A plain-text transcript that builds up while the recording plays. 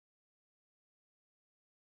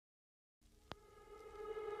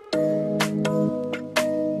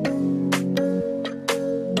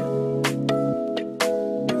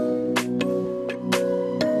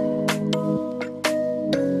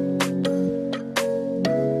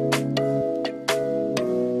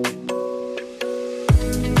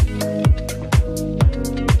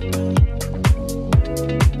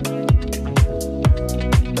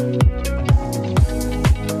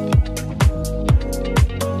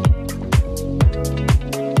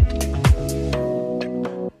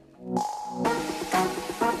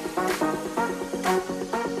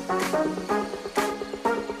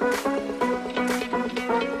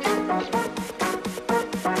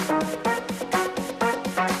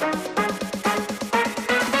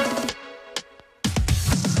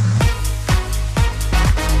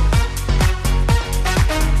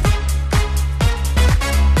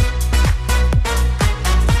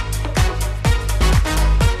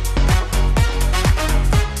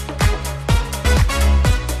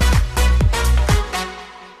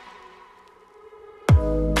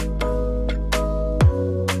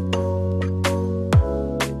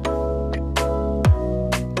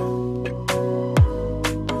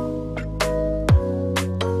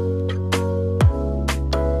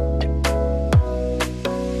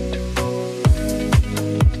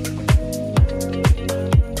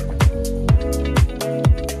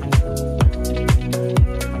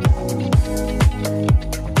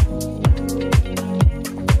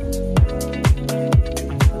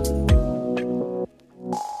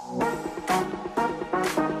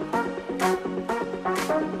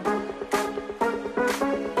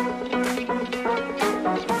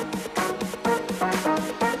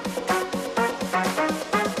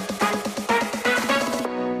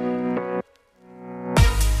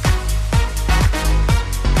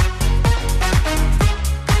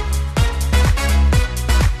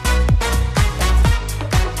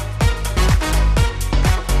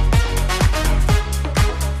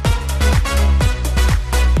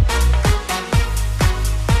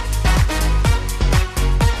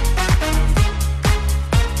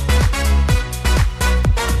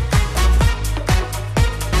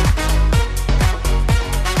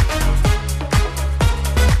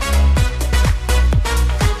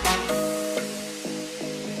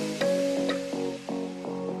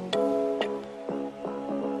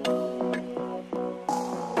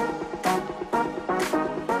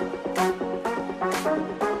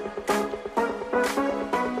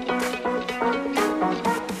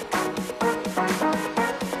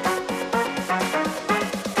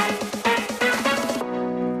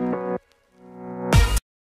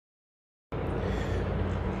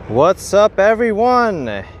What's up, everyone?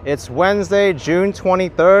 It's Wednesday, June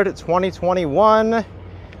 23rd, 2021,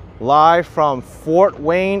 live from Fort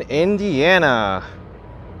Wayne, Indiana.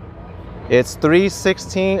 It's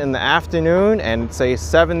 3:16 in the afternoon and it's a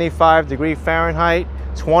 75-degree Fahrenheit,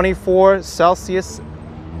 24 Celsius,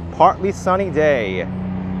 partly sunny day.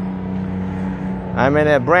 I'm in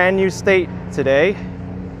a brand new state today.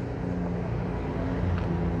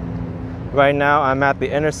 Right now, I'm at the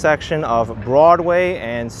intersection of Broadway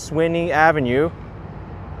and Swinney Avenue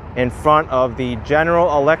in front of the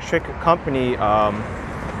General Electric Company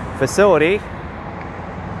facility.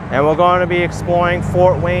 And we're going to be exploring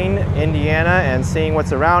Fort Wayne, Indiana and seeing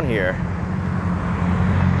what's around here.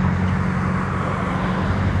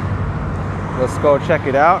 Let's go check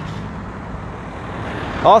it out.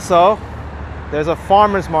 Also, there's a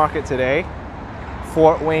farmer's market today.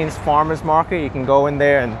 Fort Wayne's Farmer's Market. You can go in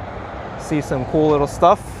there and see some cool little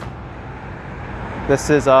stuff.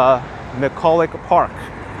 This is McCulloch Park.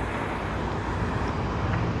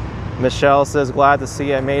 Michelle says, glad to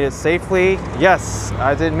see I made it safely. Yes,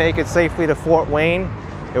 I did make it safely to Fort Wayne.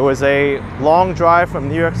 It was a long drive from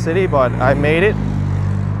New York City, but I made it.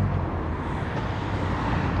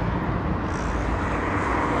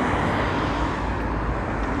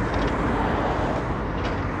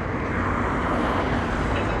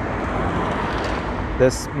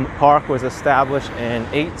 This park was established in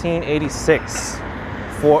 1886.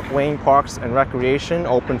 Fort Wayne Parks and Recreation,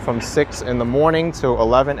 open from 6 in the morning to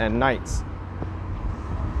 11 at night.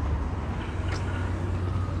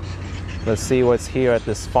 Let's see what's here at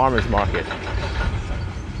this farmer's market.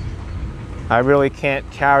 I really can't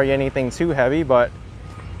carry anything too heavy, but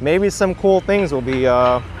maybe some cool things will be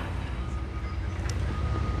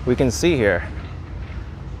we can see here.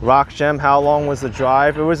 Rock Gem, how long was the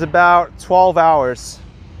drive? It was about 12 hours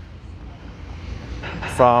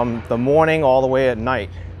from the morning all the way at night.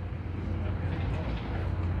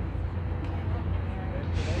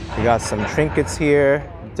 We got some trinkets here,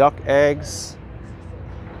 duck eggs.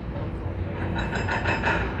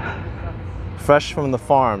 Fresh from the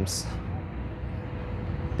farms.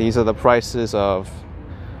 These are the prices of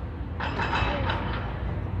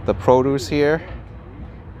the produce here.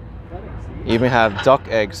 Even have duck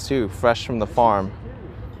eggs too, fresh from the farm.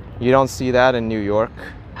 You don't see that in New York.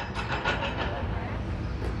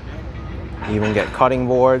 Even get cutting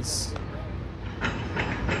boards.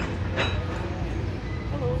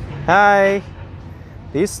 Hi.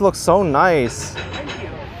 These look so nice. Thank you.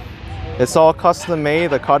 It's all custom made,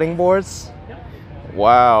 the cutting boards. Yep.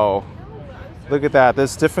 Wow. Look at that.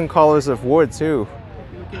 There's different colors of wood too.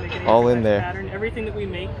 You can make it all in there. pattern. Everything that we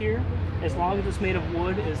make here, as long as it's made of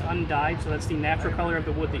wood, is undyed, so that's the natural color of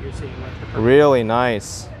the wood that you're seeing. Really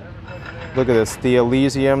nice. Look at this, the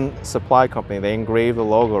Elysium Supply Company. They engraved the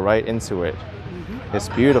logo right into it. It's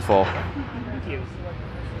beautiful. Thank you.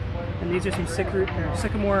 And these are some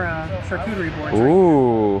sycamore charcuterie boards.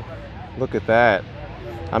 Ooh, right? Look at that.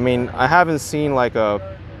 I mean, I haven't seen like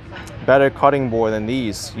a better cutting board than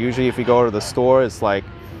these. Usually if you go to the store, it's like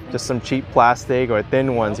just some cheap plastic or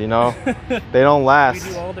thin ones, you know? They don't last.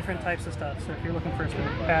 We do all different types of stuff. So if you're looking for a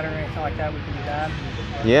pattern or anything like that, we can do that.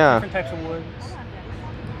 Yeah. Different types of woods.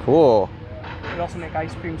 Cool. We also make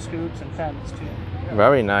ice cream scoops and pens too.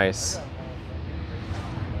 Very nice.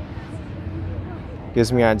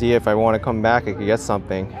 Gives me an idea if I want to come back, I could get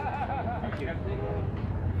something. Thank you.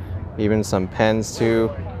 Even some pens too.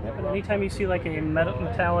 Yep, and anytime you see like a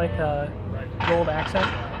metallic gold accent,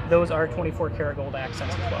 those are 24 karat gold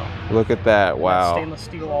accents as well. Look at that, wow. Stainless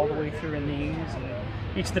steel all the way through in these, and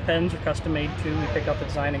each of the pens are custom made too. We pick out the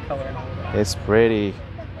design and color and all of that. It's pretty.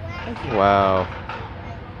 Thank you. Wow.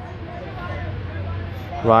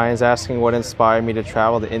 Ryan's asking what inspired me to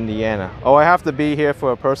travel to Indiana. Oh, I have to be here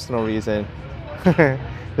for a personal reason. This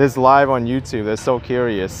is live on YouTube. They're so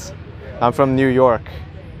curious. I'm from New York.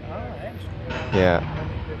 Yeah.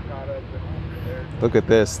 Look at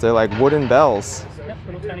this. They're like wooden bells. Yep,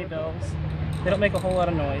 little tiny bells. They don't make a whole lot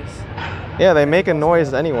of noise. Yeah, they make a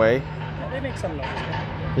noise anyway. Yeah, they make some noise.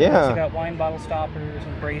 Yeah. We also got wine bottle stoppers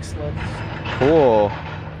and bracelets. Cool.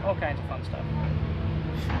 All kinds of fun stuff.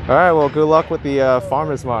 All right, well, good luck with the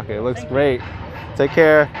farmer's market. It looks great. Take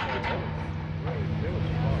care.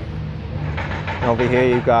 And over here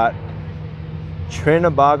you've got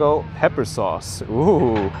Trinbago pepper sauce.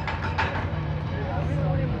 Ooh.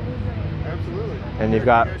 And you've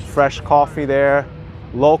got fresh coffee there.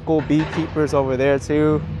 Local beekeepers over there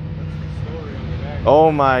too.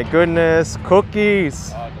 Oh my goodness,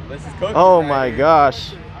 cookies. Oh my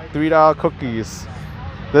gosh, $3 cookies.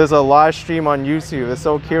 There's a live stream on YouTube. It's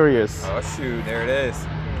so curious. Oh shoot, there it is.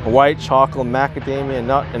 White chocolate macadamia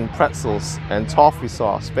nut and pretzels and toffee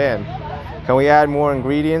sauce. Man, can we add more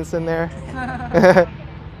ingredients in there?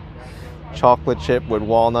 Chocolate chip with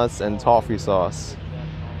walnuts and toffee sauce.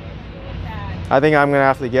 I think I'm gonna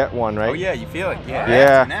have to get one, right? Oh yeah, you feel it. Yeah.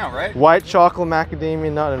 Yeah. Now, right? White chocolate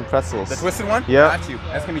macadamia nut and pretzels. The twisted one? Yeah. Got you.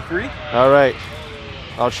 That's gonna be 3? All right.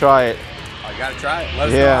 I'll try it. Oh, you gotta try it. Let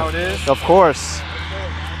us know how it is. Of course.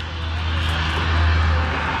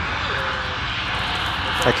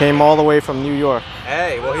 I came all the way from New York.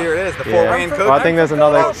 Hey, well here it is, the Fort Wayne cookie. Well, I think there's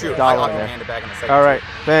another $1 in there. Hand it back in a second. All right,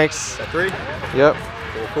 thanks. Is that 3? Yep.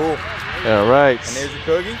 Cool. All right. And there's your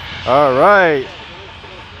cookie. All right.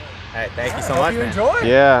 Hey, thank you so much, man. Enjoy.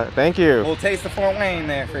 Yeah, thank you. We'll taste the Fort Wayne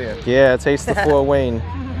there for you. Yeah, taste the Fort Wayne.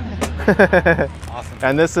 Awesome.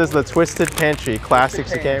 And this is the Twisted Pantry.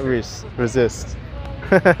 Classics you can't resist.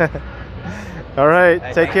 All right,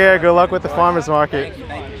 Hey, take care. Good luck with the farmer's market.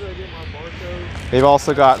 Thank you. They've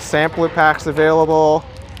also got sampler packs available.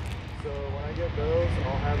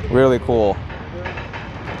 Really cool.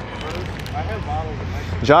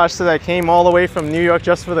 Josh said I came all the way from New York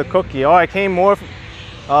just for the cookie. Oh, I came for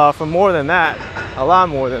more than that. A lot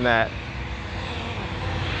more than that.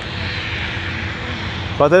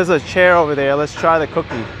 But there's a chair over there. Let's try the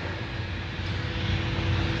cookie.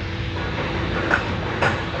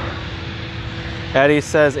 Eddie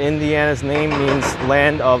says Indiana's name means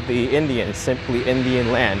land of the Indians, simply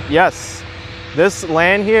Indian land. Yes, this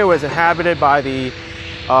land here was inhabited by the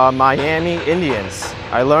Miami Indians.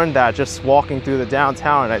 I learned that just walking through the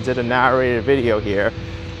downtown. I did a narrated video here.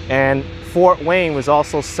 And Fort Wayne was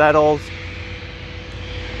also settled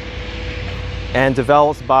and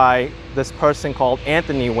developed by this person called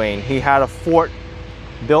Anthony Wayne. He had a fort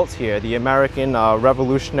built here, the American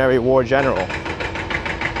Revolutionary War general.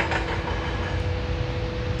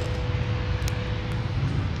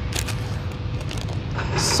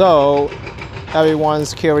 So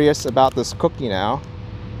everyone's curious about this cookie now.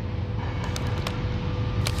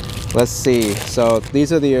 Let's see. So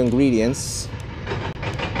these are the ingredients.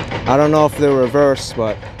 I don't know if they're reversed,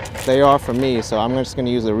 but they are for me, so I'm just going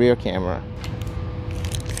to use the rear camera.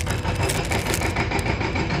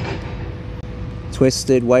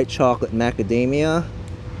 Twisted white chocolate macadamia.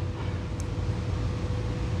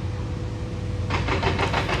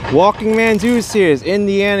 Walking Man Dudes here is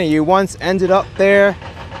Indiana. You once ended up there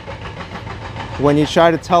when you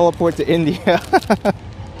tried to teleport to India.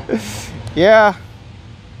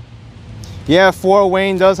 Yeah, Fort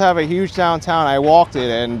Wayne does have a huge downtown. I walked it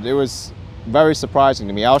and it was very surprising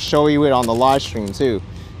to me. I'll show you it on the live stream too.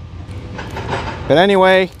 But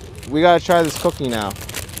anyway, we gotta try this cookie now.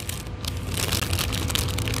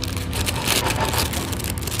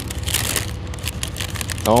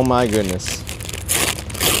 Oh my goodness.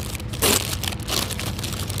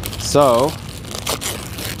 So,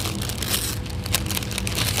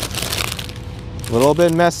 a little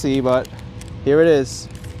bit messy, but here it is.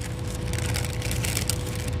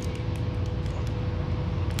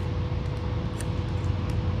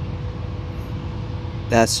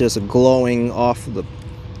 That's just glowing off the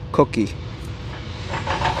cookie.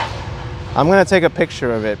 I'm gonna take a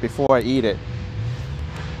picture of it before I eat it.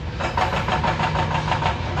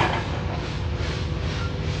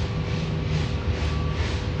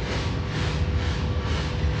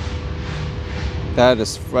 That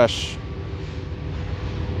is fresh.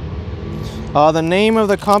 The name of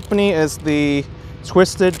the company is the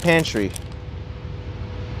Twisted Pantry.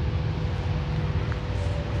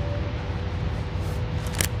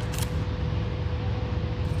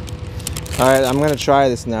 All right, I'm gonna try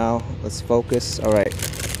this now. Let's focus. All right.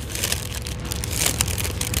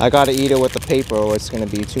 I gotta eat it with the paper or it's gonna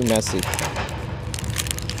be too messy.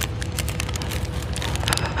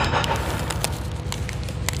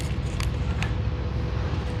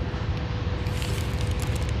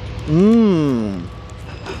 Mmm.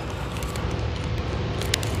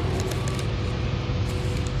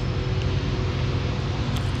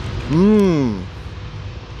 Mmm.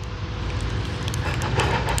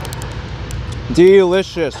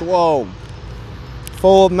 Delicious. Whoa.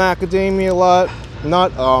 Full of macadamia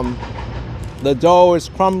nut. The dough is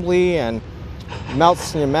crumbly and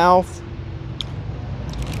melts in your mouth.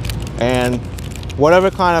 And whatever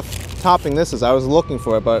kind of topping this is, I was looking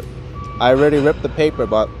for it, but I already ripped the paper,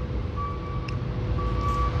 but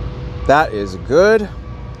that is good.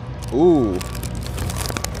 Ooh.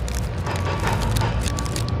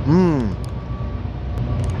 Mmm.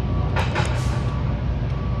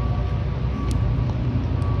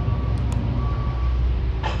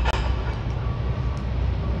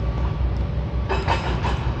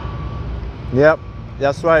 Yep,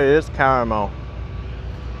 that's right, it is caramel.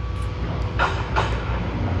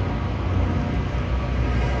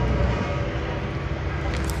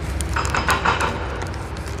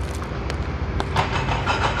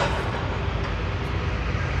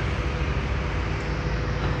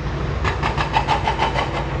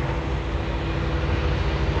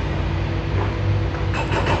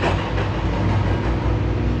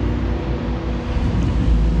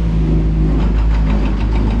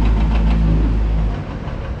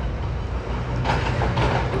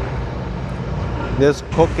 This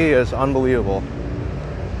cookie is unbelievable.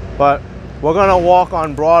 But we're gonna walk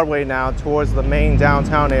on Broadway now towards the main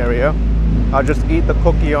downtown area. I'll just eat the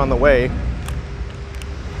cookie on the way.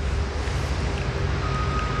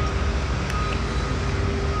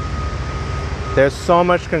 There's so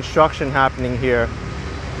much construction happening here.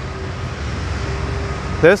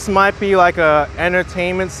 This might be like a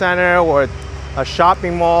entertainment center or a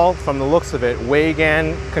shopping mall from the looks of it.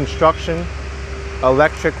 Wagan Construction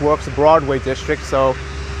Electric Works Broadway District. So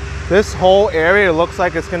this whole area looks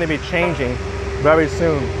like it's going to be changing very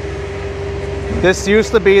soon. This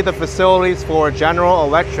used to be the facilities for General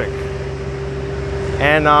Electric.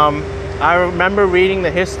 And I remember reading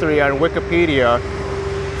the history on Wikipedia.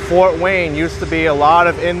 Fort Wayne used to be a lot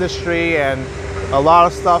of industry and a lot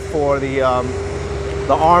of stuff for the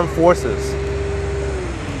armed forces.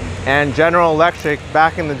 And General Electric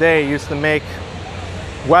back in the day used to make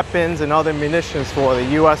weapons and other munitions for the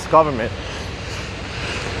US government.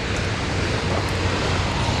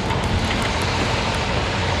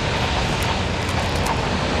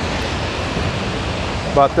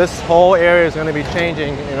 But this whole area is going to be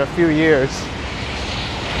changing in a few years.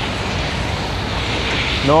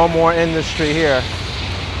 No more industry here.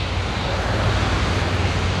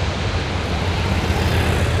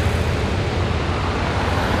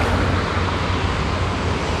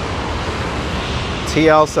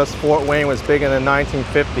 TL says Fort Wayne was big in the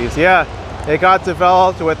 1950s. Yeah, it got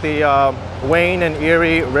developed with the Wayne and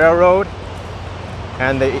Erie Railroad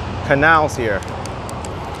and the canals here.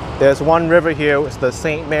 There's one river here, it's the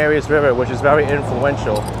St. Mary's River, which is very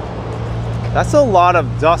influential. That's a lot of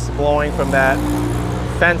dust blowing from that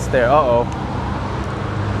fence there. Uh-oh.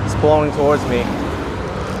 It's blowing towards me.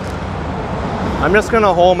 I'm just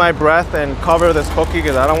gonna hold my breath and cover this cookie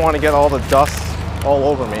because I don't want to get all the dust all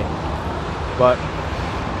over me. But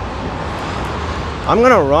I'm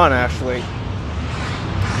gonna run actually.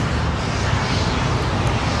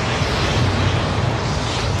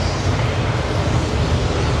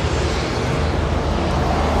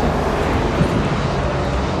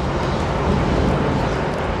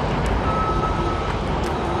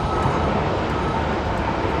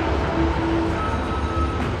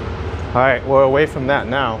 All right, we're away from that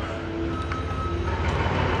now.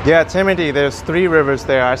 Yeah, Timothy, there's 3 rivers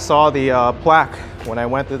there. I saw the plaque when I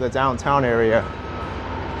went through the downtown area.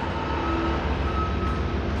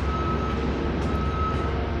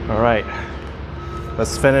 All right,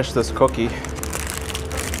 let's finish this cookie.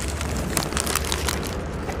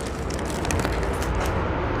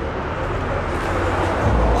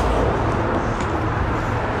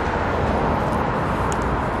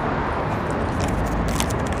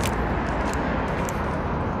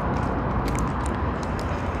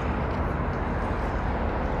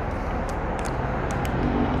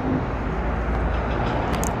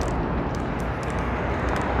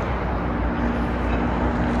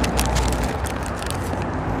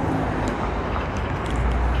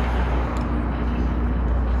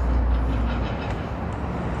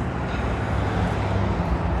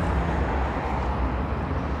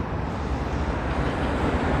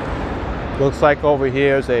 Looks like over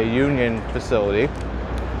here is a union facility.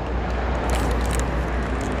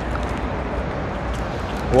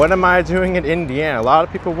 What am I doing in Indiana? A lot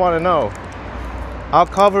of people want to know. I'll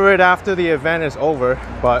cover it after the event is over,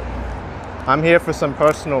 but I'm here for some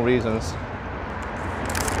personal reasons.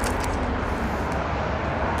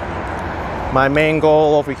 My main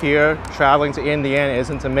goal over here, traveling to Indiana,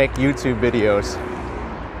 isn't to make YouTube videos,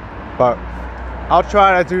 but I'll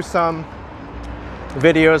try to do some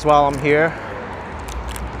videos while I'm here.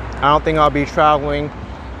 I don't think I'll be traveling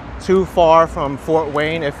too far from Fort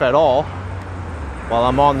Wayne, if at all, while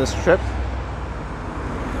I'm on this trip.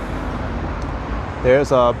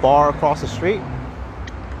 There's a bar across the street.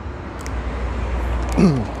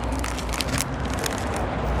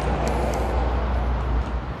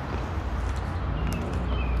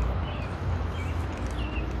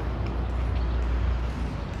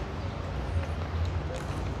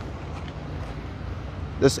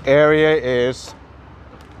 This area is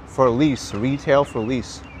for lease, retail for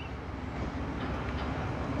lease.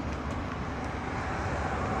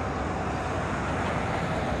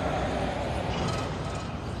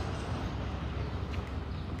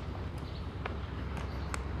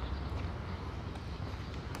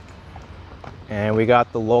 And we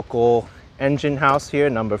got the local engine house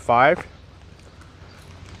here, number 5.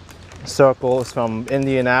 Circle is from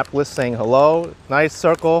Indianapolis saying hello. Nice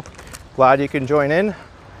circle. Glad you can join in.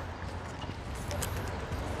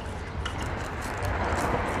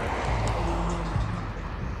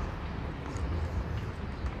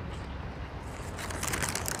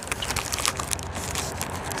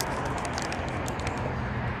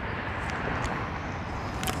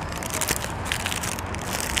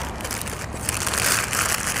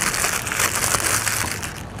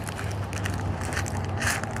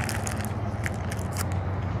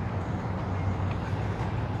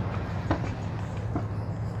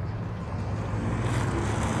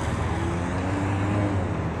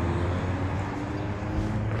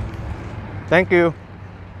 Thank you.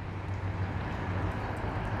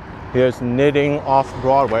 Here's Knitting off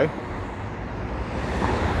Broadway.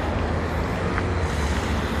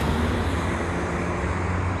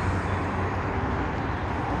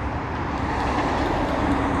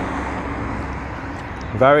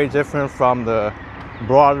 Very different from the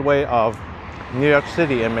Broadway of New York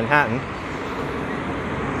City and Manhattan,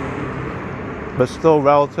 but still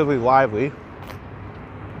relatively lively.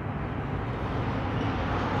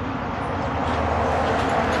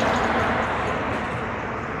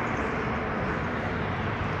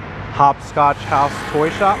 Hopscotch House Toy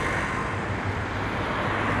Shop.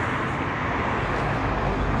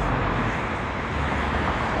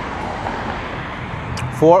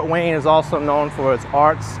 Fort Wayne is also known for its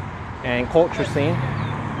arts and culture scene.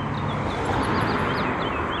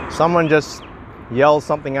 Someone just yelled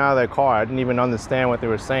something out of their car. I didn't even understand what they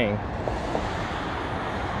were saying.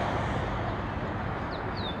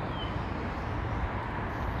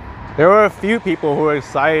 There were a few people who were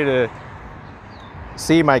excited to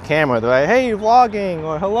see my camera. They're like, hey, vlogging,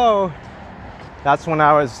 or hello. That's when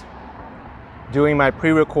I was doing my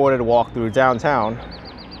pre-recorded walkthrough downtown.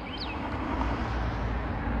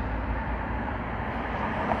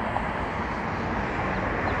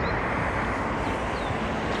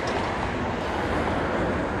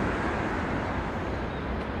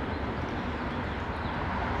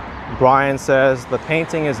 Brian says the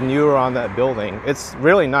painting is newer on that building. It's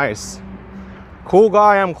really nice. Cool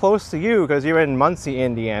guy, I'm close to you because you're in Muncie,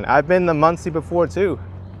 Indiana. I've been to Muncie before too.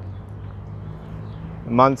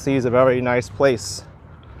 Muncie is a very nice place.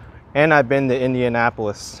 And I've been to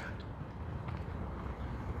Indianapolis.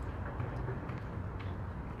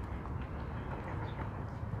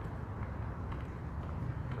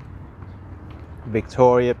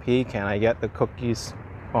 Victoria P, can I get the cookies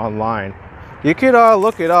online? You could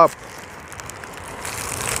look it up.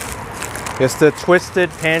 It's the Twisted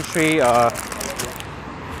Pantry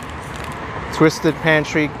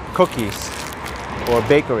cookies or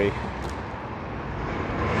bakery.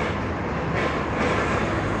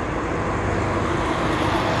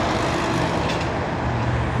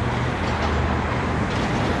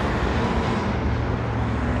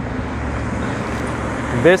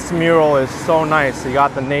 This mural is so nice. You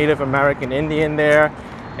got the Native American Indian there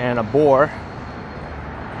and a boar.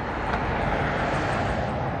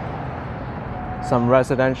 Some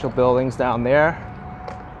residential buildings down there.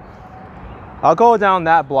 I'll go down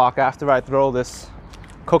that block after I throw this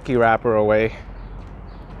cookie wrapper away.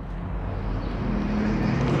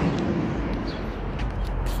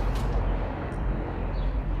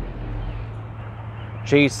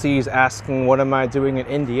 JC's asking, what am I doing in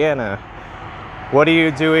Indiana? What are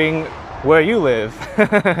you doing where you live?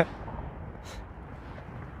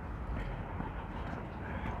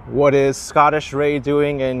 What is Scottish Ray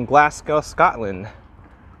doing in Glasgow, Scotland?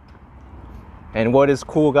 And what is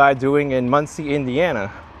Cool Guy doing in Muncie,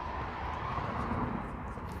 Indiana?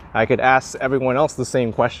 I could ask everyone else the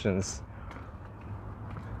same questions.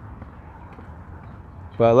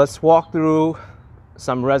 But let's walk through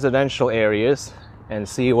some residential areas and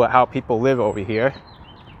see how people live over here.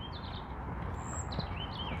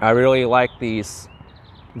 I really like these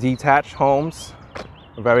detached homes,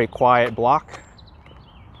 a very quiet block.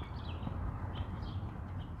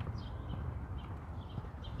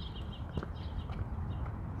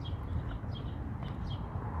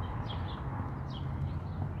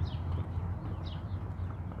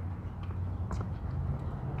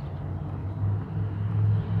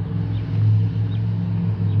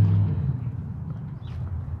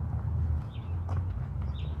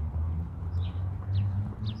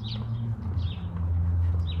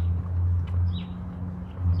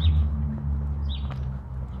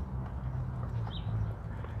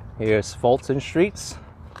 Here's Fulton Streets.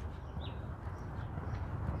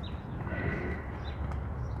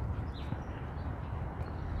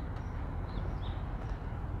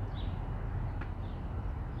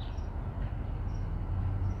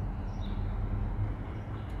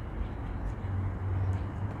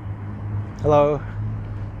 Hello.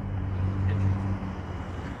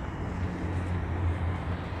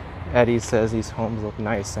 Eddie says these homes look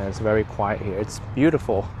nice and it's very quiet here. It's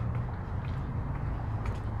beautiful.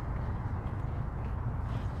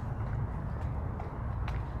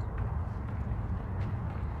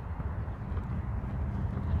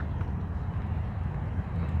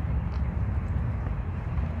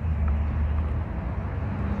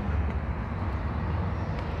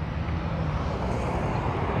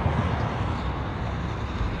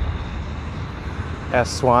 S.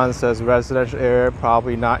 Swan says residential area,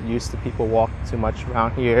 probably not used to people walking too much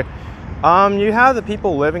around here. You have the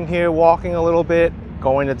people living here walking a little bit,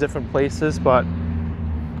 going to different places, but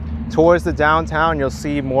towards the downtown, you'll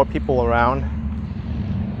see more people around.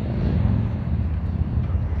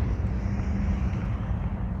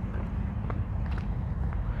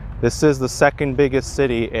 This is the second biggest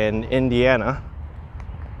city in Indiana.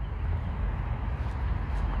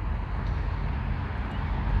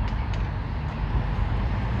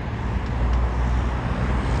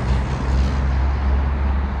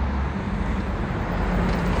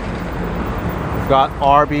 We've got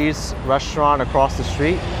Arby's restaurant across the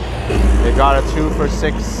street. They got a 2 for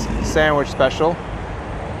 $6 sandwich special.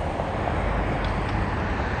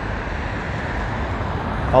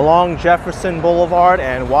 Along Jefferson Boulevard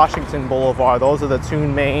and Washington Boulevard, those are the two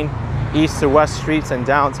main east to west streets in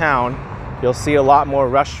downtown. You'll see a lot more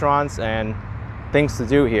restaurants and things to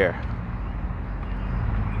do here.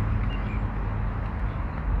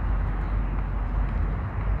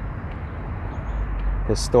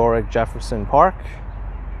 Historic Jefferson Park.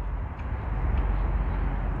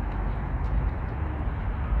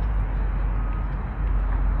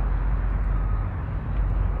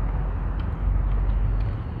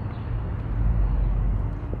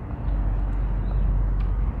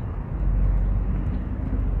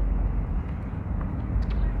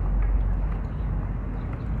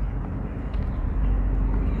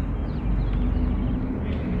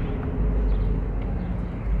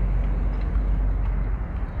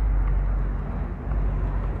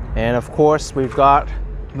 And of course, we've got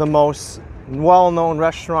the most well-known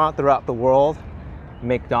restaurant throughout the world,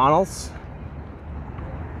 McDonald's.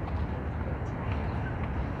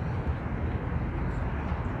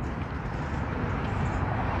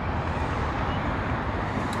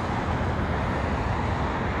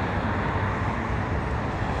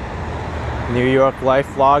 New York Life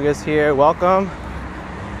Vlog is here. Welcome.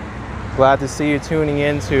 Glad to see you tuning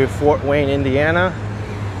in to Fort Wayne, Indiana.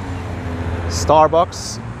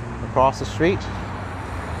 Starbucks across the street.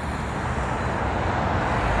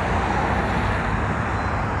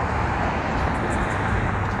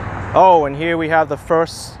 Oh, and here we have the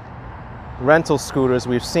first rental scooters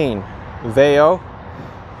we've seen. Veo.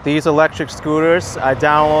 These electric scooters, I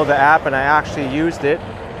downloaded the app and I actually used it.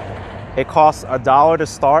 It costs $1 to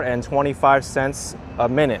start and 25 cents a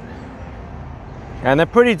minute. And they're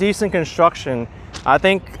pretty decent construction. I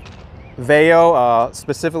think Veo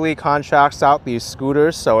specifically contracts out these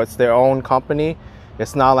scooters, so it's their own company.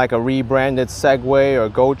 It's not like a rebranded Segway or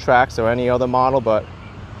Go Tracks or any other model, but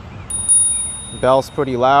the bell's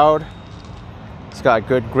pretty loud. It's got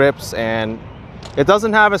good grips, and it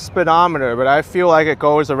doesn't have a speedometer, but I feel like it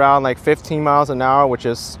goes around like 15 miles an hour, which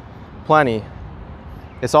is plenty.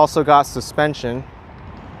 It's also got suspension.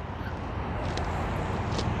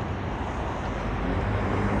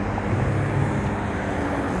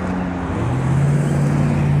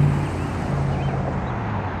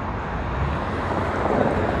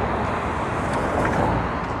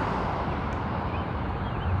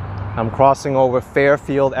 I'm crossing over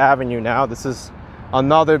Fairfield Avenue now. This is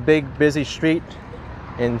another big busy street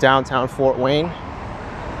in downtown Fort Wayne.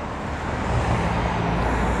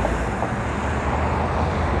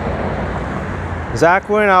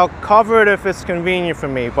 Zachwin, I'll cover it if it's convenient for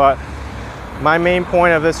me, but my main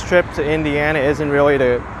point of this trip to Indiana isn't really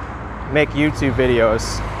to make YouTube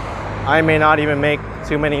videos. I may not even make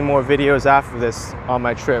too many more videos after this on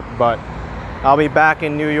my trip, but I'll be back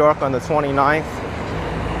in New York on the 29th.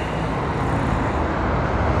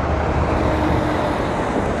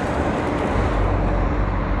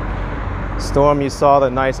 Storm, you saw the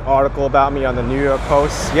nice article about me on the New York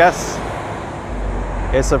Post. Yes,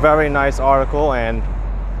 it's a very nice article, and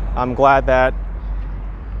I'm glad that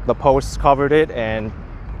the Post covered it and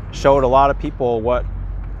showed a lot of people what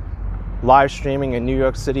live streaming in New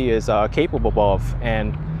York City is capable of,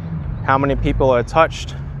 and how many people are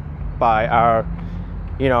touched by our,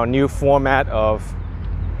 new format of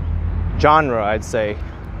genre, I'd say,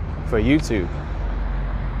 for YouTube.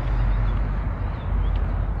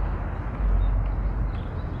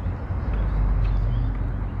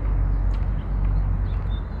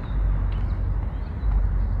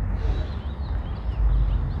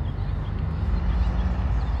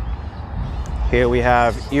 Here we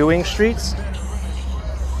have Ewing Streets.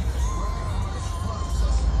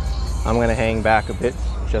 I'm gonna hang back a bit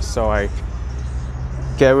just so I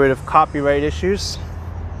get rid of copyright issues.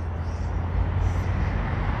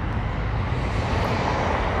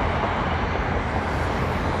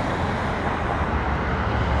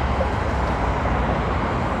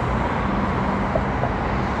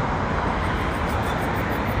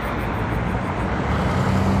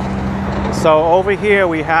 So over here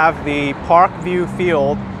we have the Parkview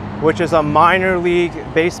Field, which is a minor league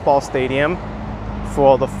baseball stadium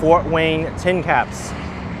for the Fort Wayne tin caps.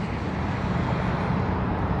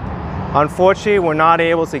 Unfortunately, we're not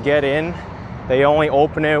able to get in. They only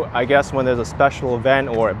open it, I guess, when there's a special event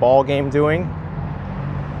or a ball game doing.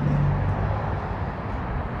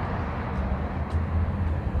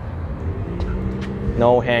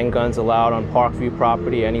 No handguns allowed on Parkview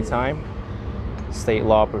property anytime. State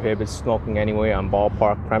law prohibits smoking anywhere on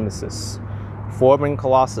ballpark premises. Foreman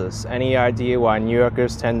Colossus, any idea why New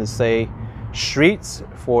Yorkers tend to say streets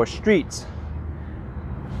for streets?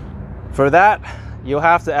 For that, you'll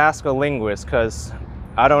have to ask a linguist, because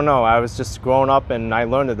I don't know, I was just growing up and I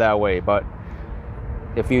learned it that way. But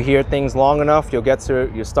if you hear things long enough,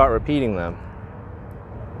 you start repeating them.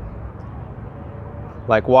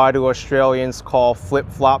 Like, why do Australians call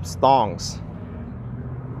flip-flops thongs?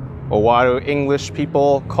 Or why do English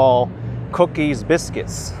people call cookies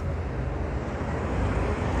biscuits?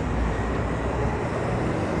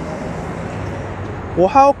 Well,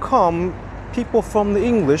 how come people from the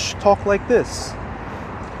English talk like this?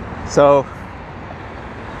 So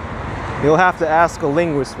you'll have to ask a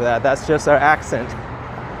linguist for that. That's just our accent.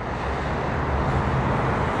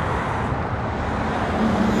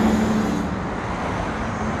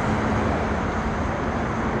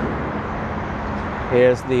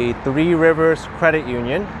 Here's the Three Rivers Credit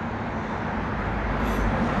Union.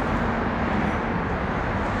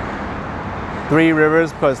 Three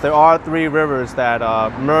Rivers, because there are three rivers that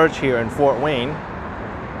merge here in Fort Wayne.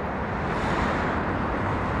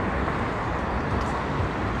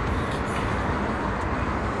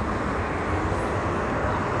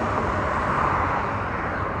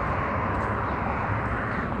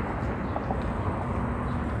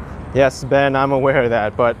 Yes, Ben, I'm aware of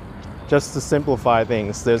that, but just to simplify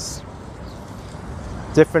things, there's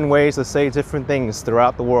different ways to say different things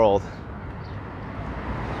throughout the world.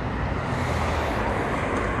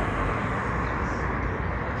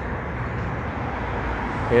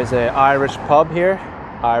 Here's an Irish pub here,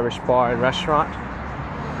 Irish bar and restaurant.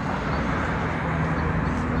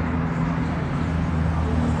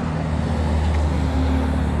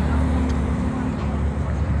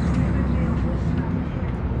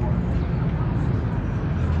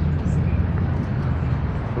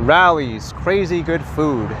 Rallies, crazy good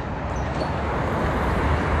food.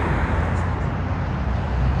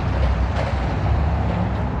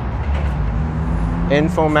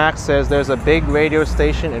 Infomax says there's a big radio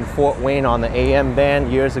station in Fort Wayne on the AM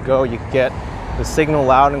band. Years ago, you could get the signal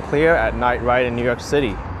loud and clear at night right in New York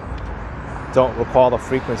City. Don't recall the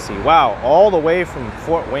frequency. Wow, all the way from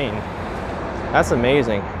Fort Wayne. That's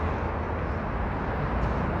amazing.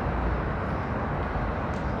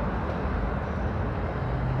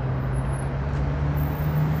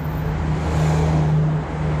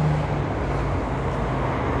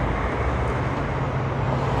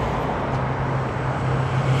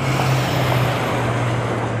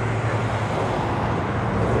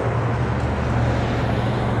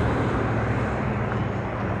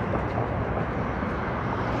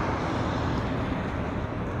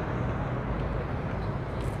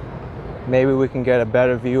 Maybe we can get a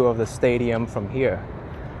better view of the stadium from here.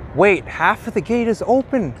 Wait, half of the gate is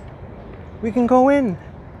open. We can go in.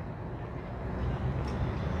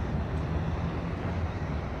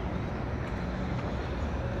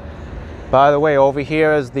 By the way, over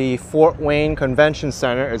here is the Fort Wayne Convention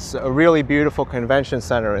Center. It's a really beautiful convention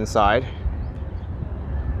center inside.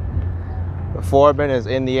 The Foreman is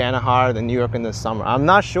Indiana hotter than New York in the summer. I'm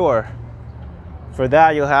not sure. For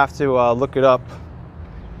that, you'll have to look it up.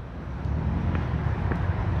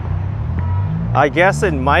 I guess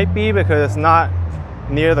it might be because it's not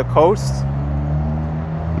near the coast.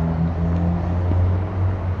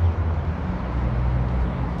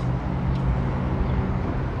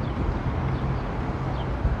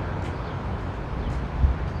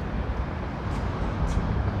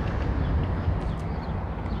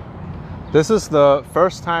 This is the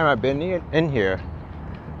first time I've been in here.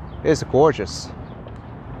 It's gorgeous.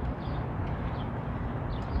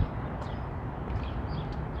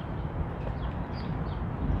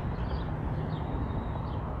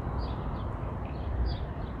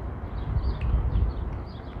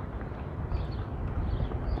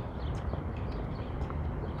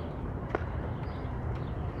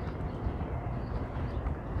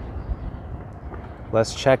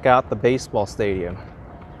 Let's check out the baseball stadium.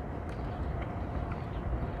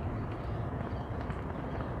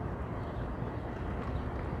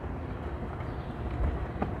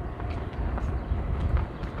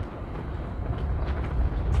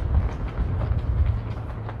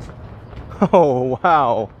 Oh,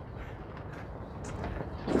 wow.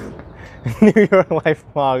 New York Life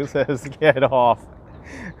Blog says, get off.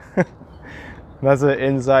 That's an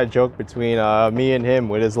inside joke between me and him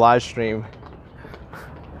with his live stream.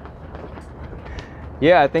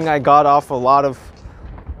 Yeah, I think I got off a lot of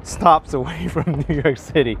stops away from New York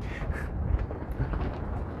City.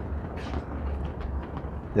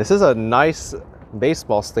 This is a nice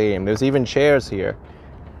baseball stadium. There's even chairs here.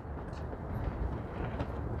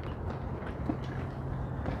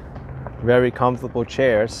 Very comfortable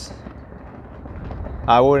chairs.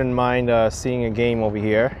 I wouldn't mind seeing a game over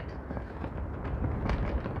here.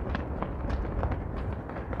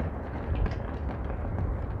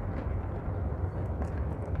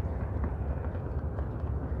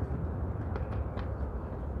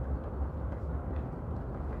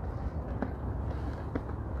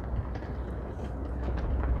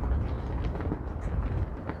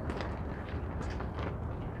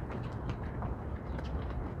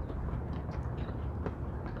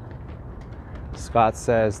 Scott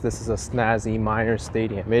says this is a snazzy minor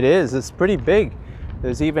stadium. It is, it's pretty big.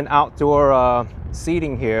 There's even outdoor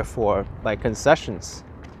seating here for like concessions.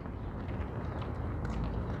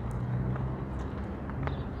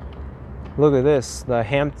 Look at this, the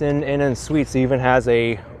Hampton Inn and Suites even has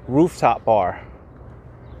a rooftop bar.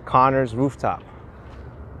 Connor's Rooftop.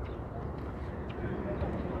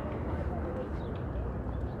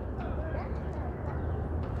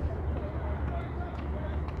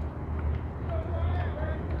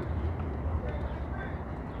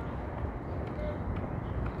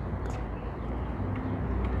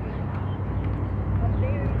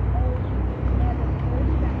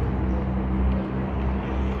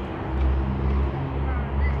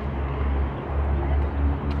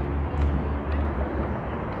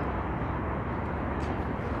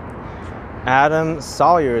 Adam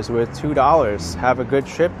Sawyers with $2. Have a good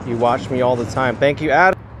trip. You watch me all the time. Thank you,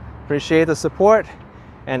 Adam. Appreciate the support.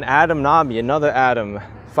 And Adam Nabi, another Adam,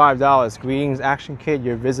 $5. Greetings, Action Kid.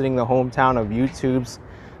 You're visiting the hometown of YouTube's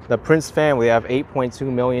The Prince family. Have 8.2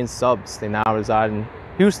 million subs. They now reside in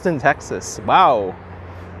Houston, Texas. Wow,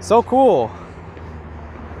 so cool.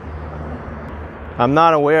 I'm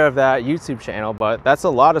not aware of that YouTube channel, but that's a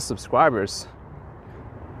lot of subscribers.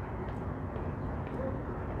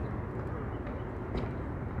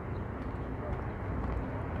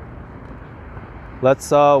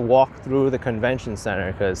 Let's walk through the convention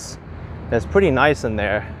center because it's pretty nice in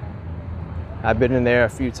there. I've been in there a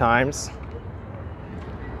few times.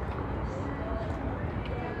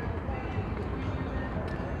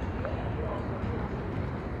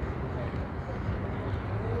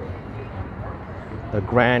 The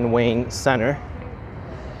Grand Wayne Center.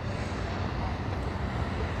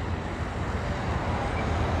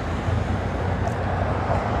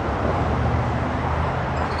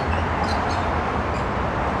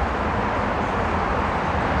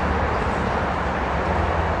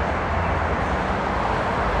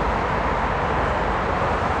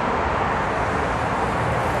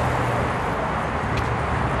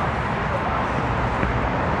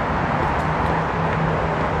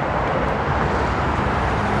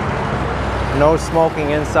 No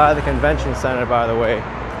smoking inside the convention center, by the way.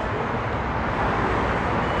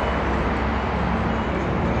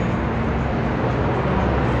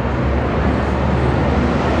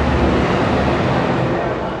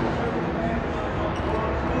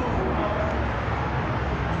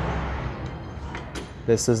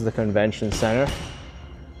 This is the convention center.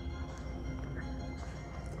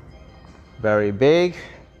 Very big,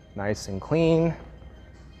 nice and clean.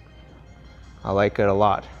 I like it a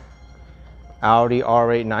lot. Audi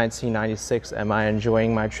R8 1996. Am I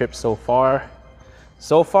enjoying my trip so far?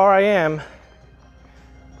 So far I am,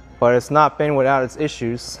 but it's not been without its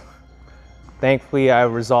issues. Thankfully,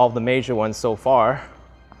 I've resolved the major ones so far.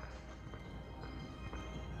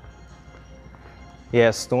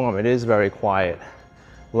 Yeah, Storm, it is very quiet.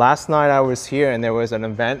 Last night I was here and there was an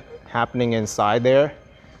event happening inside there.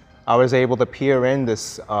 I was able to peer in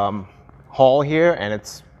this hall here and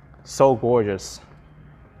it's so gorgeous.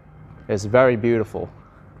 It's very beautiful.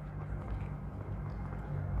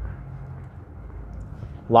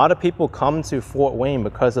 A lot of people come to Fort Wayne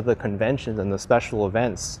because of the conventions and the special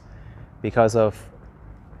events. Because of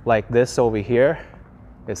like this over here.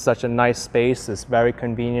 It's such a nice space. It's very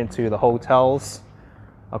convenient to the hotels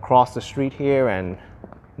across the street here and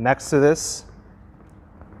next to this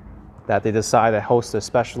that they decide to host their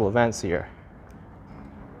special events here.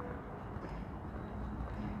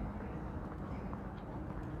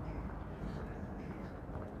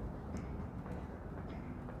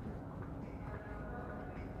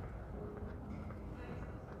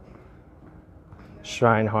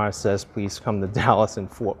 Shrinehard says, please come to Dallas and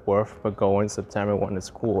Fort Worth, but go in September when it's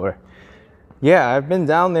cooler. Yeah, I've been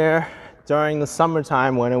down there during the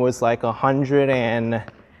summertime when it was like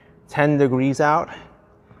 110 degrees out.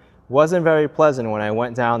 Wasn't very pleasant when I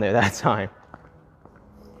went down there that time.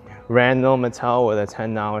 Randall Mattel with a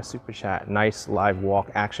 $10 super chat. Nice live walk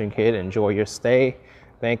action kid. Enjoy your stay.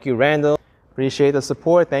 Thank you, Randall. Appreciate the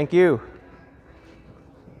support. Thank you.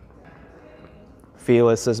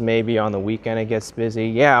 Felix says maybe on the weekend it gets busy.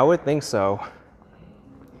 Yeah, I would think so.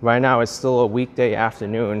 Right now it's still a weekday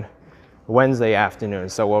afternoon, Wednesday afternoon,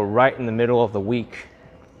 so we're right in the middle of the week.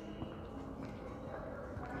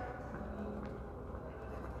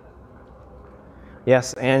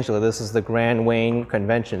 Yes, Angela, this is the Grand Wayne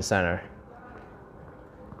Convention Center.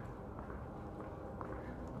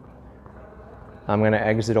 I'm going to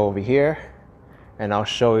exit over here and I'll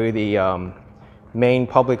show you the main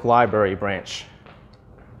public library branch.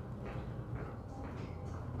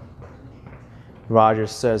 Roger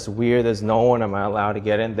says, weird, there's no one, am I allowed to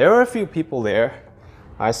get in? There are a few people there.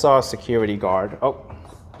 I saw a security guard. Oh,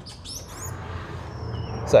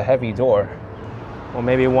 it's a heavy door. Well,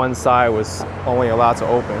 maybe one side was only allowed to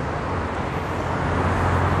open.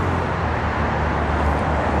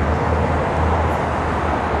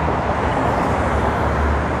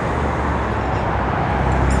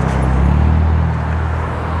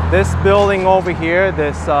 This building over here,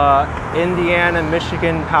 this Indiana,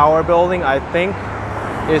 Michigan Power Building, I think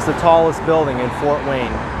is the tallest building in Fort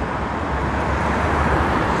Wayne.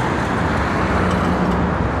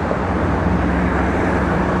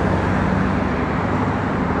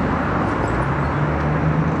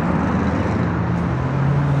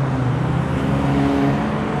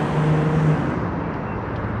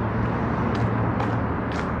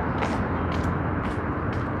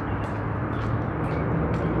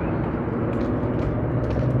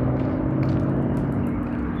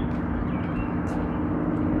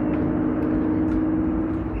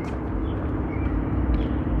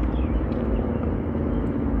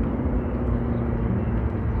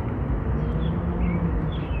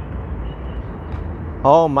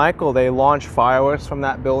 Oh, Michael, they launched fireworks from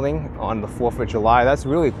that building on the 4th of July. That's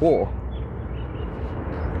really cool.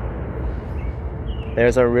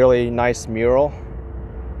 There's a really nice mural.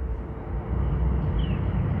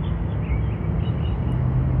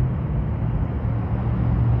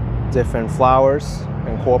 Different flowers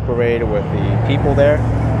incorporated with the people there.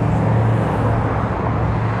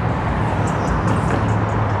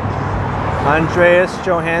 Andreas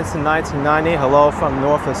Johansson 1990, hello from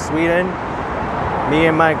north of Sweden. Me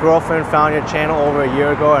and my girlfriend found your channel over a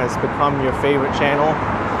year ago and it's become your favorite channel.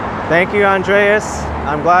 Thank you, Andreas.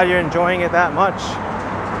 I'm glad you're enjoying it that much.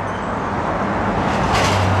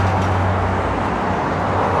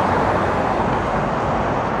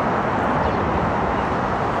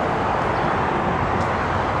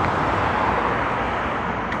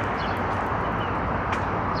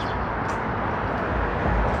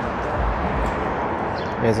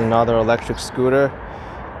 Here's another electric scooter.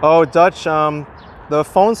 Oh, Dutch, the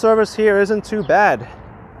phone service here isn't too bad.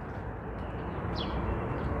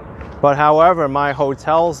 But however, my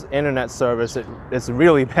hotel's internet service, it's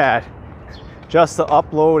really bad. Just to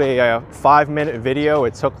upload a 5-minute video,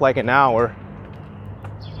 it took like an hour.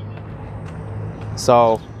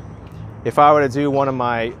 So if I were to do one of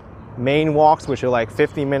my main walks, which are like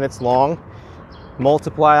 50 minutes long,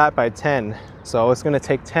 multiply that by 10. So it's gonna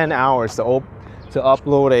take 10 hours to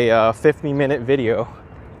upload a 50-minute video.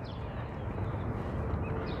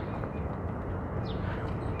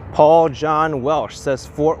 Paul John Welsh says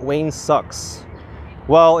Fort Wayne sucks.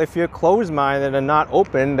 Well, if you're closed-minded and not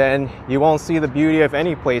open, then you won't see the beauty of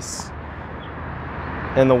any place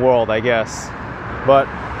in the world, I guess. But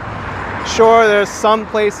sure, there's some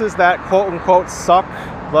places that quote-unquote suck,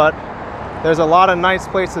 but there's a lot of nice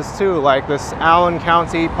places too, like this Allen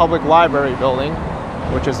County Public Library building,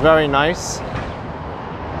 which is very nice.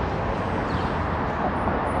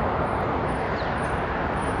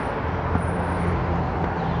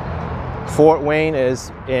 Fort Wayne is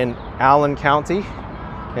in Allen County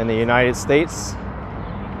in the United States.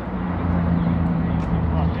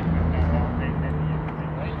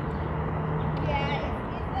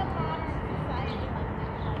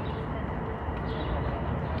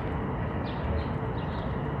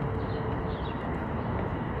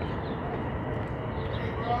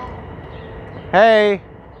 Hey!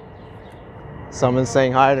 Someone's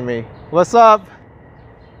saying hi to me. What's up?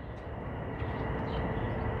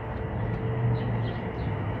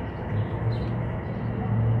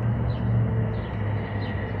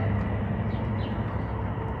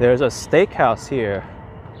 There's a steakhouse here.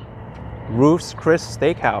 Ruth's Chris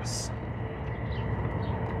Steakhouse.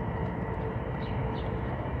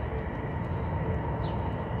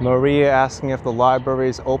 Maria asking if the library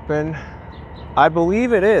is open. I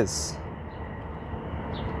believe it is.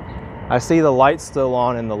 I see the lights still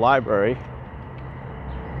on in the library.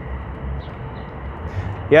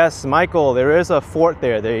 Yes, Michael, there is a fort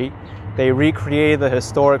there. They recreated the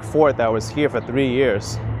historic fort that was here for 3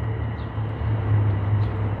 years.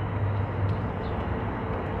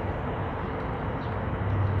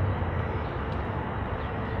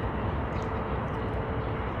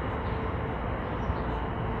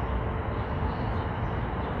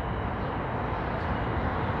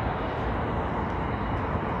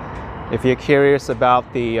 If you're curious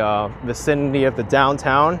about the vicinity of the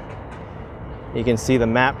downtown, you can see the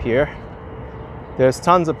map here. There's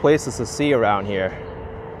tons of places to see around here.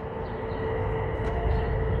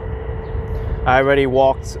 I already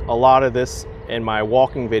walked a lot of this in my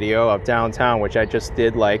walking video of downtown, which I just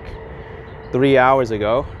did like 3 hours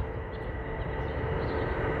ago.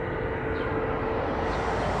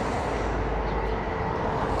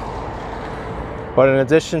 But in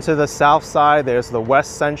addition to the south side, there's the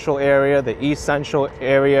west central area, the east central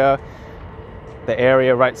area, the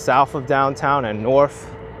area right south of downtown, and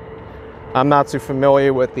north. I'm not too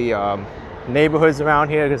familiar with the neighborhoods around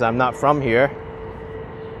here because I'm not from here.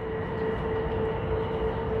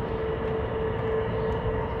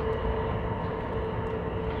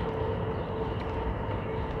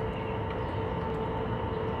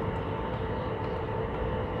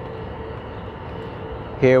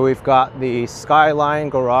 Here we've got the Skyline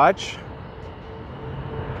Garage.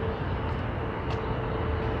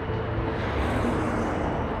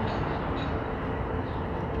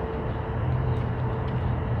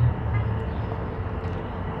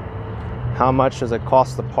 How much does it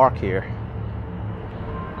cost to park here?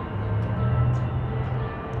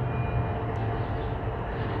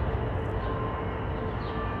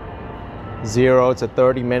 $0 to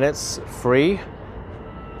 30 minutes free.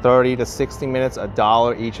 30 to 60 minutes,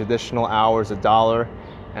 $1. Each additional hour is $1,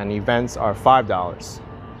 and events are $5.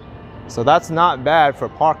 So that's not bad for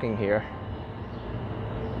parking here.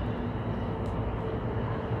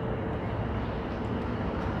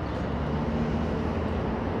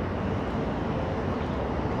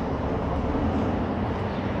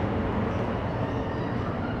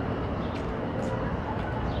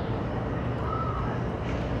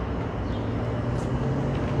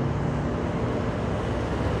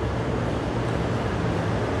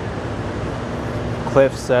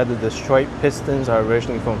 Cliff said the Detroit Pistons are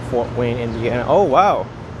originally from Fort Wayne, Indiana. Oh, wow.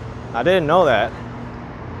 I didn't know that.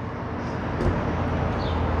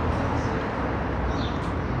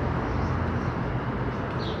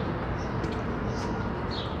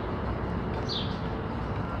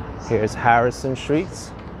 Here's Harrison Street.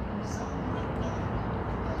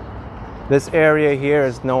 This area here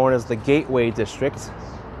is known as the Gateway District.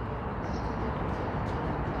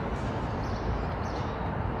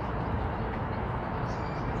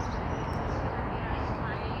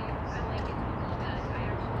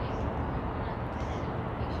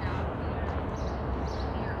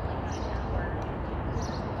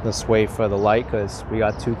 Let's wait for the light because we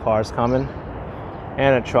got 2 cars coming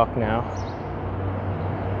and a truck now.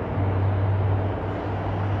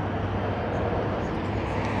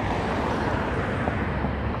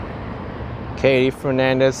 Katie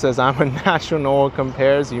Fernandez says, I'm a natural, no one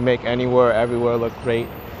compares. You make anywhere, everywhere look great.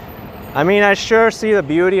 I mean, I sure see the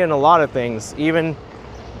beauty in a lot of things, even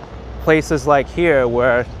places like here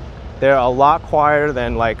where they're a lot quieter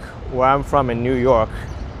than like where I'm from in New York.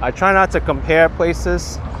 I try not to compare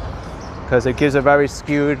places because it gives a very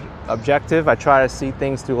skewed objective. I try to see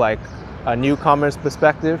things through like a newcomer's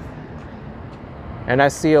perspective. And I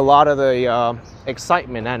see a lot of the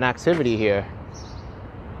excitement and activity here.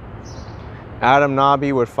 Adam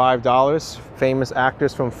Nobby with $5. Famous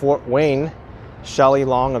actors from Fort Wayne. Shelley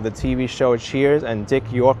Long of the TV show Cheers, and Dick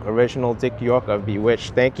York, original Dick York of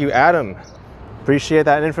Bewitched. Thank you, Adam. Appreciate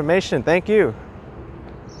that information. Thank you.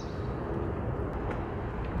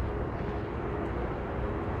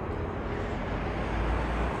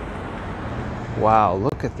 Wow,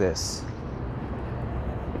 look at this.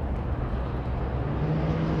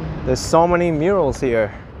 There's so many murals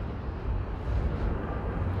here.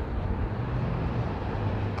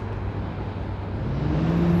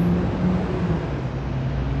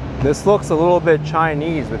 This looks a little bit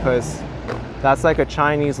Chinese because that's like a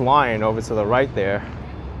Chinese lion over to the right there.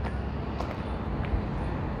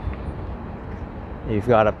 You've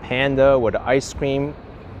got a panda with ice cream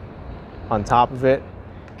on top of it.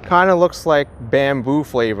 Kind of looks like bamboo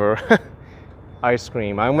flavor ice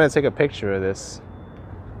cream. I'm going to take a picture of this.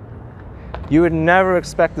 You would never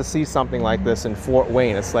expect to see something like this in Fort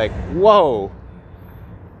Wayne. It's like, whoa.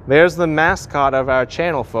 There's the mascot of our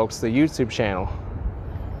channel, folks, the YouTube channel.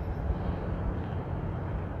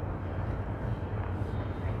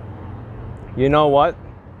 You know what?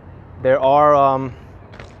 There are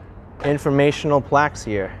informational plaques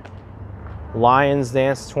here. Lions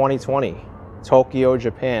Dance 2020, Tokyo,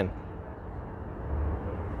 Japan.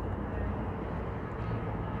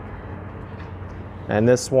 And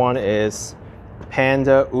this one is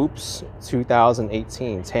Panda Oops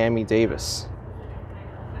 2018, Tammy Davis.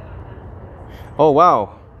 Oh,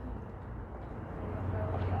 wow.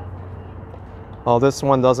 Oh, this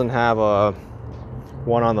one doesn't have a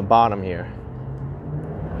one on the bottom here.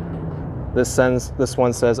 This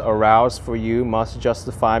one says, aroused for you, must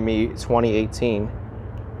justify me 2018.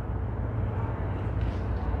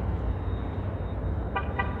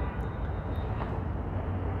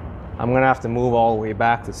 I'm gonna have to move all the way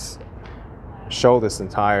back to show this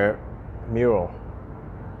entire mural.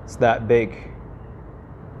 It's that big.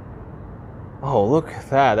 Oh, look at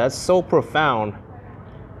that, that's so profound.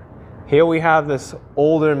 Here we have this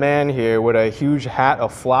older man here with a huge hat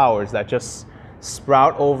of flowers that just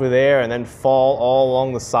sprout over there and then fall all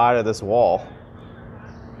along the side of this wall.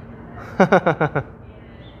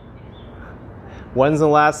 When's the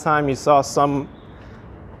last time you saw some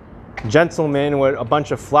gentleman with a bunch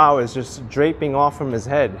of flowers just draping off from his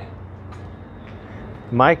head?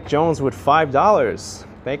 Mike Jones with $5.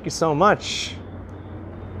 Thank you so much.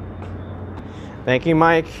 Thank you,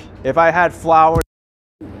 Mike. If I had flowers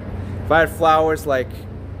like,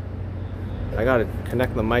 I gotta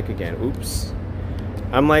connect the mic again, oops.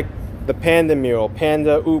 I'm like the panda mural,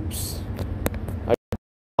 Panda Oops. I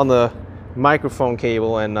on the microphone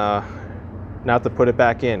cable and now to put it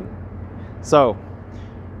back in. So,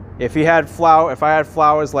 if I had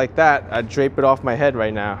flowers like that, I'd drape it off my head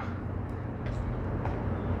right now.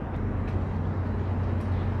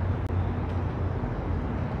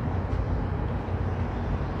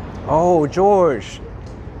 Oh, George.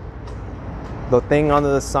 The thing under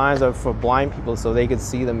the signs are for blind people so they could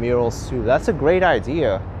see the murals too. That's a great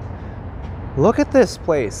idea. Look at this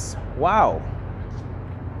place. Wow.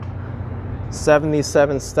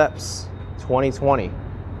 77 Steps, 2020.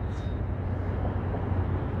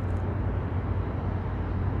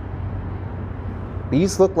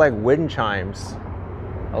 These look like wind chimes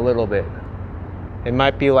a little bit. It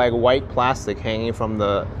might be like white plastic hanging from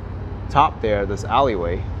the top there, this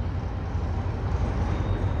alleyway.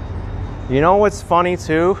 You know what's funny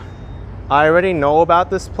too? I already know about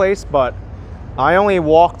this place, but I only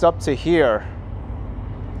walked up to here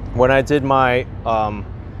when I did my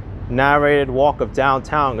narrated walk of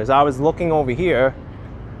downtown, because I was looking over here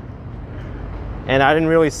and I didn't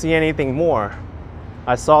really see anything more.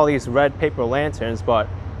 I saw these red paper lanterns, but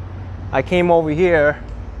I came over here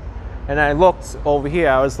and I looked over here.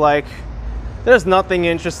 I was like, there's nothing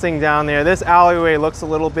interesting down there. This alleyway looks a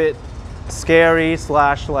little bit scary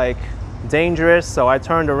slash like dangerous, so I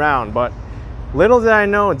turned around. But little did I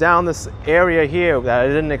know, down this area here that I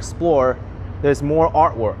didn't explore, there's more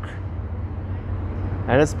artwork.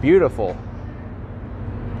 And it's beautiful.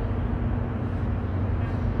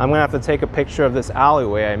 I'm gonna have to take a picture of this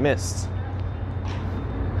alleyway I missed.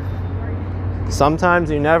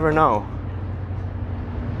 Sometimes you never know.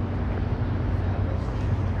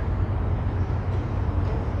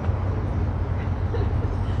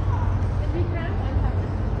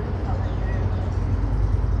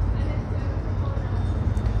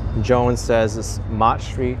 Jones says this Mott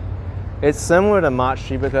Street. It's similar to Mott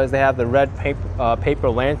Street because they have the red paper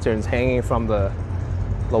lanterns hanging from the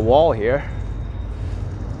wall here.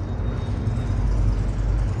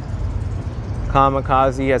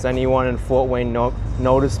 Kamikaze, has anyone in Fort Wayne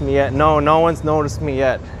noticed me yet? No, no one's noticed me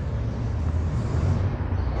yet.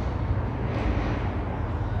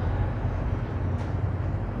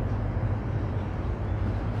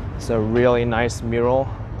 It's a really nice mural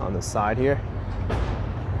on the side here.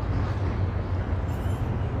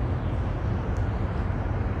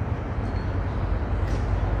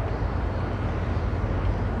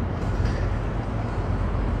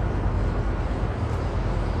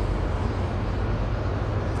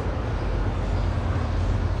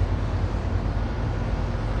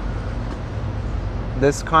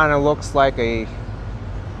 This kind of looks like a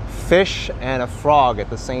fish and a frog at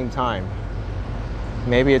the same time.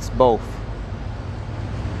 Maybe it's both.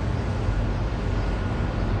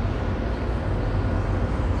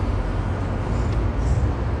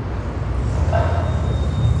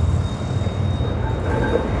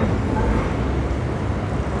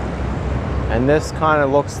 And this kind of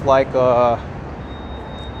looks like a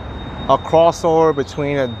crossover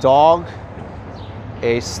between a dog,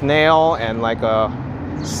 a snail, and like a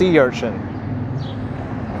sea urchin.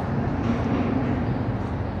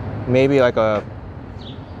 Maybe like a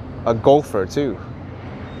gopher too.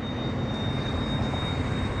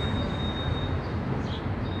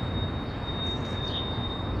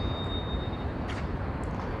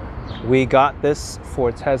 We got this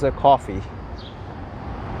Forteza coffee.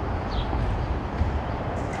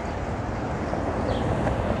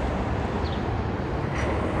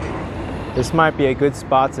 This might be a good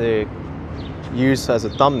spot to use as a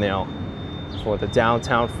thumbnail for the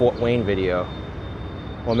downtown Fort Wayne video,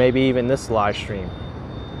 or maybe even this live stream.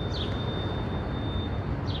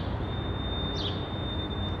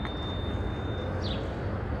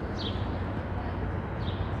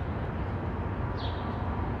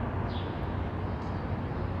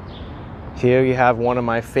 Here you have one of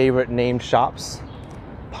my favorite named shops,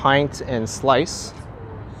 Pint and Slice.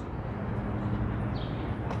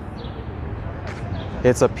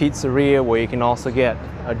 It's a pizzeria where you can also get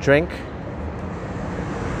a drink.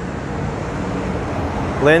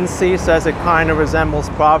 Lindsay says it kind of resembles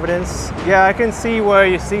Providence. Yeah, I can see where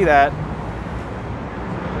you see that.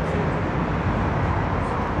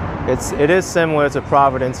 It is similar to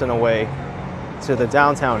Providence in a way, to the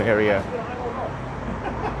downtown area.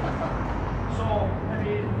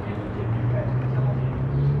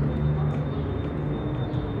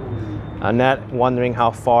 Annette wondering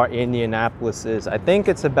how far Indianapolis is. I think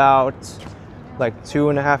it's about like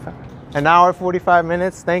an hour, 45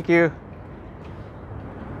 minutes. Thank you.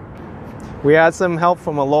 We had some help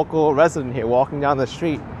from a local resident here walking down the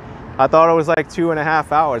street. I thought it was like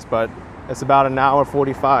 2.5 hours, but it's about an hour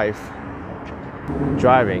 45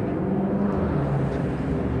 driving.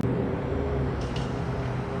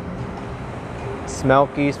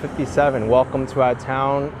 Smelky's 57, welcome to our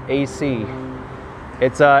town AC.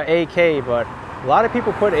 It's AK, but a lot of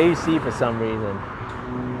people put AC for some reason.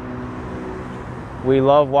 We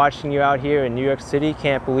love watching you out here in New York City.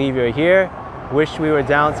 Can't believe you're here. Wish we were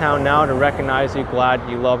downtown now to recognize you. Glad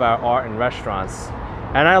you love our art and restaurants.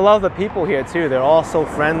 And I love the people here too. They're all so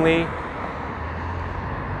friendly.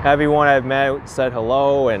 Everyone I've met said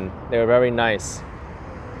hello and they were very nice.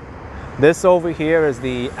 This over here is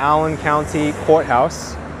the Allen County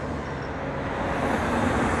Courthouse.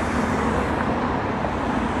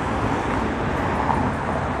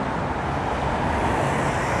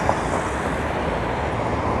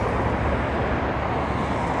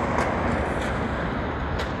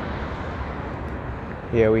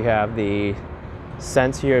 Here we have the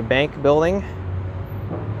Centier Bank building.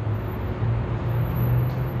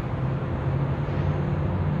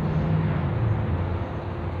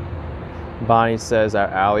 Bonnie says our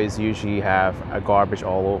alleys usually have a garbage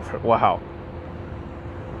all over. Wow.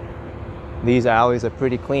 These alleys are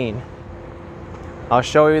pretty clean. I'll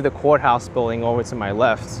show you the courthouse building over to my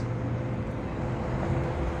left.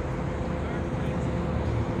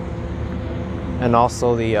 And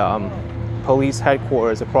also the police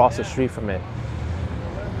headquarters across the street from it.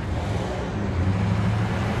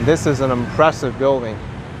 This is an impressive building.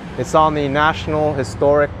 It's on the National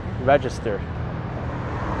Historic Register.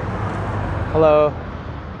 Hello.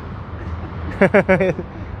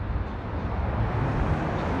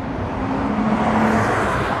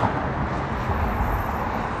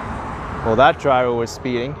 Well, that driver was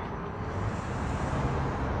speeding.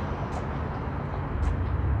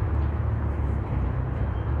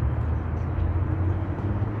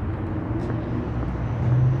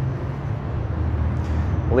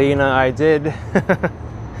 Lena, I did.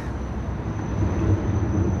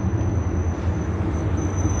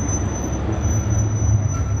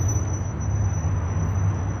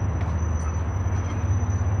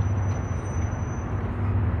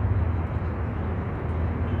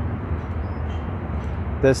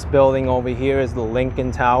 This building over here is the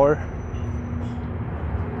Lincoln Tower.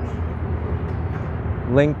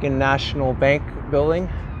 Lincoln National Bank building.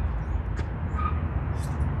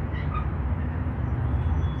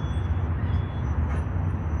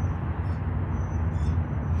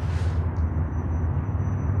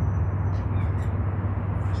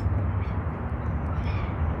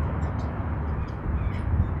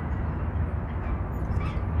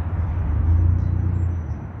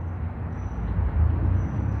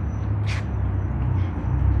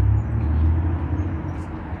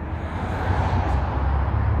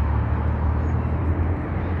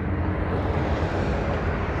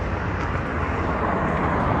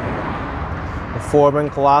 Foreman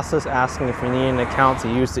Colossus asking if you need an account to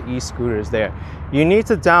use the e-scooters there. You need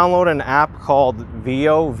to download an app called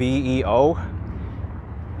VEO, V-E-O,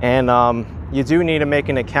 and you do need to make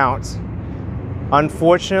an account.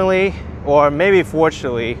 Unfortunately, or maybe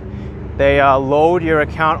fortunately, they load your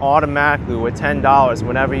account automatically with $10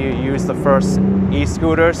 whenever you use the first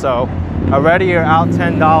e-scooter, so already you're out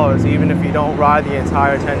 $10 even if you don't ride the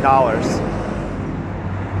entire $10.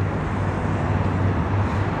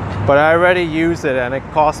 But I already used it and it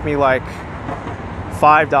cost me like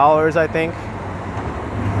 $5, I think.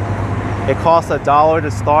 It costs $1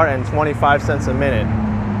 to start and 25 cents a minute.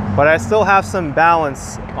 But I still have some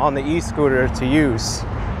balance on the e-scooter to use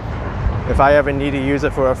if I ever need to use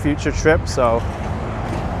it for a future trip, so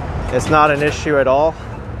it's not an issue at all.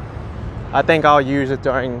 I think I'll use it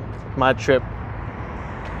during my trip.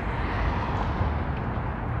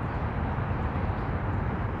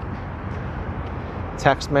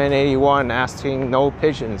 Textman81 asking no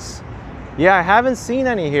pigeons. Yeah, I haven't seen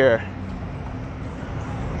any here.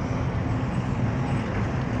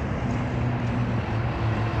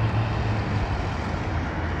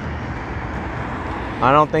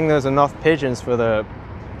 I don't think there's enough pigeons for the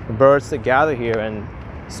birds to gather here and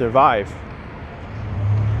survive.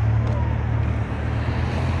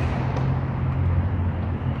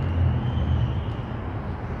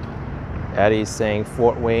 Eddie's saying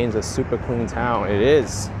Fort Wayne's a super clean town. It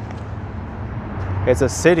is. It's a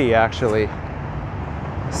city, actually.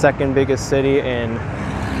 Second biggest city in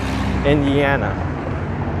Indiana.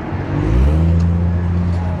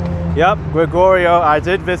 Yep, Gregorio, I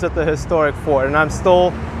did visit the historic fort and I'm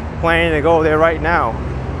still planning to go there right now.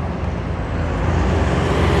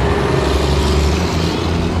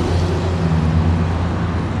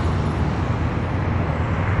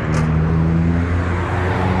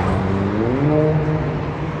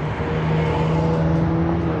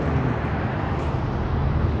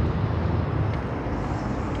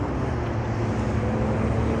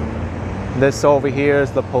 This over here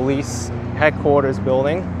is the police headquarters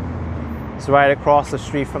building. It's right across the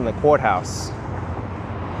street from the courthouse.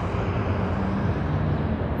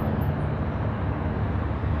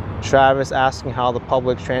 Travis asking how the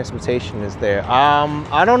public transportation is there.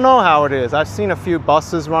 I don't know how it is. I've seen a few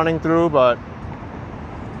buses running through, but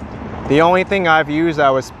the only thing I've used that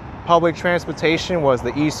was public transportation was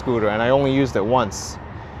the e-scooter, and I only used it once.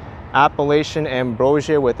 Appalachian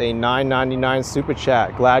Ambrosia with a $9.99 super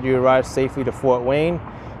chat. Glad you arrived safely to Fort Wayne.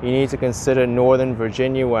 You need to consider Northern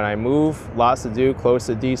Virginia when I move. Lots to do close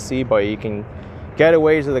to DC, but you can get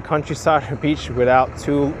away to the countryside or beach without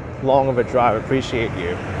too long of a drive. Appreciate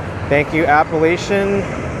you. Thank you, Appalachian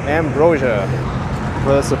Ambrosia,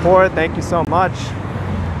 for the support. Thank you so much.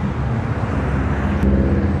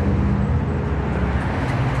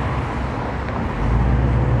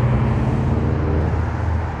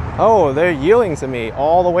 Oh, they're yielding to me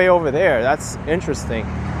all the way over there. That's interesting.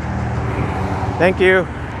 Thank you.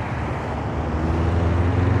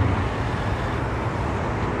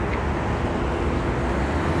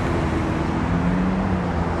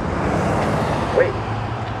 Wait.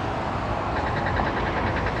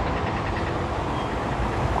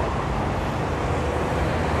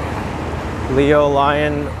 Leo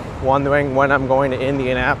Lion wondering when I'm going to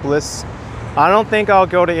Indianapolis. I don't think I'll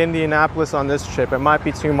go to Indianapolis on this trip. It might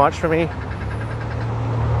be too much for me.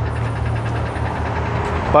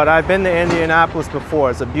 But I've been to Indianapolis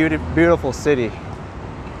before. It's a beautiful city.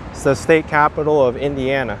 It's the state capital of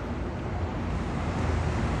Indiana.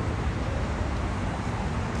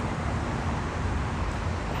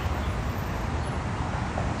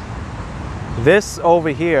 This over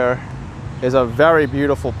here is a very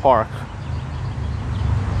beautiful park.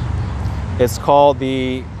 It's called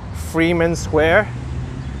the Freeman Square,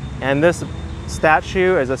 and this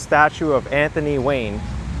statue is a statue of Anthony Wayne,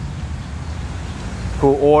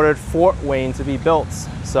 who ordered Fort Wayne to be built.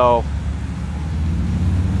 So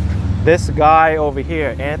this guy over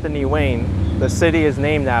here, Anthony Wayne, the city is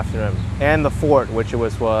named after him, and the fort, which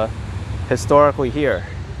was historically here.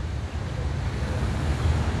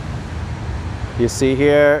 You see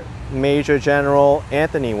here Major General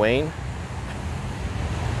Anthony Wayne.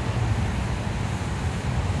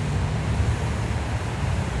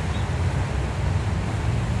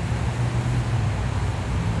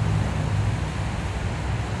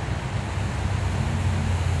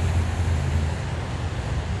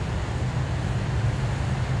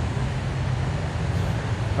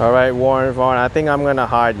 All right, Warren Vaughn, I think I'm gonna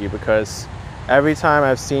hide you because every time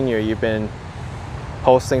I've seen you, you've been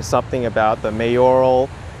posting something about the mayoral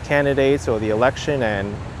candidates or the election,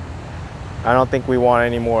 and I don't think we want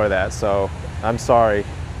any more of that, so I'm sorry.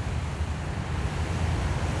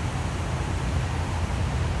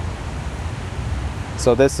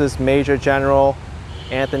 So this is Major General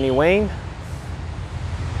Anthony Wayne.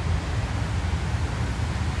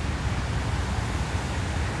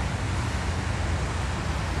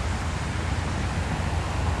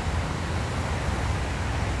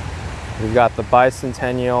 We've got the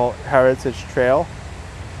Bicentennial Heritage Trail.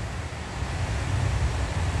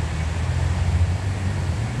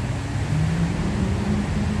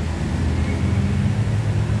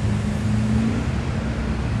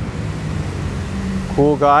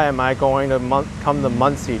 Cool guy, am I going to come to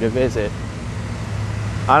Muncie to visit?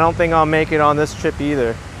 I don't think I'll make it on this trip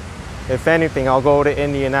either. If anything, I'll go to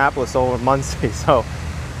Indianapolis over Muncie, so.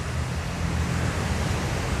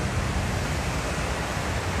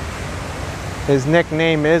 His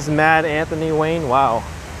nickname is Mad Anthony Wayne, wow.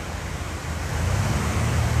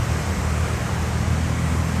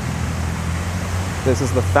 This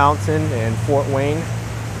is the fountain in Fort Wayne.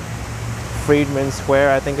 Freedman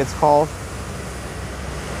Square, I think it's called.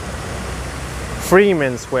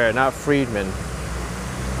 Freeman Square, not Freedman.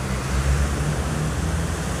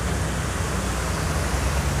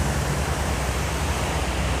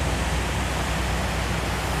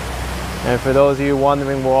 And for those of you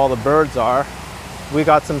wondering where all the birds are, we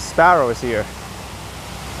got some sparrows here.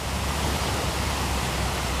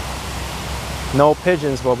 No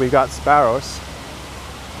pigeons, but we got sparrows.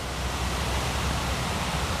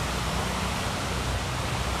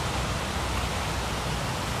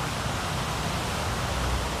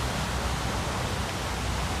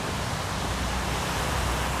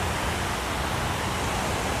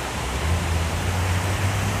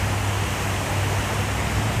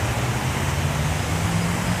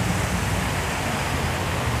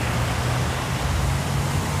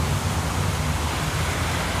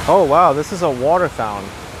 Oh wow, this is a water fountain.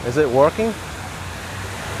 Is it working?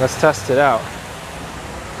 Let's test it out.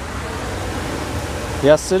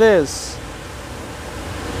 Yes, it is.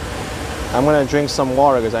 I'm gonna drink some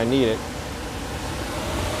water because I need it.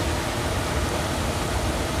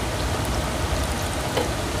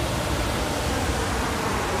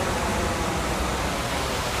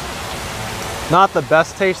 Not the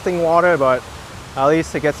best tasting water, but at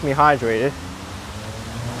least it gets me hydrated.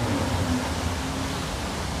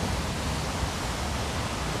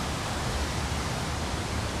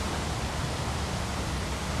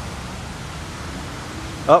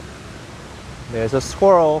 Oh, there's a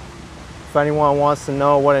squirrel. If anyone wants to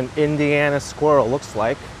know what an Indiana squirrel looks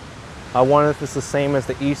like, I wonder if it's the same as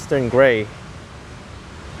the Eastern gray.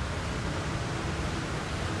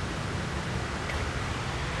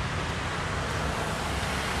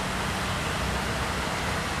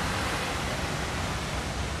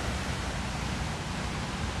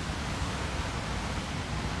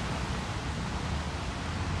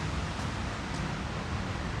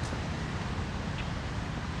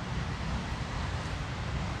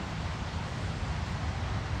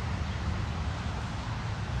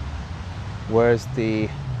 Where's the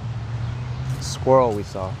squirrel we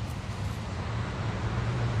saw?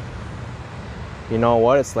 You know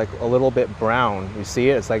what? It's like a little bit brown. You see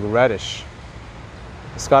it? It's like reddish.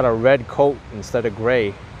 It's got a red coat instead of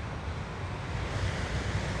gray.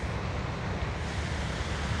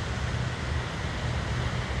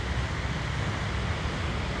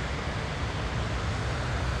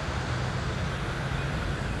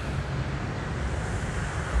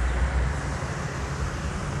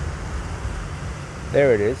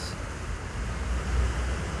 There it is.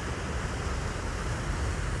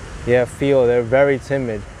 Yeah, feel they're very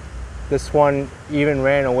timid. This one even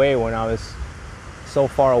ran away when I was so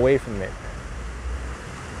far away from it.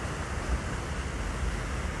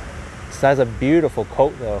 This has a beautiful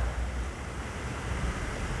coat though.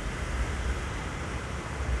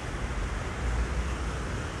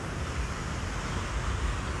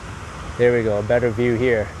 There we go, a better view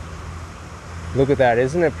here. Look at that,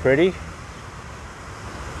 isn't it pretty?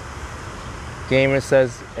 Gamer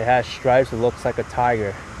says it has stripes, it looks like a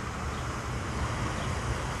tiger.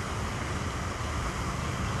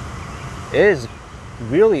 It is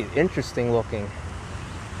really interesting looking.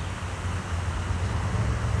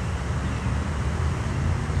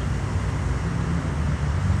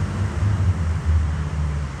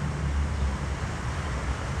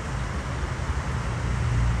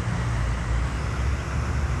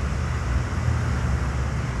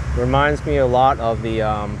 Reminds me a lot of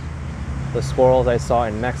the squirrels I saw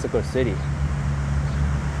in Mexico City.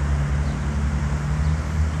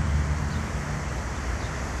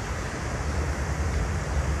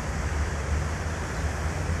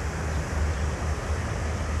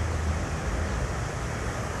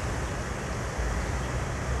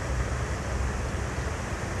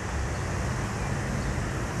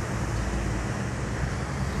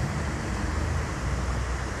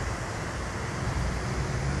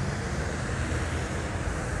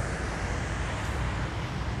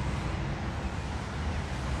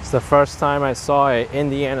 It's the first time I saw an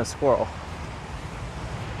Indiana squirrel.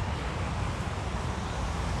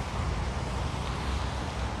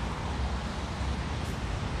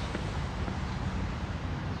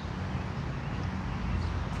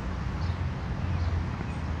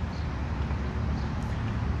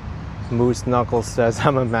 Moose Knuckles says,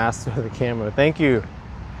 I'm a master of the camera. Thank you.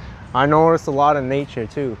 I noticed a lot of nature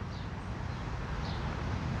too.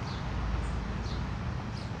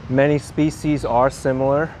 Many species are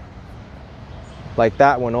similar. Like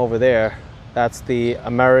that one over there. That's the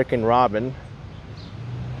American robin.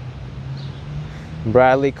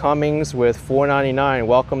 Bradley Cummings with $4.99.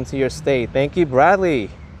 Welcome to your state. Thank you, Bradley.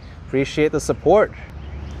 Appreciate the support.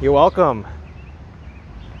 You're welcome.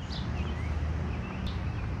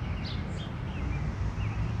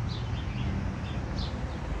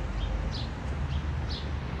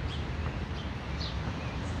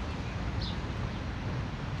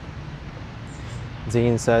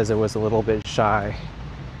 Dean says it was a little bit shy.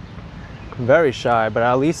 Very shy, but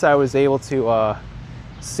at least I was able to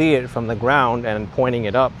see it from the ground and pointing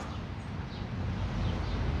it up.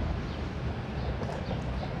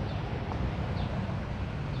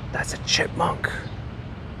 That's a chipmunk.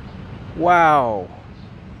 Wow.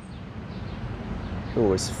 It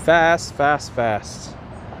was fast, fast, fast.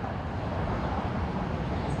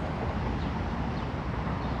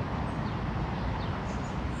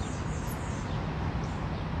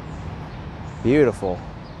 Beautiful.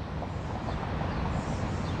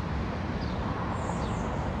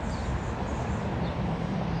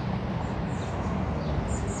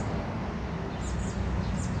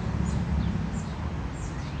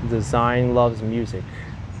 Design loves music.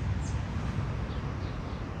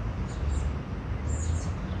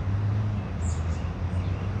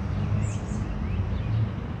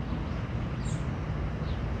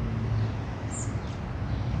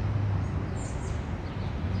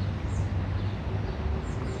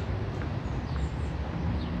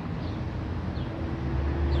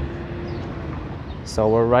 So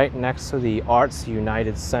we're right next to the Arts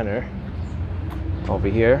United Center over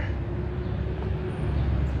here.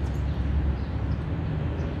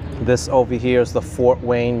 This over here is the Fort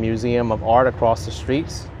Wayne Museum of Art across the street.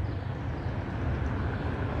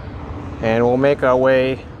 And we'll make our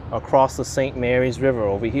way across the St. Mary's River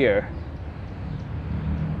over here.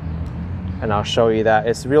 And I'll show you that.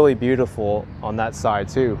 It's really beautiful on that side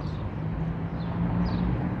too.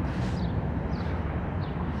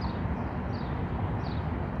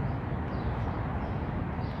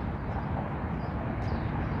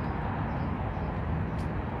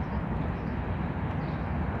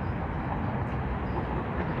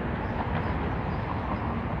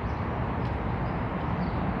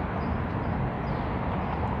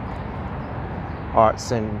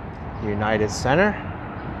 Arts and United Center.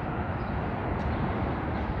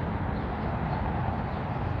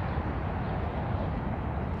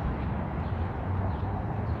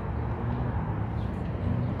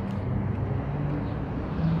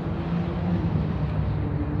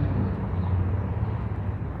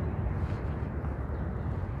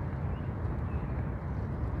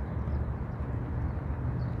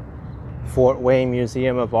 Fort Wayne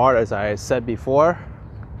Museum of Art, as I said before.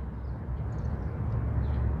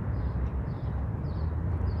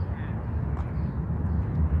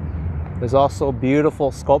 There's also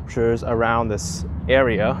beautiful sculptures around this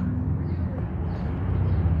area.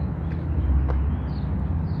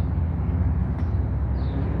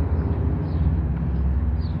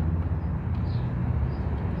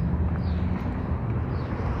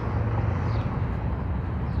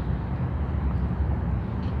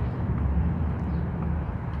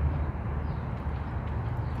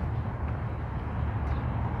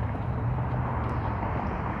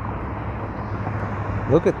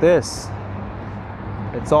 Look at this.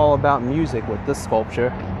 It's all about music with this sculpture.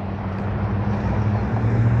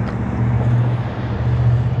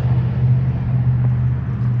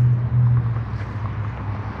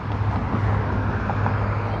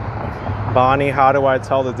 Bonnie, how do I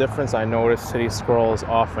tell the difference? I notice city squirrels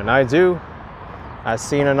often. I do. I've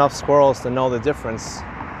seen enough squirrels to know the difference.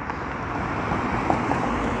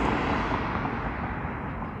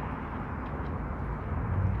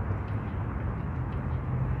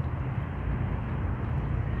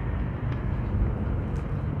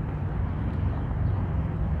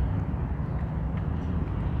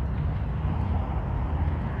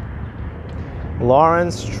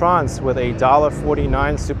 Lawrence Trance with a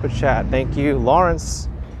 $1.49 super chat. Thank you, Lawrence.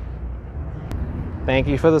 Thank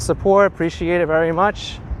you for the support. Appreciate it very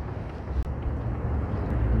much.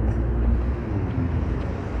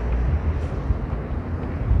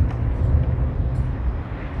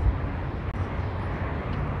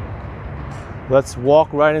 Let's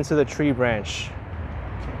walk right into the tree branch.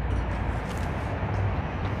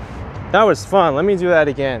 That was fun. Let me do that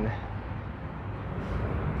again.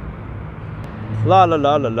 La la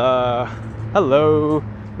la la la. Hello,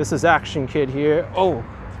 this is Action Kid here. Oh.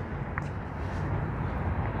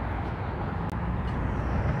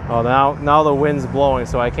 Oh, now the wind's blowing,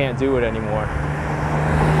 so I can't do it anymore.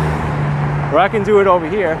 Or I can do it over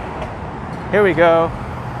here. Here we go.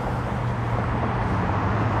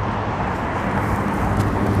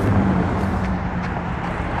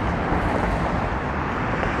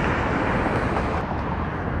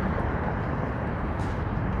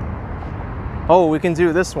 Oh, we can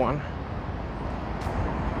do this one.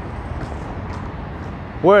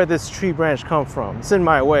 Where did this tree branch come from? It's in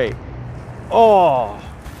my way. Oh!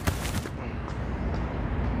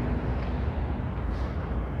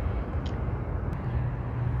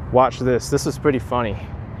 Watch this. This is pretty funny.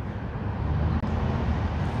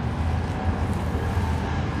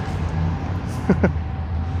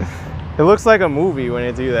 It looks like a movie when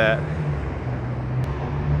they do that.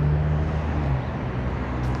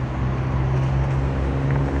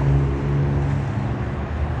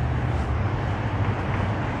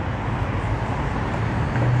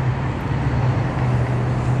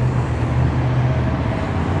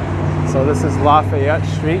 So this is Lafayette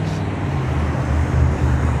Street.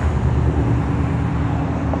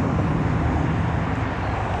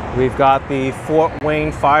 We've got the Fort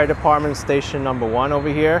Wayne Fire Department Station number 1 over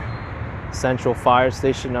here. Central Fire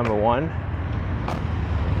Station number 1.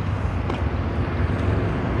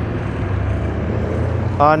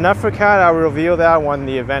 Nefercat, I'll reveal that when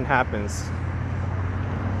the event happens.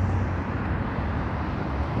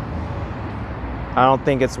 I don't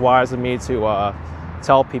think it's wise of me to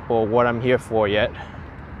tell people what I'm here for yet.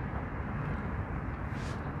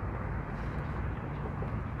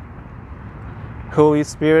 Holy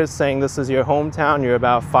Spirit saying this is your hometown. You're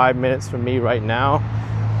about 5 minutes from me right now.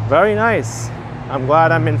 Very nice. I'm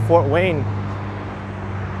glad I'm in Fort Wayne.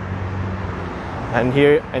 And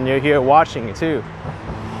you're here watching it too.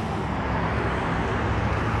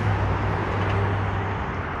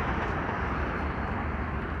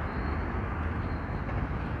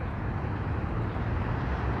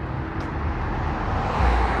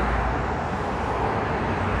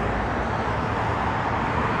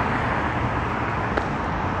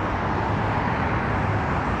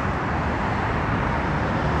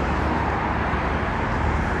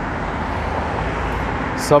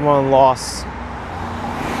 Someone lost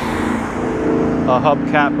a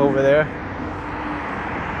hubcap over there.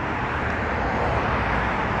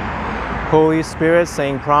 Holy Spirit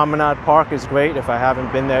saying Promenade Park is great if I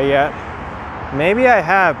haven't been there yet. Maybe I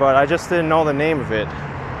have, but I just didn't know the name of it.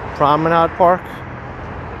 Promenade Park?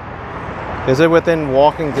 Is it within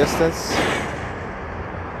walking distance?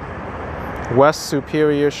 West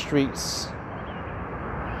Superior Streets.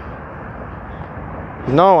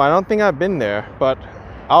 No, I don't think I've been there, but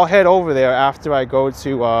I'll head over there after I go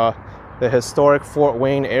to the historic Fort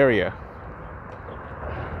Wayne area.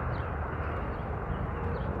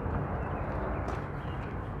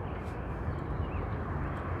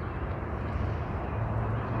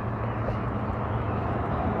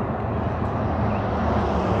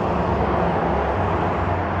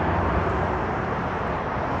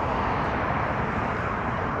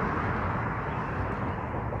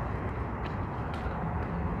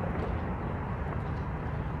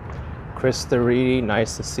 Krista Reedy,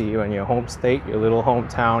 nice to see you in your home state. Your little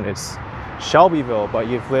hometown is Shelbyville, but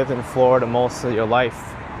you've lived in Florida most of your life.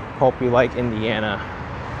 Hope you like Indiana.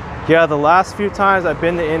 Yeah, the last few times I've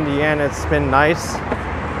been to Indiana, it's been nice.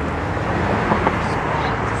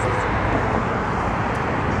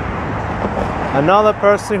 Another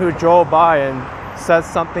person who drove by and said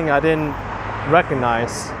something I didn't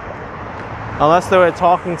recognize. Unless they were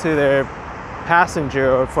talking to their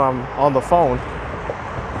passenger from on the phone.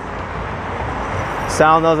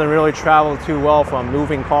 Sound doesn't really travel too well from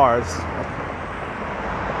moving cars.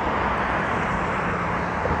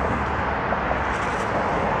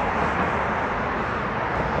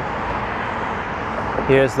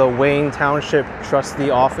 Here's the Wayne Township Trustee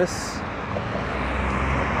Office.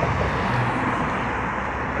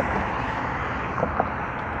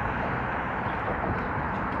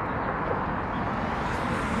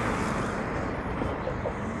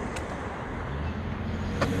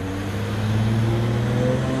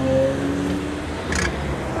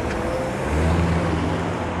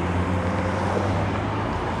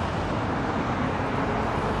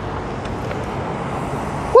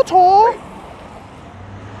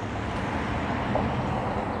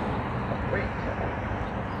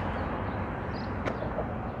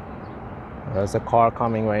 There's a car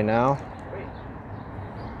coming right now.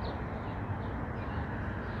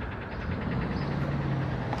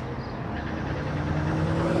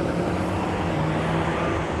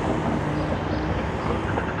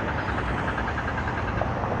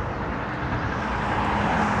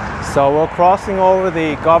 So we're crossing over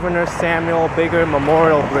the Governor Samuel Bigger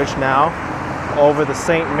Memorial Bridge now over the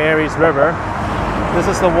St. Mary's River. This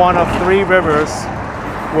is the one of 3 rivers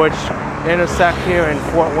which intersect here in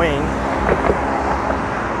Fort Wayne.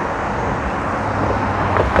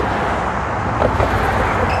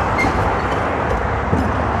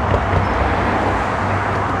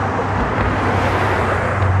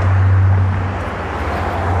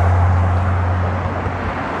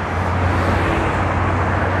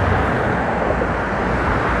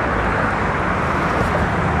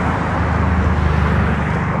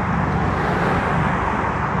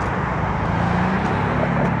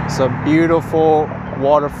 It's a beautiful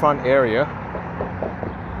waterfront area.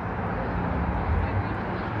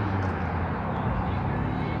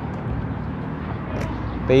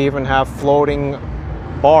 They even have floating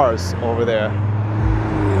bars over there.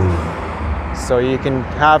 So you can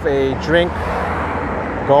have a drink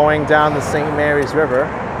going down the St. Mary's River.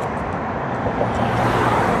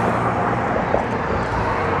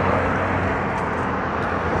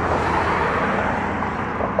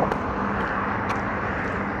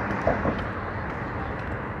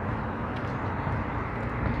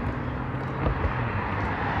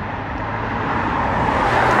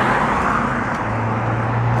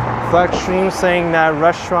 Flex Stream saying that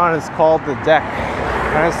restaurant is called The Deck.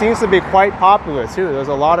 And it seems to be quite popular too. There's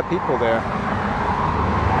a lot of people there.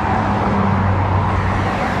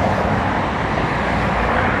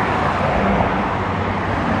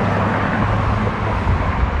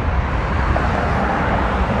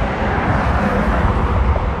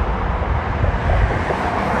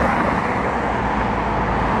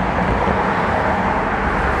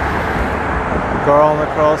 Girl in the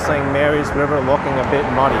curl saying Mary's River looking a bit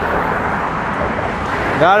muddy.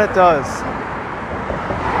 That it does.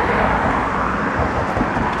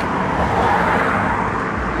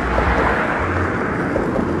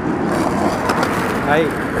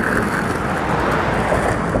 Hey.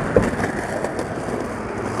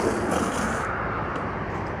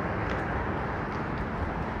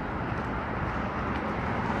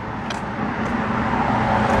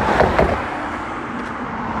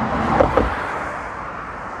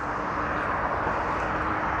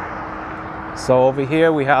 So over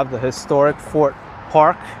here we have the historic Fort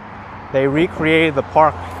Park. They recreated the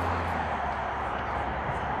park.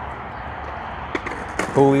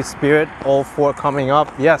 Holy Spirit, Old Fort coming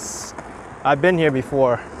up. Yes, I've been here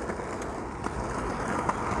before.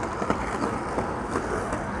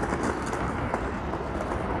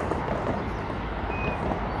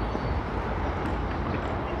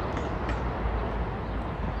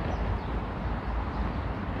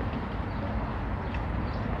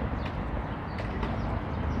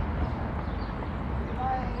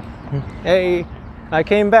 Hey, I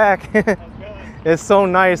came back. It's so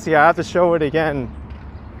nice here. I have to show it again.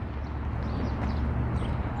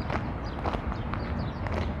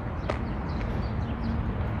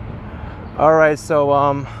 All right, so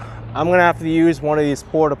I'm gonna have to use one of these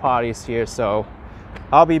porta potties here, so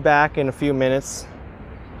I'll be back in a few minutes.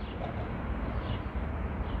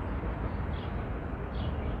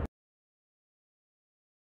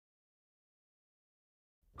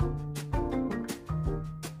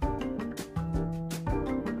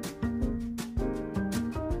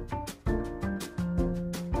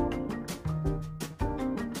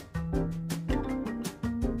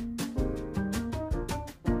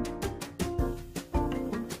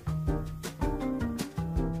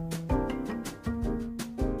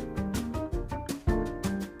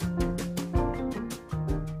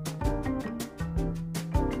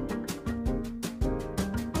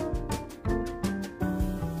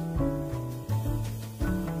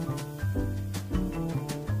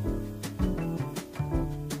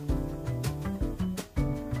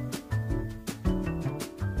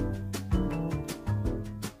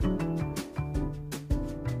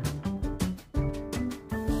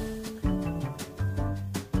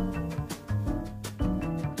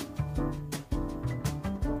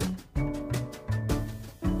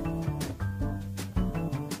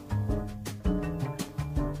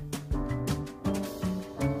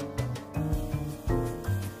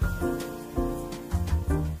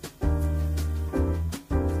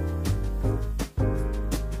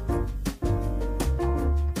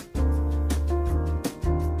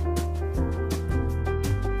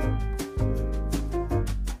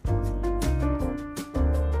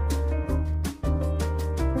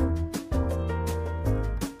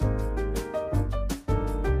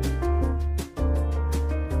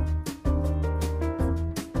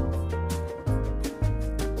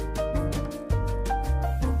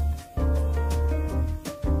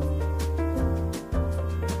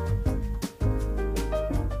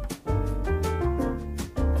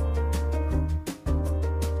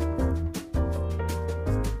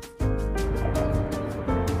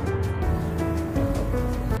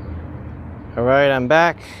 All right, I'm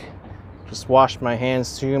back. Just washed my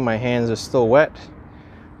hands too. My hands are still wet,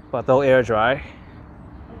 but they'll air dry.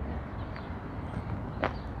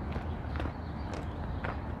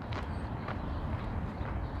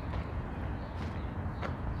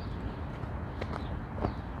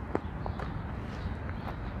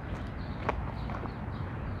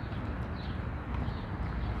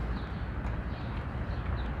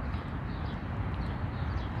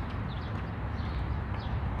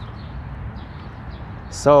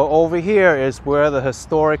 So over here is where the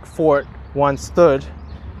historic fort once stood.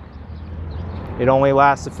 It only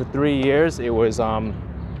lasted for 3 years. It was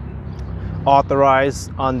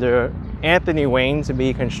authorized under Anthony Wayne to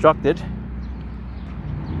be constructed.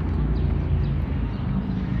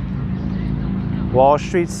 Wall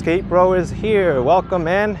Street Skate Bro is here. Welcome,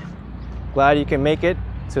 man. Glad you can make it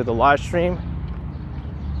to the live stream.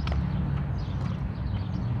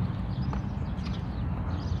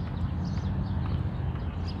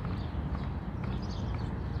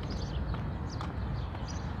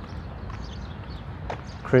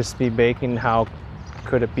 Crispy bacon, how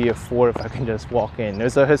could it be a fort if I can just walk in?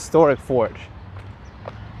 There's a historic fort.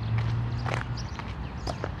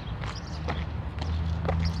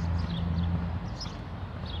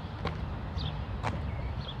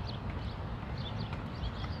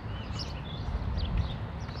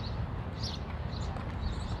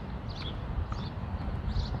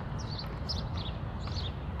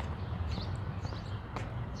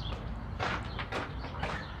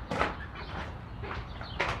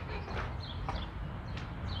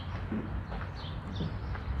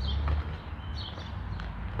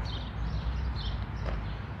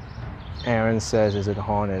 Aaron says, is it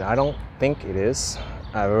haunted? I don't think it is.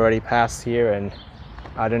 I've already passed here and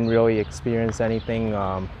I didn't really experience anything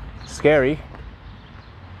scary.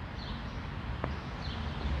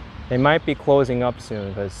 They might be closing up soon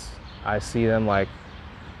because I see them like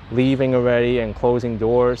leaving already and closing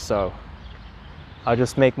doors, so I'll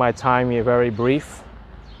just make my time here very brief.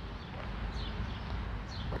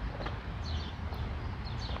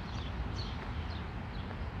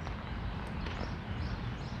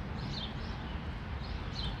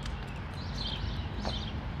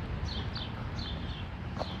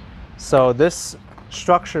 So this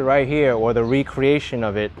structure right here, or the recreation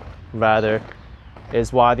of it rather,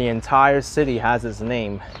 is why the entire city has its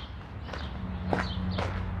name.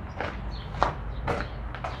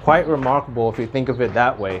 Quite remarkable if you think of it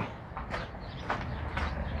that way.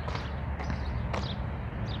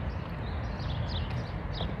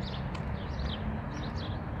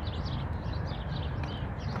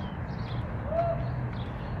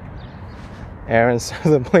 Aaron says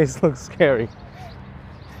the place looks scary.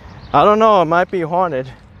 I don't know, it might be haunted,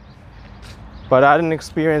 but I didn't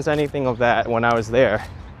experience anything of that when I was there.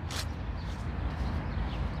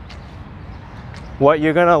 What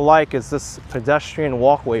you're gonna like is this pedestrian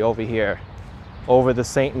walkway over here, over the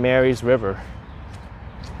St. Mary's River.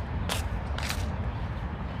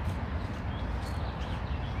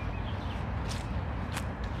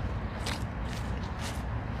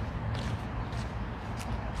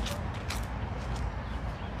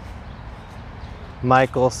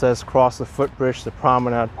 Michael says cross the footbridge to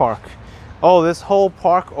Promenade Park. Oh, this whole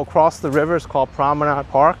park across the river is called Promenade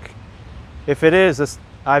Park? If it is,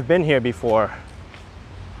 I've been here before.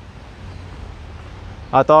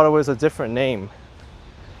 I thought it was a different name.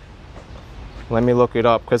 Let me look it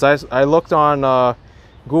up, because I looked on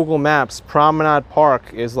Google Maps. Promenade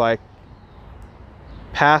Park is like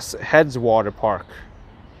past Headswater Park.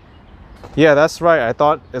 Yeah, that's right. I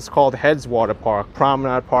thought it's called Headswater Park.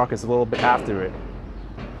 Promenade Park is a little bit after it.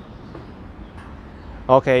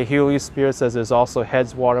 Okay, Hewley Spears says there's also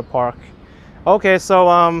Headswater Park. Okay,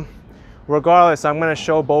 so regardless, I'm gonna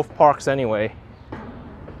show both parks anyway.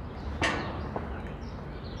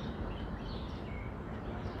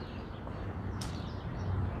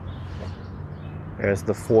 There's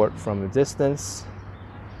the fort from a distance.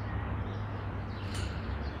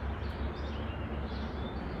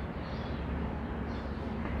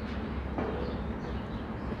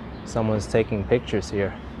 Someone's taking pictures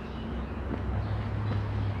here.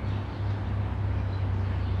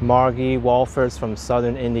 Margie Walford's from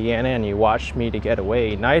Southern Indiana, and you watched me to get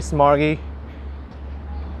away. Nice, Margie.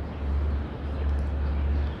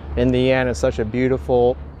 Indiana is such a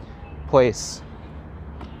beautiful place.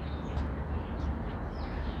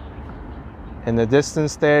 In the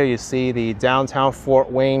distance there, you see the downtown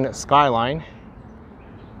Fort Wayne skyline.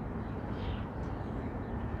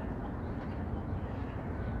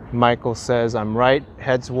 Michael says, I'm right,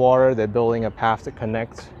 Headswater, they're building a path to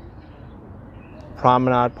connect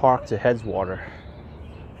Promenade Park to Headswater.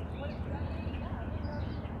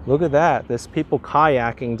 Look at that. There's people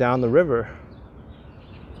kayaking down the river.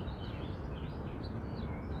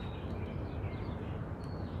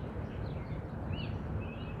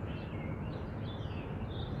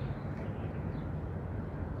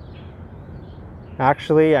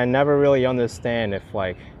 Actually, I never really understand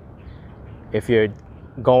if you're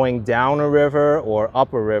going down a river or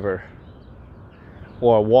up a river,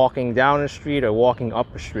 or walking down a street or walking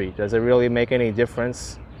up a street. Does it really make any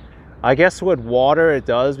difference? I guess with water it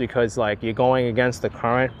does, because like you're going against the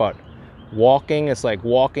current, but walking, it's like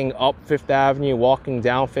walking up Fifth Avenue, walking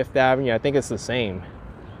down Fifth Avenue. I think it's the same.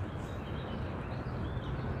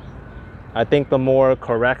 I think the more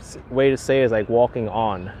correct way to say it is like walking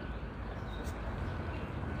on.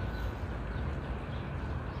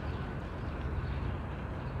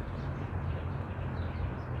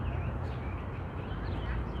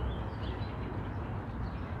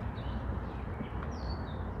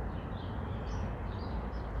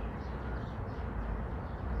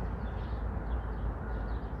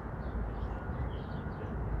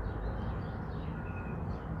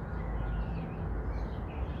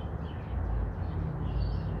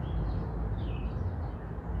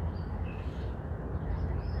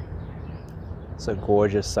 It's a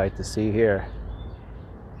gorgeous sight to see here.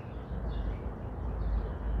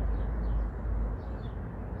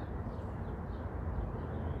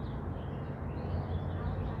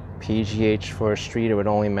 PGH for a street, it would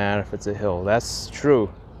only matter if it's a hill. That's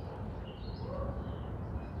true.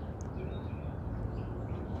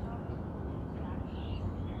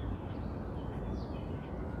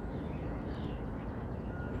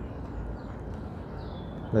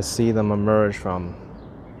 Let's see them emerge from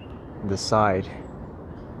the side.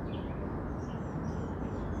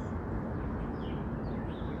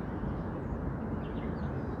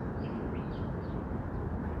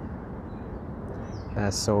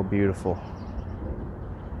 That's so beautiful.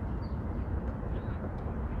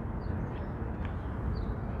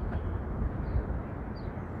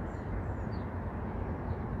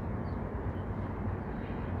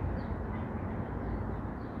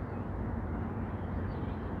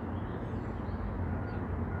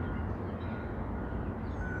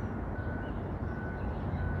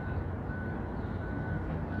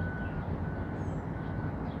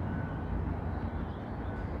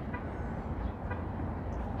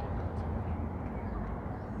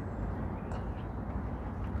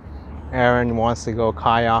 Aaron wants to go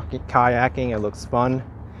kayaking. It looks fun.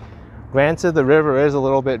 Granted, the river is a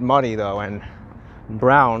little bit muddy though and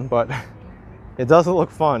brown, but it doesn't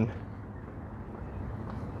look fun.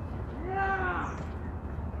 Yeah.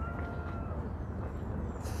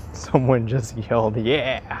 Someone just yelled,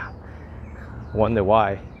 yeah. Wonder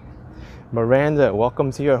why. Miranda,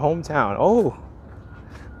 welcome to your hometown. Oh,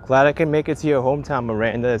 glad I can make it to your hometown,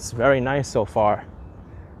 Miranda. It's very nice so far.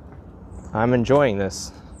 I'm enjoying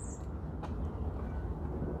this.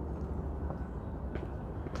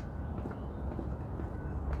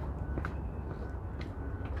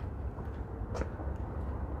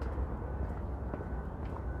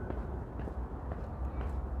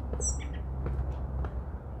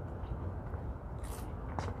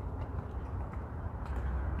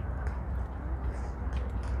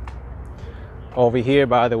 Over here,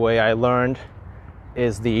 by the way, I learned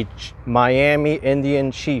is the Miami Indian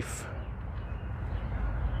chief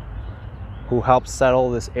who helped settle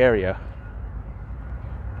this area.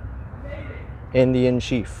 Indian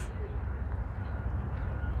chief.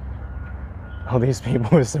 Oh, these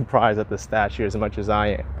people are surprised at the statue as much as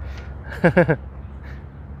I am.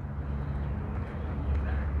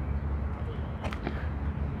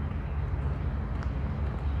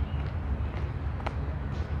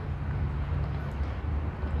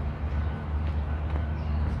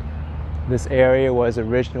 This area was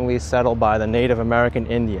originally settled by the Native American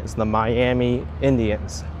Indians, the Miami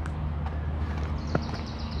Indians.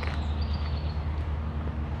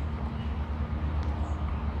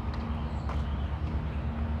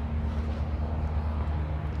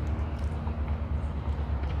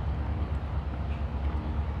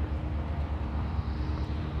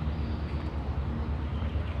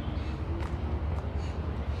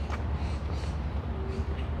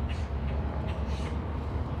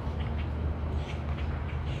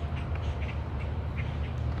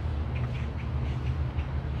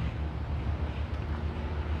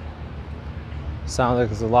 Sounds like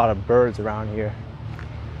there's a lot of birds around here.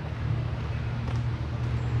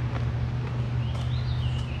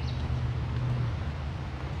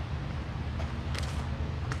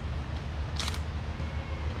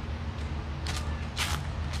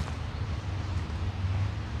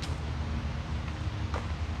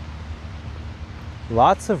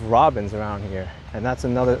 Lots of robins around here. And that's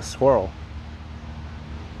another squirrel.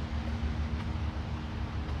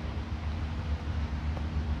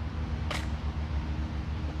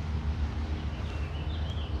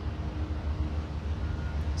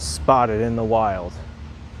 Spotted in the wild.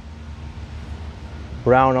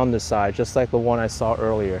 Brown underside, just like the one I saw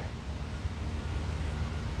earlier.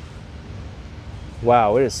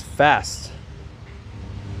 Wow, it is fast.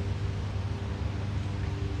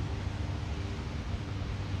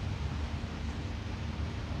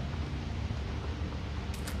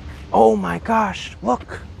 Oh my gosh,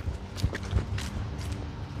 look.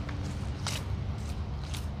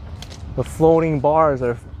 The floating bars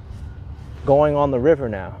are going on the river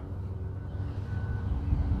now.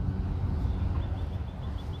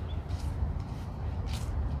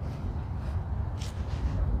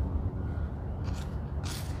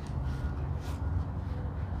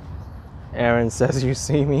 Aaron says, you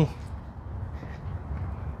see me?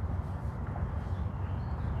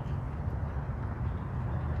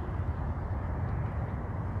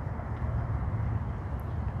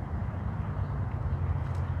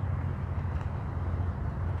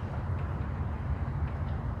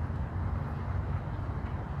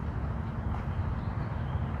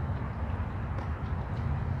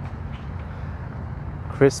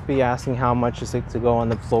 Crispy asking how much is it to go on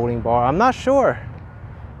the floating bar. I'm not sure.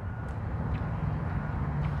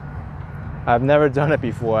 I've never done it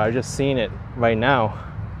before. I've just seen it right now.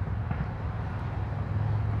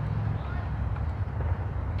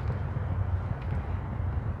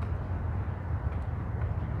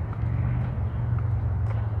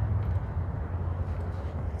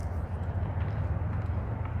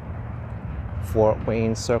 Fort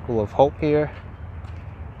Wayne Circle of Hope here.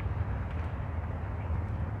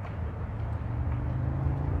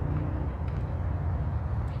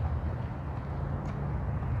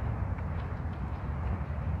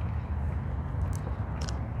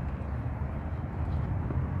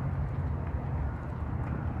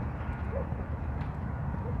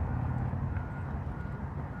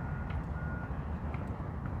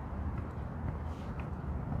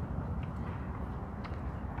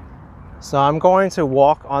 So I'm going to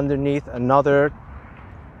walk underneath another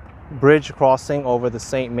bridge crossing over the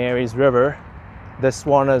St. Mary's River. This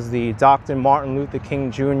one is the Dr. Martin Luther King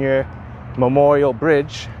Jr. Memorial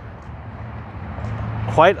Bridge.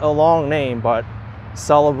 Quite a long name, but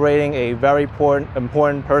celebrating a very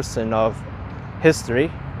important person of history.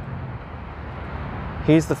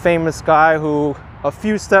 He's the famous guy who, a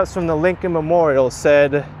few steps from the Lincoln Memorial,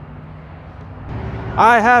 said,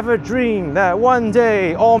 "I have a dream that one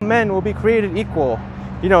day all men will be created equal."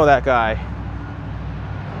 You know that guy.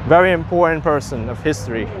 Very important person of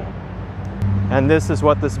history. And this is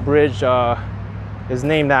what this bridge is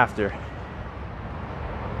named after.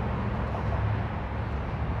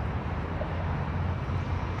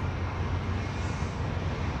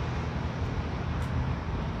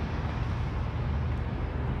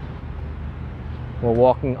 We're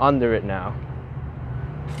walking under it now.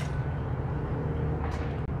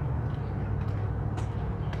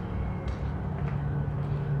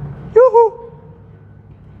 Yoo-hoo!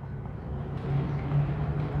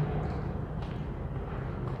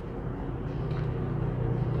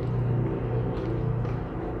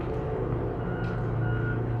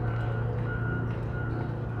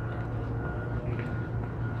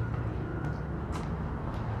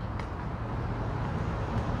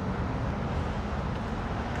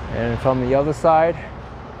 And from the other side,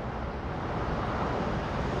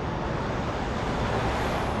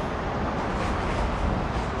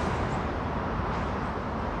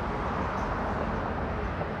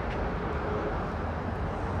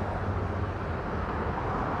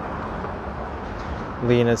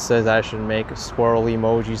 Lena says I should make squirrel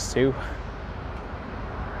emojis too.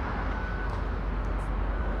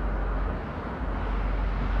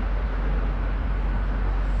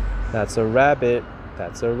 That's a rabbit.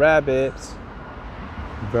 That's a rabbit.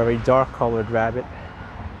 Very dark colored rabbit.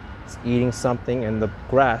 It's eating something in the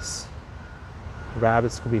grass.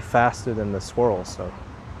 Rabbits could be faster than the squirrels, so.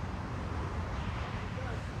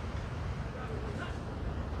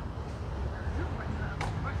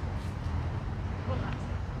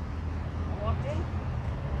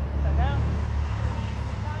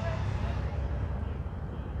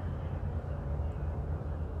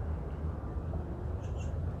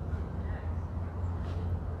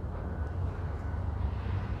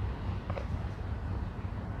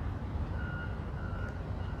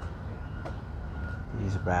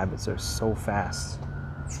 These rabbits are so fast.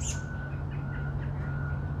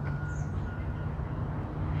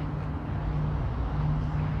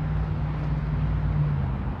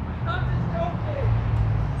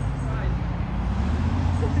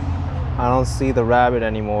 I don't see the rabbit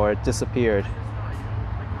anymore. It disappeared.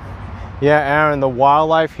 Yeah, Aaron, the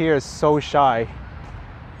wildlife here is so shy.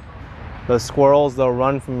 The squirrels, they'll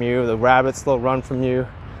run from you. The rabbits, they'll run from you.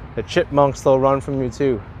 The chipmunks, they'll run from you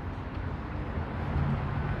too.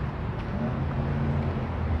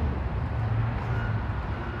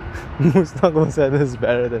 Moose Knuckles said this is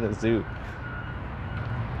better than a zoo.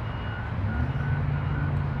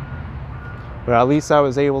 But at least I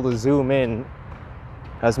was able to zoom in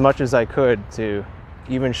as much as I could to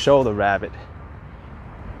even show the rabbit.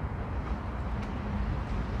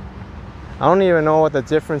 I don't even know what the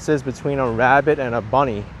difference is between a rabbit and a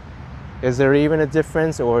bunny. Is there even a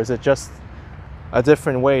difference, or is it just a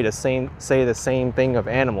different way to say the same thing of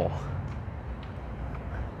animal?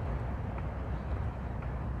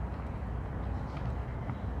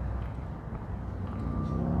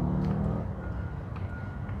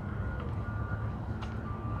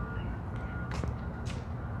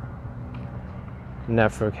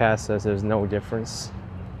 Nefercat says there's no difference.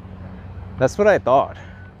 That's what I thought.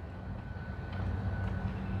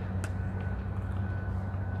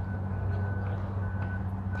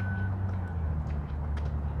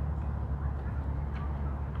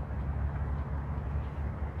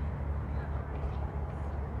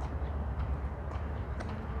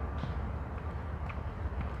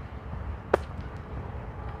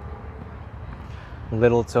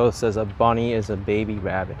 Little Toe says a bunny is a baby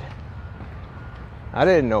rabbit. I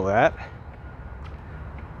didn't know that.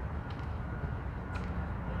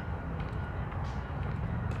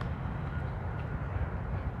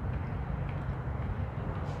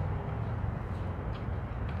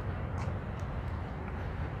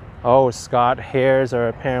 Oh, Scott, hares are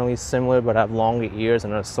apparently similar but have longer ears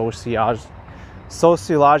and are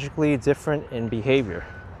sociologically different in behavior.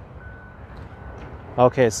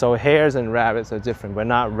 Okay, so hares and rabbits are different, but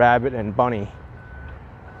not rabbit and bunny.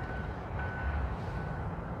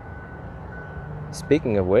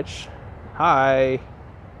 Speaking of which, hi.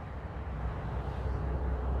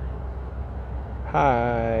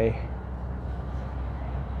 Hi.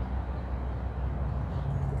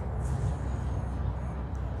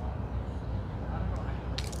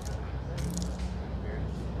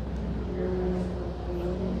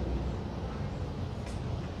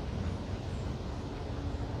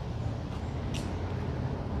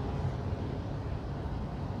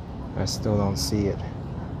 I still don't see it.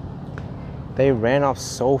 They ran off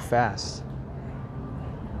so fast.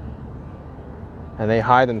 And they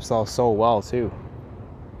hide themselves so well too.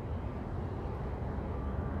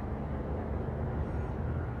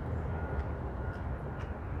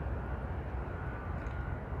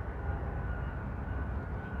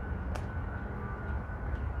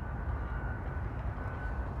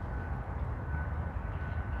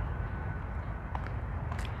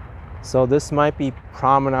 So this might be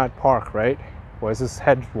Promenade Park, right? Or is this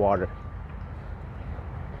Headwater?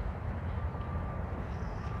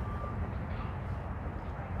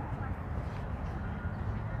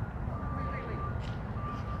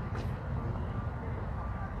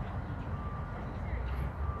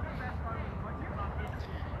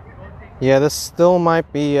 Yeah, this still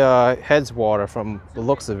might be Headwater from the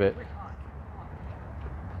looks of it.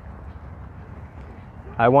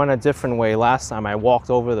 I went a different way last time. I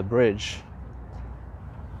walked over the bridge.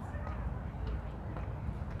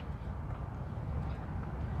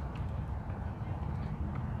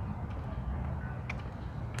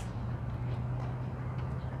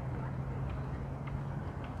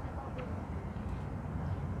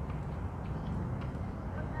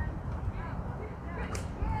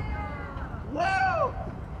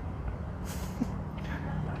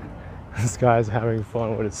 This guy's having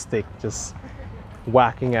fun with his stick, just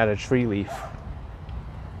whacking at a tree leaf.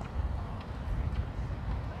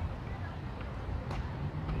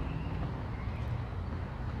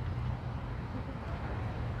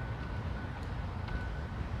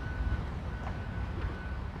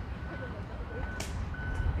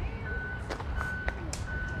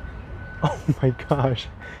 Oh my gosh,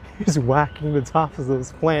 he's whacking the tops of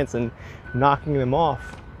those plants and knocking them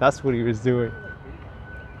off. That's what he was doing.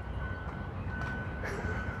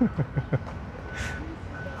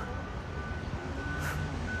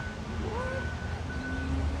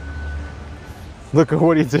 Look at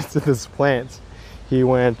what he did to this plant. He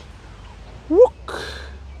went whook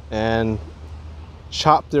and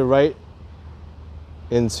chopped it right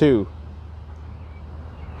in two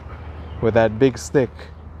with that big stick.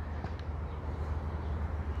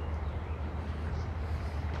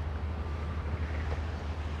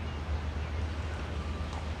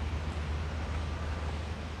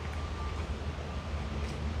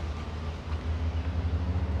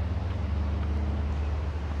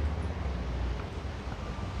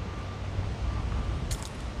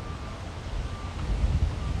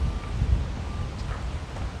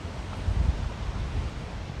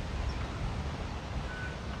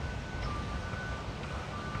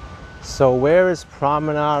 So where is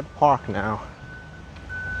Promenade Park now?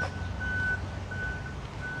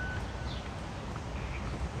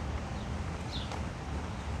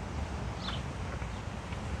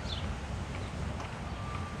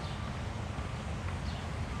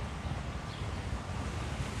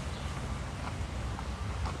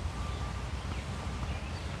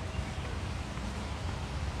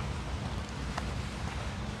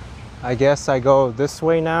 I guess I go this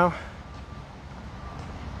way now.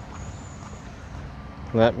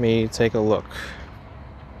 Let me take a look.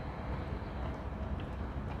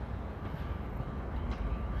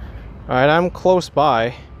 All right, I'm close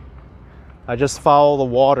by. I just follow the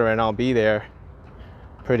water and I'll be there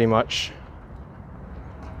pretty much.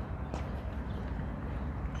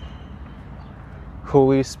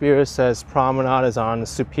 Holy Spirit says Promenade is on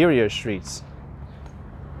Superior Streets.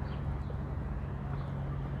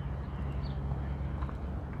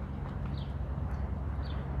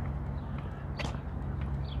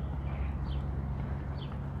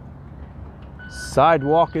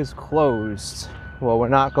 Sidewalk is closed. Well, we're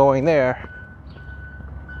not going there.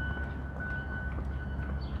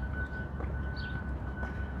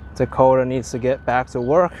 Dakota needs to get back to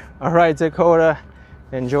work. All right, Dakota,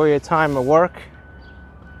 enjoy your time at work.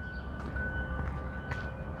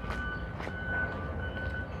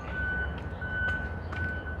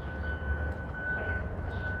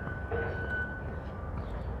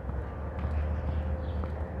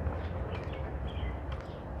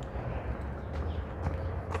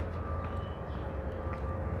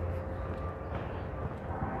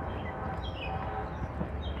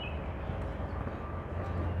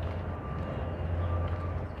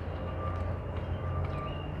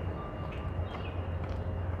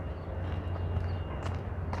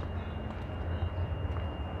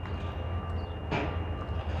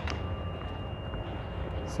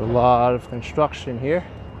 It's a lot of construction here.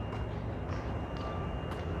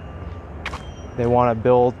 They want to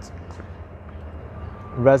build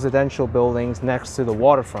residential buildings next to the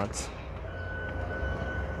waterfront.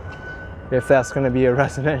 If that's going to be a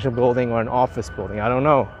residential building or an office building, I don't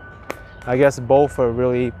know. I guess both are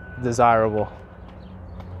really desirable.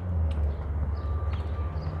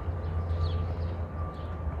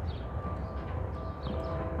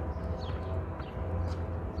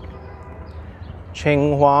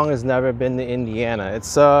 Ching Huang has never been to Indiana.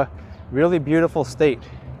 It's a really beautiful state.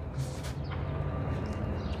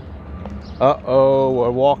 Uh-oh,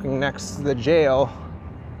 we're walking next to the jail.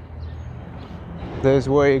 There's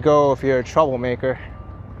where you go if you're a troublemaker.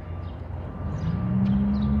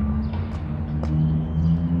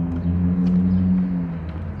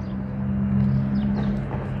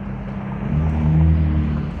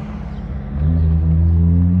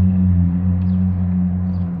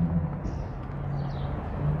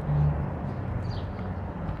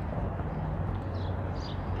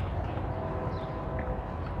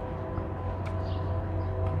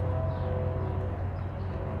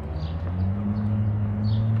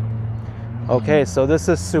 Okay, so this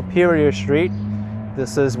is Superior Street.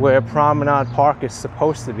 This is where Promenade Park is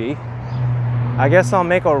supposed to be. I guess I'll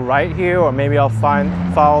make a right here, or maybe I'll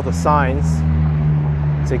follow the signs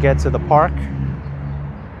to get to the park.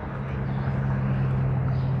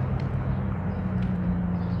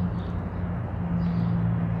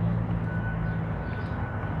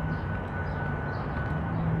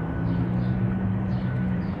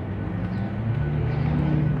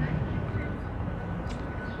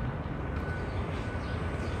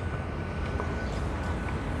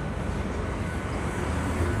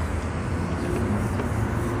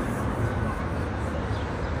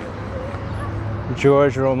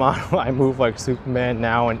 George Romano, I move like Superman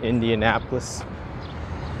now in Indianapolis.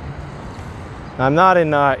 I'm not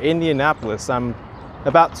in Indianapolis. I'm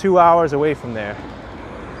about 2 hours away from there.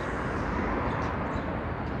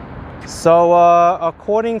 So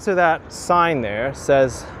according to that sign there, it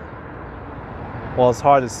says, well, it's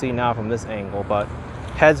hard to see now from this angle, but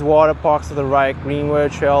Heads Water Parks to the right,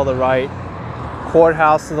 Greenwood Trail to the right,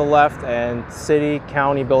 Courthouse to the left, and City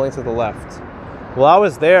County Building to the left. Well, I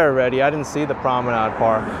was there already. I didn't see the Promenade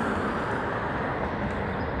Park.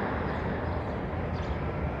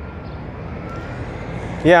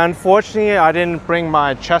 Yeah, unfortunately, I didn't bring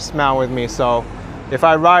my chest mount with me, so if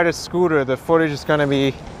I ride a scooter, the footage is going to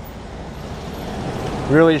be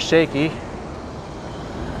really shaky.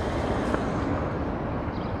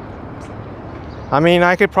 I mean,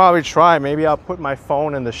 I could probably try. Maybe I'll put my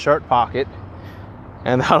phone in the shirt pocket,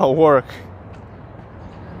 and that'll work.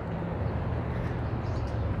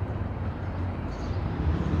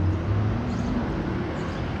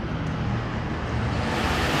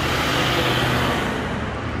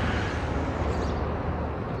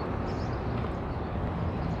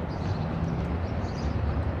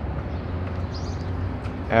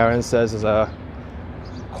 Aaron says it's a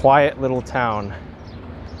quiet little town.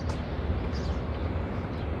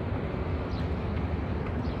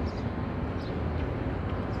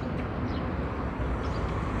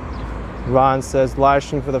 Ron says live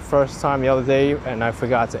stream for the first time the other day and I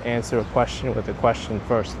forgot to answer a question with a question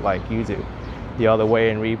first like you do. The other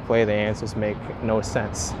way in replay the answers make no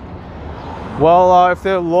sense. Well, if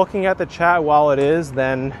they're looking at the chat while it is,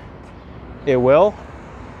 then it will.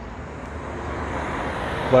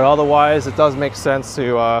 But otherwise it does make sense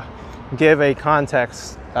to give a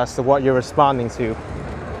context as to what you're responding to.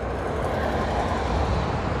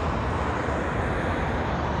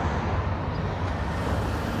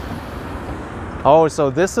 Oh, so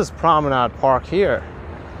this is Promenade Park here.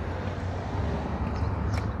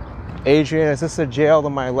 Adrian, is this a jail to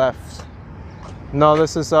my left? No,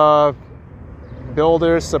 this is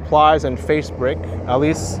Builders, Supplies, and Face Brick. At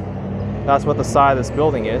least that's what the side of this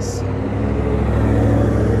building is.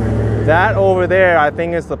 That over there, I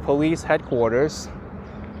think, is the police headquarters.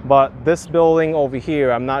 But this building over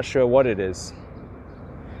here, I'm not sure what it is.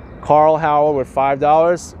 Carl Howard with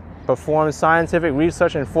 $5. Performed scientific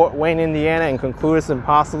research in Fort Wayne, Indiana, and concluded it's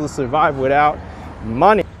impossible to survive without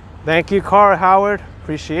money. Thank you, Carl Howard.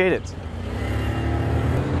 Appreciate it.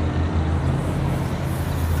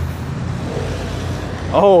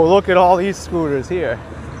 Oh, look at all these scooters here.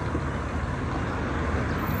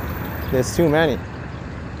 There's too many.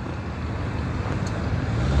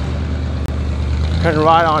 Can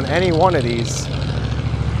ride on any one of these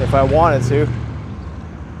if I wanted to.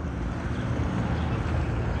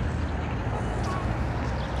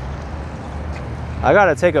 I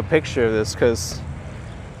gotta take a picture of this because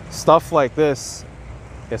stuff like this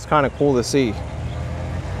is kind of cool to see.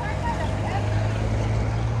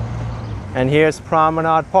 And here's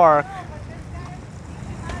Promenade Park.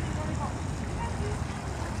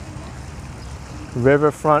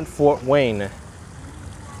 Riverfront, Fort Wayne.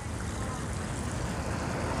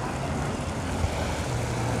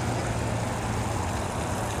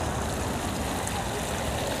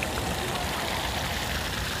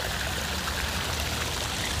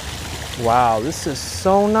 Wow, this is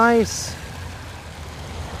so nice.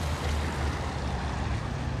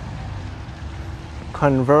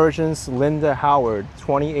 Convergence Linda Howard,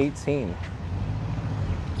 2018.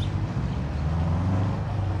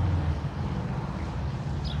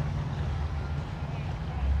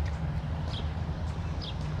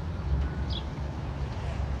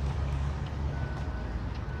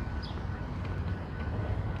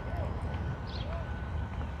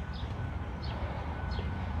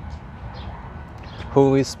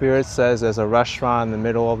 Holy Spirit says there's a restaurant in the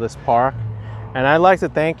middle of this park. And I'd like to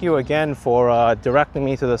thank you again for directing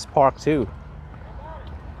me to this park too.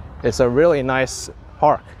 It's a really nice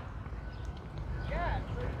park.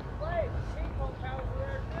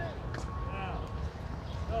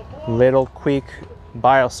 Little Creek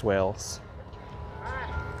Bioswales.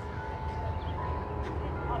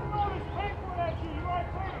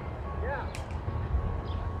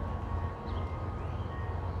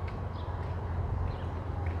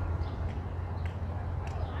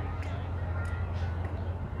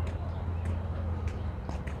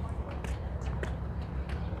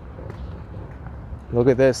 Look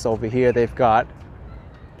at this over here, they've got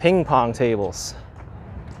ping pong tables.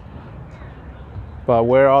 But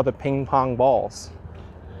where are the ping pong balls?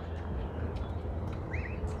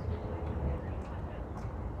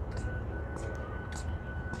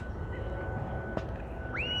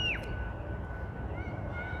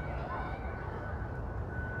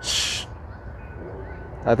 Shh.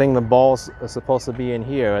 I think the balls are supposed to be in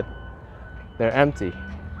here. They're empty.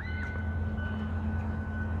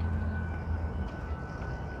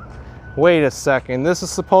 Wait a second, this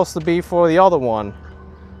is supposed to be for the other one.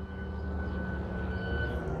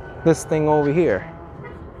 This thing over here.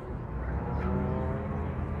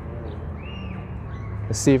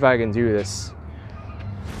 Let's see if I can do this.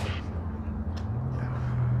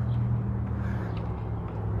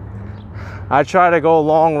 I tried to go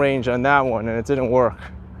long range on that one and it didn't work.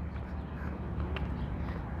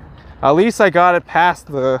 At least I got it past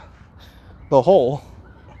the hole.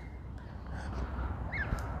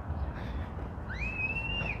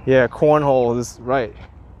 Yeah, cornhole is right.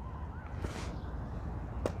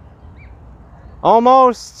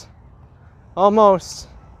 Almost. Almost.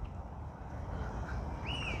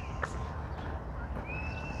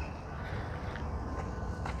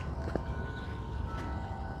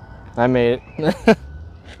 I made it.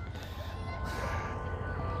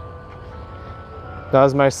 That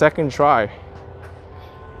was my second try.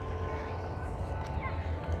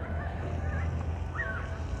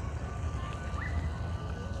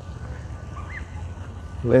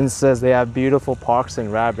 Lynn says they have beautiful parks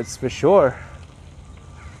and rabbits for sure.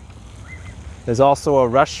 There's also a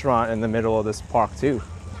restaurant in the middle of this park too.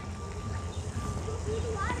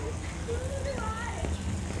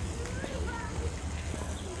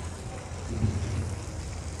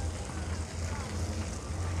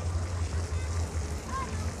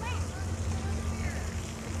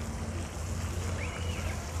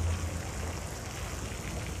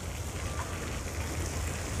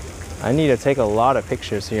 I need to take a lot of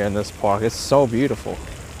pictures here in this park. It's so beautiful.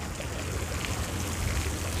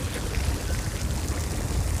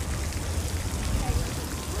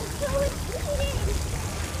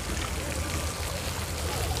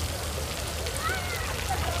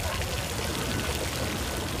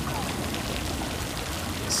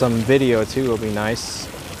 Some video too will be nice.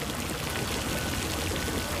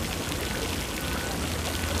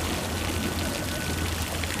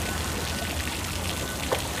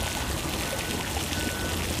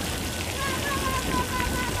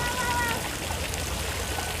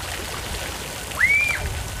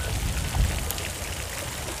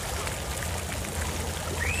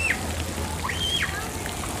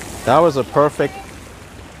 That was a perfect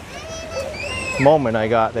moment I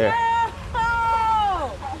got there.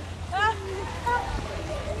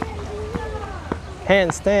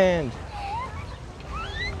 Handstand.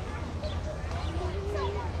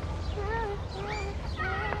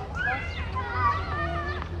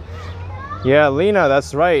 Yeah, Lena,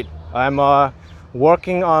 that's right. I'm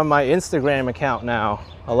working on my Instagram account now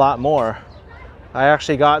a lot more. I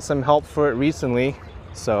actually got some help for it recently,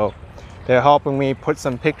 so they're helping me put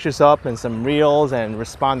some pictures up and some reels and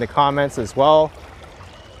respond to comments as well.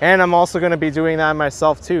 And I'm also going to be doing that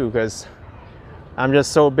myself too, because I'm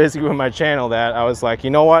just so busy with my channel that I was like,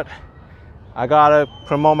 you know what? I gotta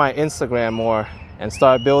promote my Instagram more and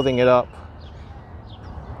start building it up.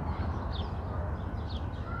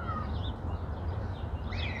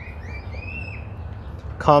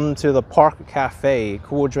 Come to the Park Cafe.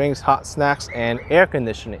 Cool drinks, hot snacks, and air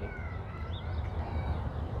conditioning.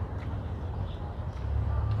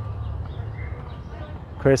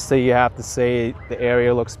 Krista, you have to say the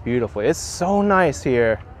area looks beautiful. It's so nice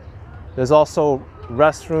here. There's also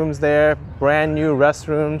restrooms there, brand new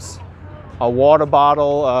restrooms, a water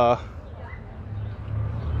bottle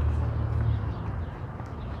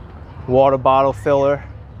filler.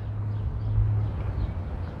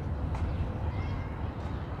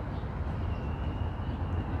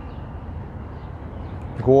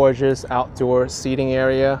 Gorgeous outdoor seating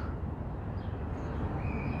area.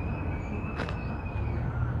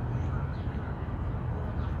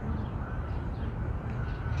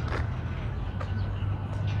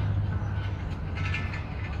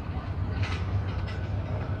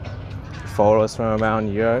 Photos from around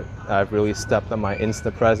here. I've really stepped up my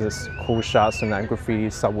Insta presence. Cool shots from that graffiti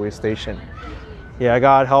subway station. Yeah, I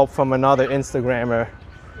got help from another Instagrammer.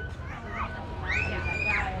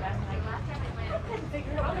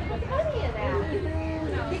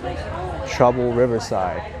 Trouble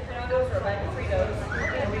Riverside.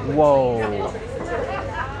 Whoa.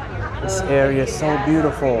 This area is so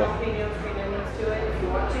beautiful.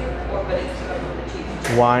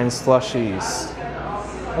 Wine slushies.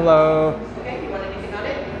 Hello.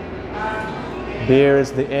 Beer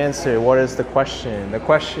is the answer. What is the question? The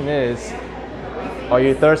question is, are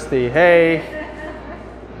you thirsty? Hey,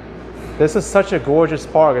 this is such a gorgeous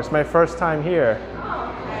park. It's my first time here.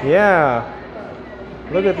 Yeah,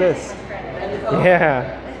 look at this.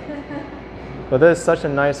 Yeah, but this is such a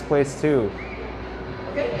nice place too.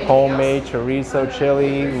 Homemade chorizo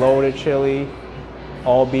chili, loaded chili,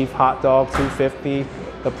 all beef hot dog, $2.50.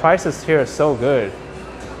 The prices here are so good.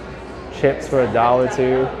 Chips for $1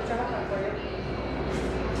 too.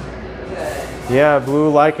 Yeah, Blue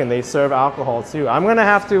Lichen, they serve alcohol too. I'm gonna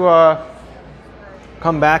have to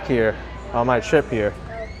come back here on my trip here.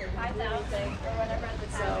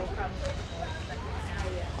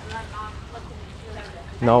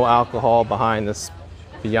 No alcohol behind this,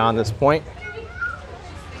 beyond this point.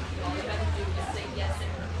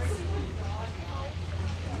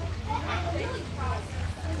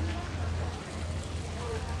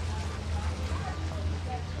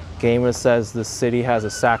 Gamer says the city has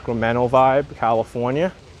a Sacramento vibe,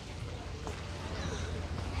 California.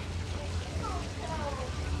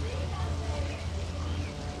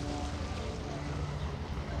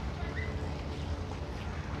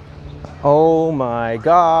 Oh my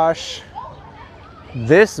gosh.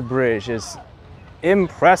 This bridge is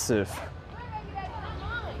impressive.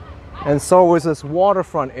 And so is this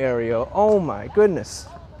waterfront area. Oh my goodness.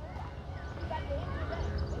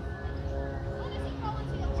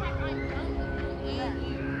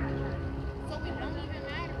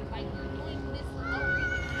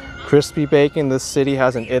 Crispy bacon. This city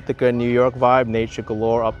has an Ithaca, New York vibe. Nature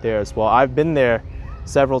galore up there as well. I've been there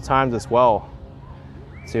several times as well,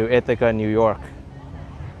 to Ithaca, New York.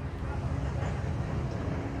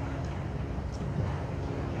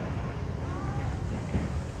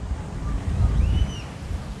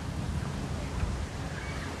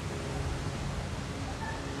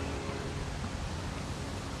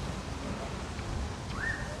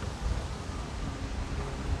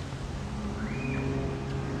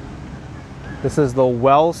 This is the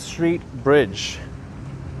Wells Street Bridge.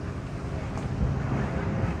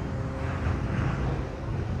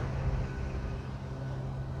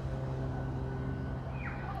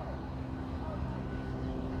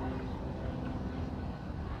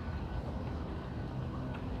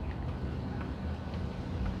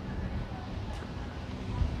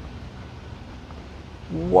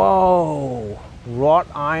 Whoa! Wrought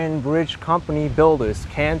Iron Bridge Company Builders,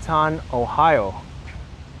 Canton, Ohio.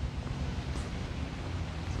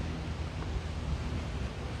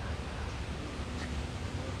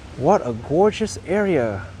 What a gorgeous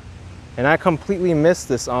area. And I completely missed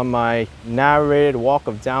this on my narrated walk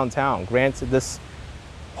of downtown. Granted, this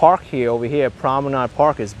park here, over here, Promenade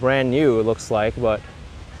Park, is brand new, it looks like, but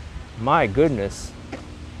my goodness.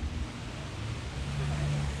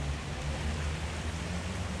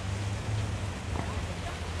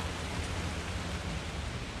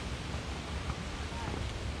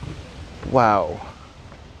 Wow.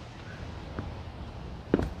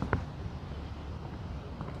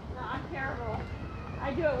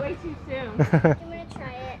 I do it way too soon. I'm gonna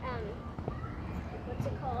try it. What's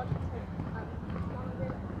it called?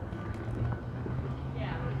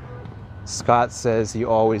 Yeah. Scott says you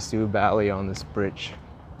always do ballet on this bridge.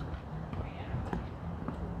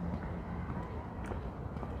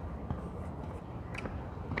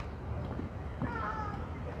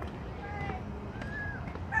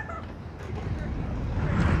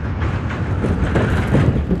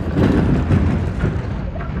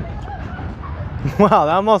 Wow,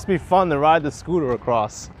 that must be fun to ride the scooter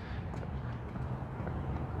across.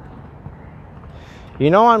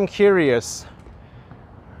 You know, I'm curious.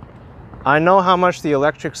 I know how much the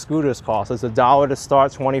electric scooters cost. It's $1 to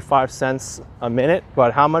start, 25 cents a minute,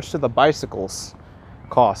 but how much do the bicycles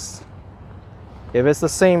cost? If it's the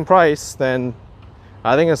same price, then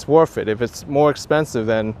I think it's worth it. If it's more expensive,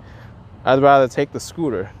 then I'd rather take the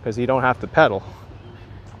scooter because you don't have to pedal.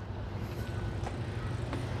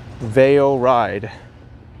 Vail ride.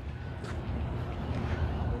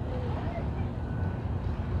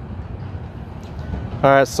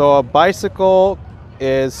 All right, so a bicycle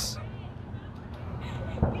is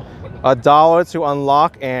 $1 to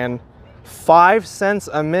unlock and 5 cents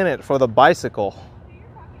a minute for the bicycle.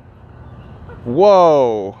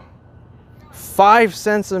 Whoa, 5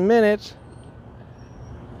 cents a minute.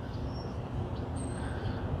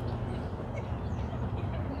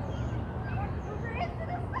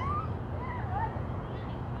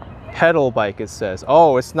 Pedal bike, it says.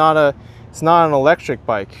 Oh, it's not an electric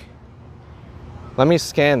bike. Let me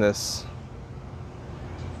scan this.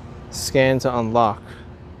 Scan to unlock.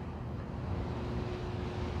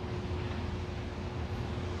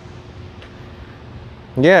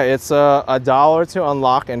 Yeah, it's $1 to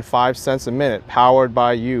unlock and 5 cents a minute, powered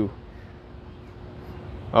by you.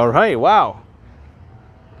 All right, wow.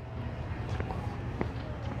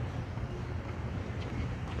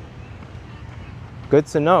 Good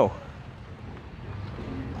to know.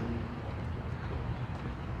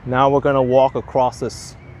 Now we're gonna walk across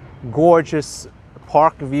this gorgeous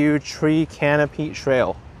park view tree canopy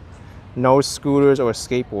trail. No scooters or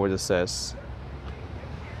skateboards, it says.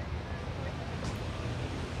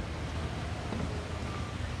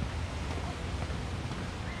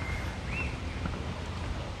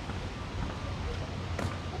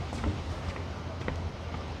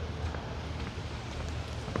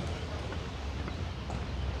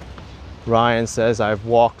 Ryan says, I've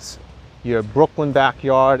walked your Brooklyn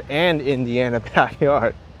backyard and Indiana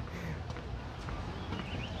backyard.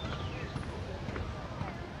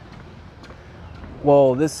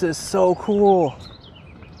 Whoa, this is so cool.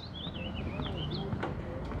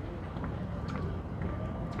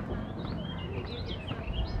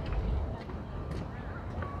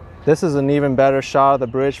 This is an even better shot of the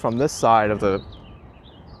bridge from this side of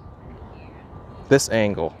this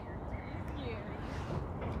angle.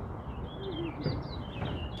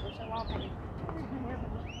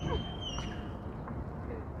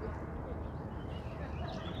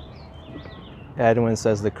 Edwin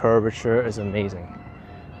says the curvature is amazing.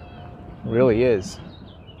 It really is.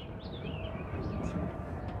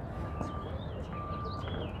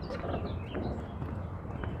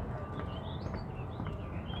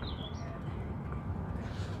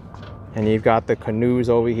 And you've got the canoes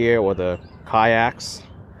over here, or the kayaks.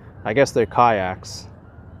 I guess they're kayaks.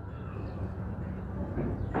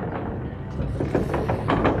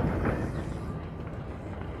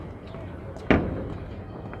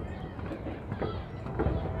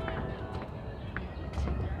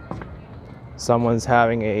 Someone's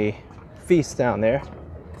having a feast down there.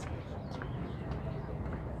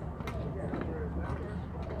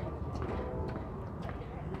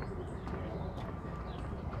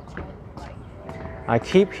 I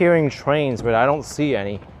keep hearing trains, but I don't see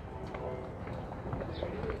any.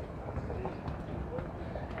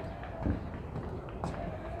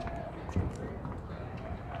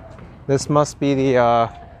 This must be the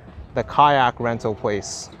kayak rental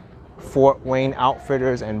place, Fort Wayne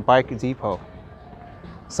Outfitters and Bike Depot.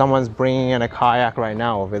 Someone's bringing in a kayak right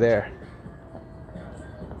now over there.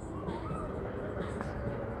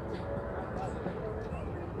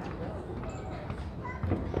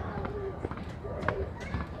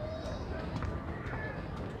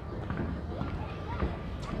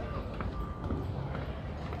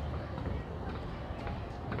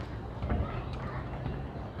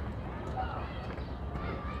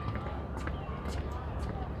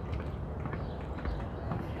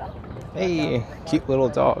 Hey, cute little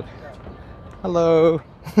dog. Hello.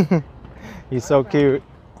 He's so cute.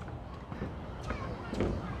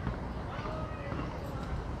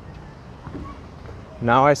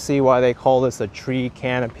 Now I see why they call this a tree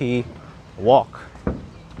canopy walk.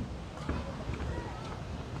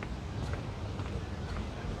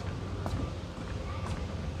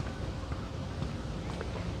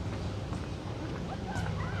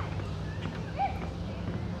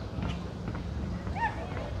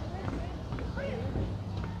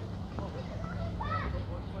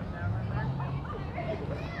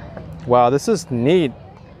 Wow, this is neat.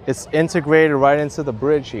 It's integrated right into the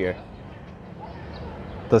bridge here.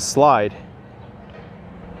 The slide.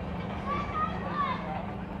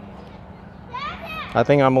 I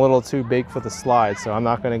think I'm a little too big for the slide, so I'm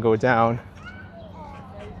not going to go down.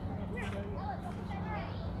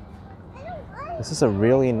 This is a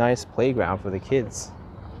really nice playground for the kids.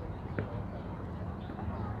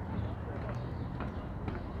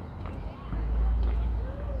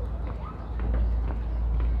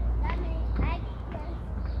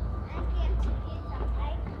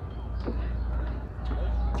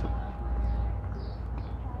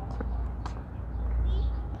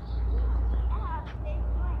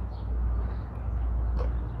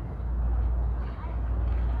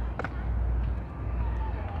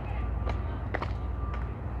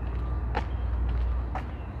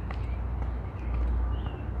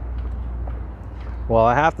 Well,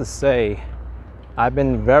 I have to say, I've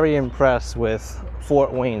been very impressed with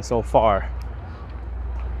Fort Wayne so far.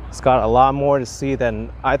 It's got a lot more to see than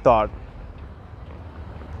I thought.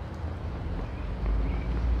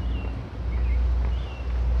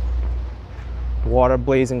 Water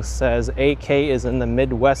Blazing says, AK is in the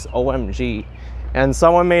Midwest, OMG. And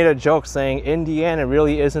someone made a joke saying, Indiana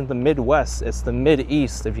really isn't the Midwest, it's the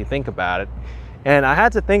Mid-East if you think about it. And I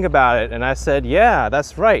had to think about it, and I said, yeah,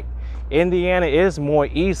 that's right. Indiana is more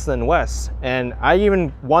east than west. And I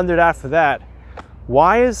even wondered after that,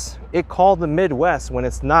 why is it called the Midwest when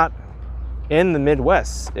it's not in the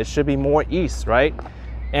Midwest? It should be more east, right?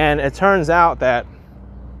 And it turns out that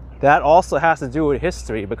that also has to do with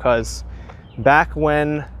history, because back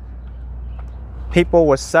when people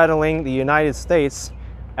were settling the United States,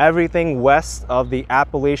 everything west of the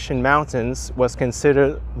Appalachian Mountains was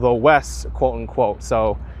considered the West, quote unquote.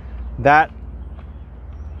 So that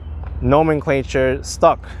nomenclature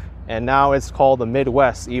stuck, and now it's called the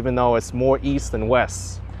Midwest, even though it's more east than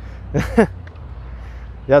west.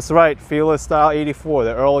 That's right, Fearless Style 84,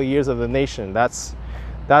 the early years of the nation. That's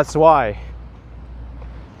why.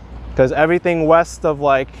 Because everything west of,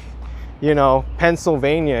 like, you know,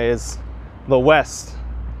 Pennsylvania is the West.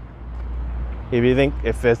 If you think,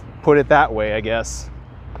 if it put it that way, I guess.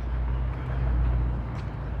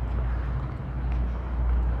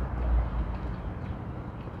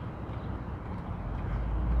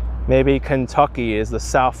 Maybe Kentucky is the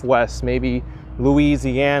Southwest. Maybe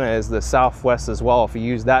Louisiana is the Southwest as well, if you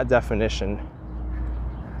use that definition.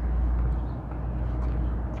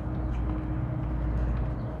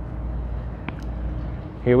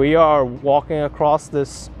 Here we are walking across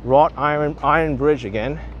this wrought iron bridge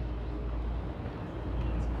again.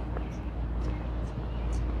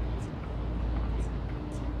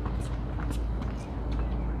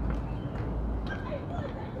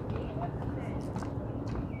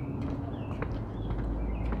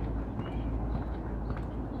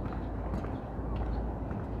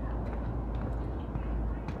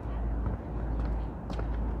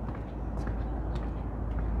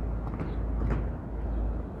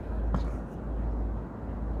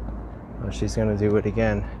 So she's gonna do it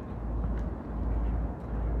again.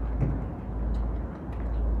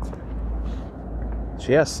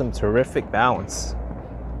 She has some terrific balance.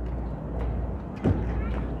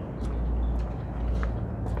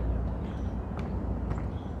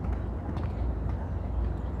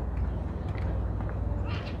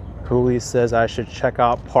 Cooley says I should check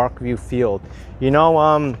out Parkview Field. You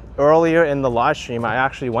know, earlier in the live stream, I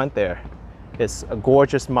actually went there. It's a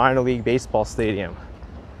gorgeous minor league baseball stadium.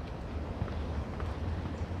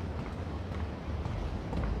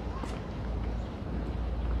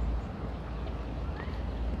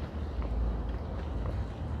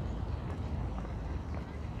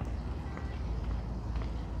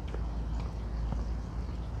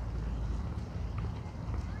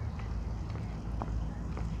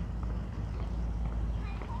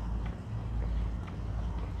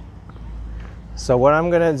 So what I'm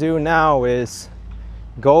gonna do now is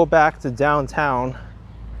go back to downtown,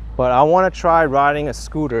 but I want to try riding a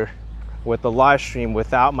scooter with the live stream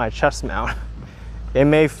without my chest mount. It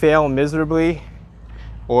may fail miserably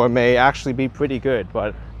or it may actually be pretty good,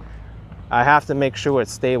 but I have to make sure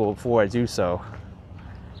it's stable before I do so.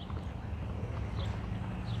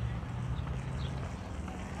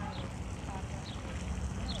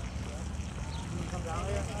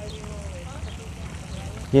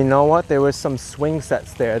 You know what? There was some swing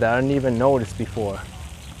sets there that I didn't even notice before.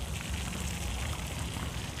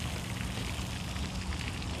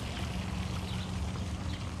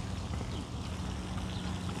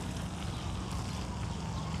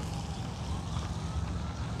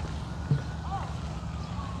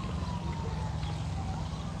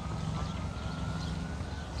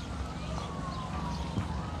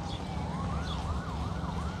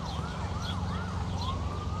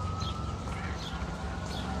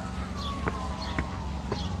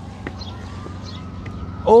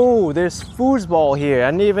 Oh, there's foosball here.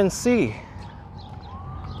 I didn't even see.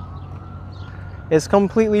 It's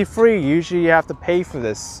completely free. Usually you have to pay for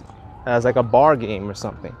this as like a bar game or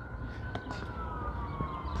something.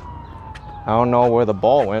 I don't know where the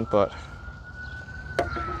ball went, but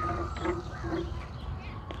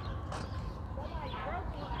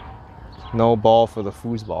no ball for the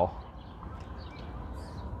foosball.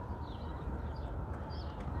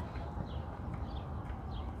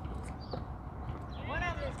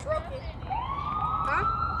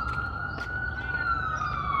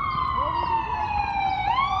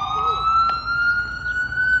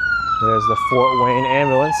 There's the Fort Wayne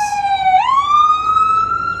ambulance.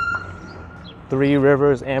 Three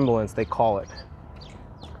Rivers Ambulance, they call it.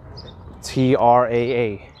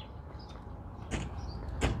 TRAA.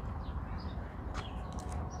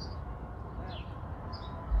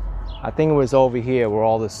 I think it was over here where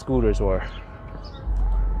all the scooters were.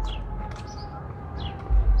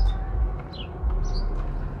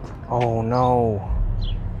 Oh no.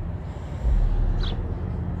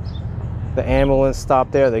 The ambulance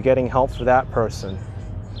stopped there. They're getting help for that person.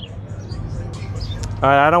 All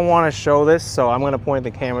right, I don't want to show this, so I'm going to point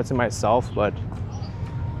the camera to myself, but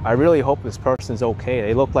I really hope this person's okay.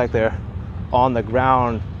 They look like they're on the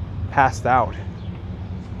ground, passed out.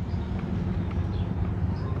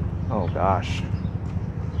 Oh gosh.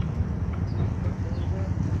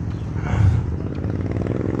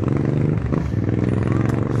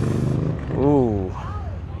 Ooh.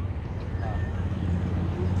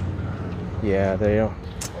 Yeah, there you go.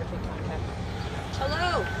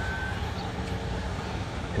 Hello.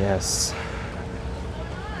 Yes.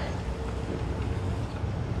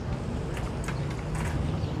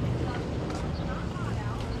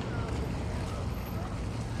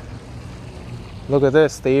 Look at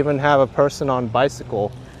this. They even have a person on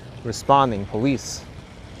bicycle responding, police.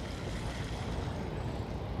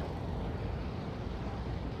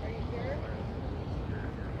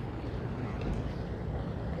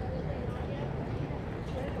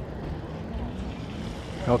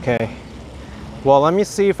 Okay, well, let me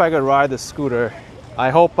see if I could ride the scooter. I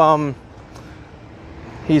hope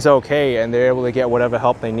he's okay and they're able to get whatever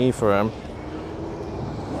help they need for him.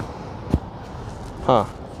 Huh.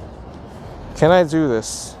 Can I do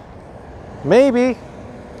this? Maybe.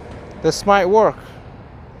 This might work.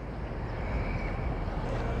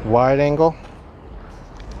 Wide angle.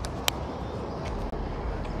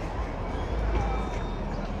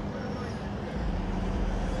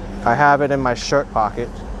 I have it in my shirt pocket.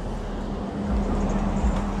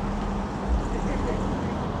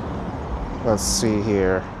 Let's see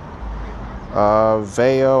here.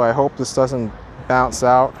 Veo, I hope this doesn't bounce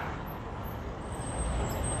out.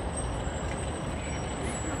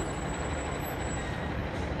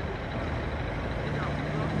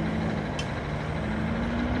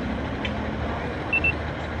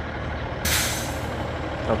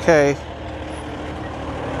 Okay.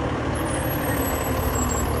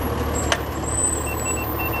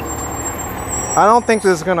 I don't think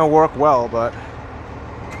this is gonna work well, but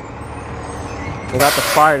we got the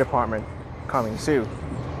fire department coming too.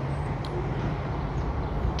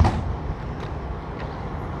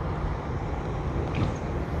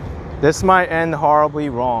 This might end horribly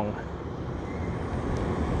wrong.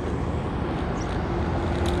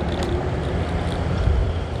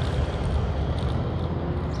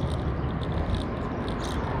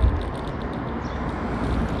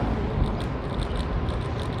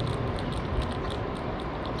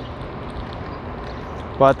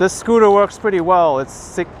 But this scooter works pretty well.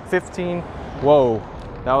 It's 15. Whoa,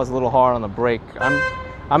 that was a little hard on the brake.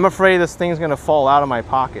 I'm afraid this thing's gonna fall out of my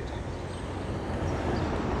pocket.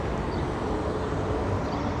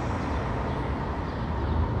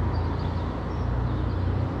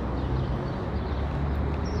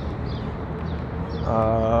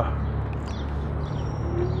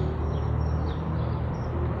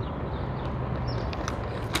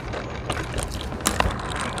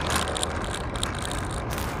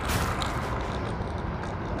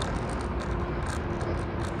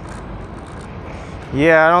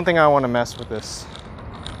 Yeah, I don't think I want to mess with this.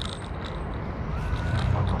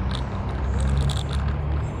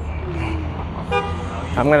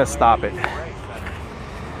 I'm gonna stop it.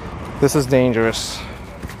 This is dangerous.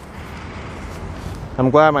 I'm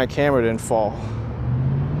glad my camera didn't fall.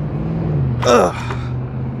 Ugh.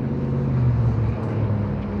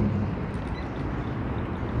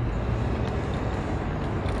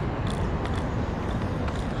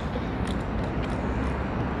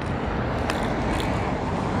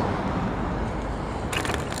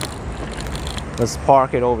 Let's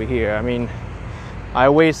park it over here. I mean, I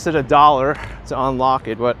wasted $1 to unlock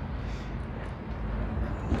it, but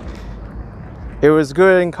it was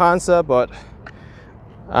good in concept, but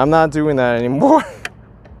I'm not doing that anymore.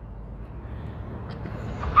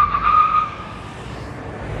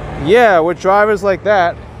 Yeah, with drivers like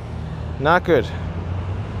that, not good.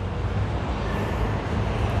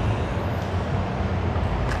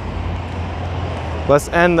 Let's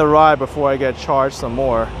end the ride before I get charged some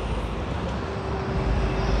more.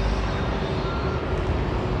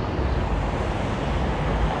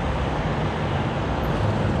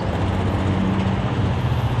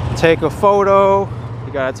 Take a photo.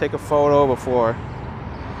 You gotta take a photo before.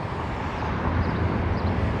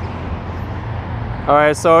 All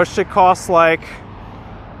right, so it should cost like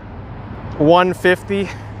 $150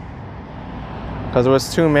 because it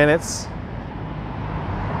was 2 minutes.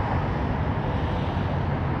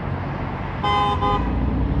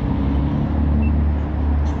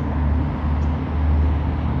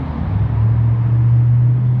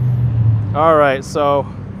 All right, so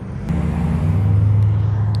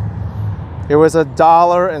it was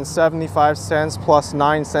 $1.75 plus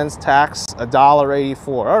 9 cents tax,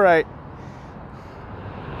 $1.84. All right,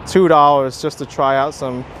 $2 just to try out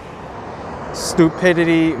some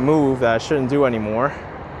stupidity move that I shouldn't do anymore.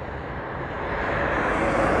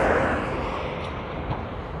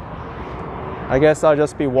 I guess I'll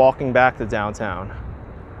just be walking back to downtown.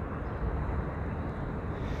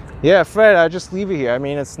 Yeah, Fred, I just leave it here. I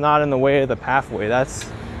mean, it's not in the way of the pathway.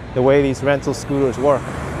 That's the way these rental scooters work.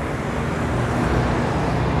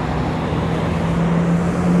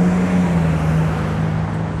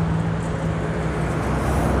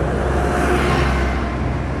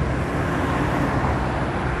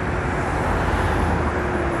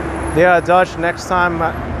 Yeah, Dutch, next time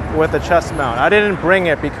with a chest mount. I didn't bring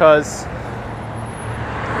it because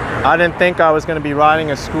I didn't think I was going to be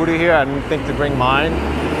riding a scooter here. I didn't think to bring mine.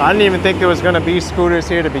 I didn't even think there was going to be scooters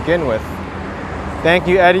here to begin with. Thank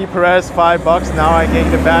you, Eddie Perez, $5. Now I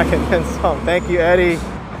gained it back and then some. Thank you, Eddie.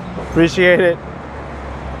 Appreciate it.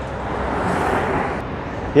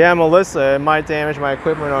 Yeah, Melissa, it might damage my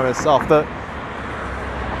equipment on itself. The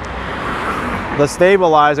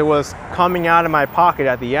stabilizer was coming out of my pocket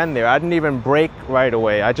at the end there. I didn't even brake right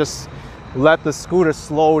away. I just let the scooter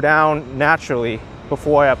slow down naturally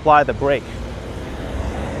before I applied the brake.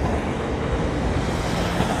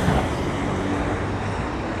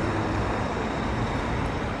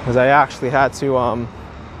 Because I actually had to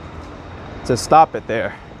stop it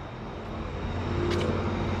there.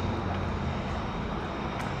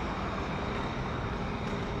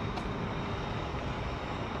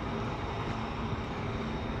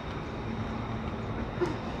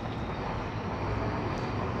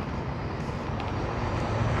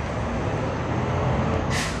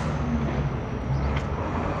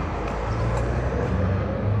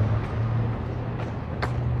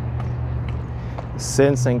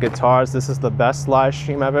 Synths and guitars. This is the best live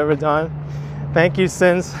stream I've ever done. Thank you,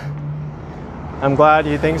 Sins. I'm glad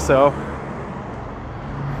you think so.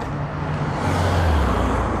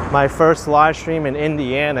 My first live stream in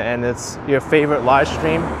Indiana, and it's your favorite live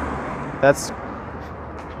stream. That's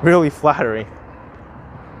really flattering.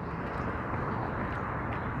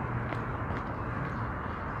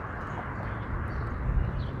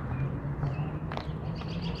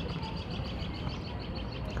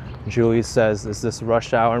 Julie says, is this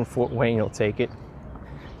rush hour in Fort Wayne? You'll take it.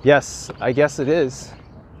 Yes, I guess it is.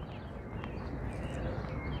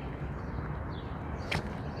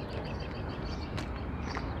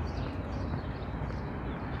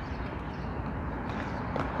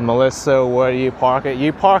 Melissa, where do you park it?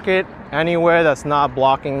 You park it anywhere that's not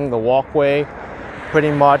blocking the walkway, pretty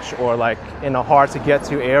much, or like in a hard to get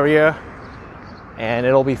to area, and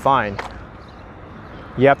it'll be fine.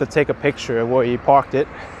 You have to take a picture of where you parked it.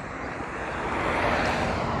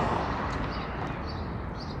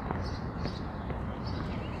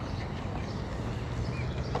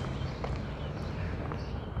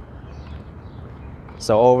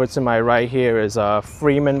 So over to my right here is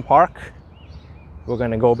Freeman Park. We're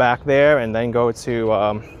gonna go back there and then go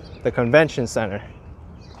to the convention center.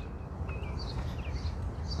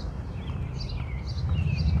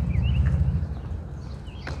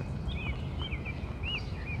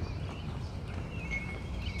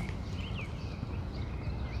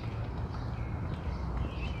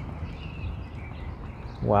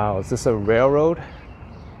 Wow, is this a railroad?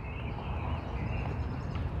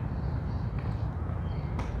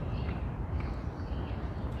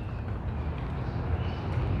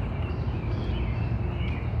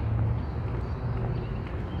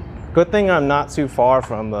 Good thing I'm not too far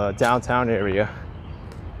from the downtown area.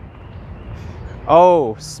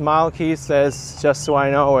 Oh, Smile Key says, just so I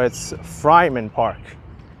know, it's Fryman Park,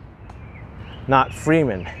 not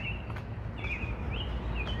Freeman.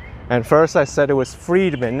 And first I said it was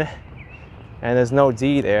Friedman, and there's no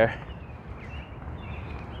D there,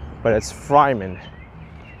 but it's Fryman.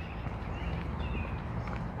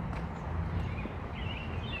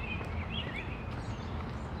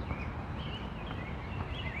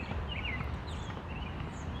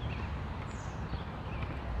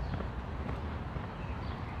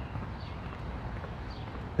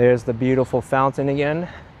 There's the beautiful fountain again.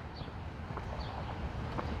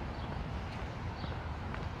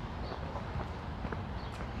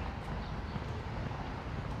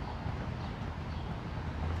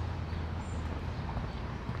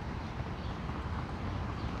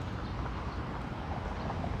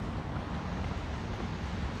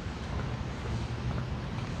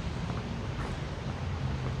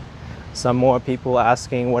 Some more people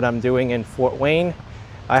asking what I'm doing in Fort Wayne.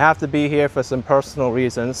 I have to be here for some personal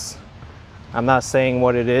reasons. I'm not saying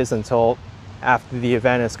what it is until after the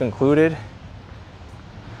event is concluded.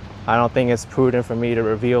 I don't think it's prudent for me to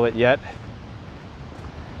reveal it yet.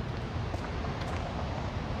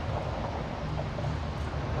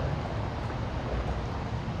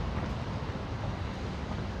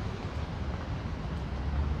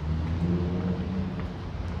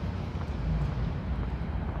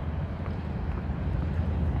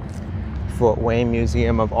 Fort Wayne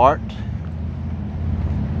Museum of Art.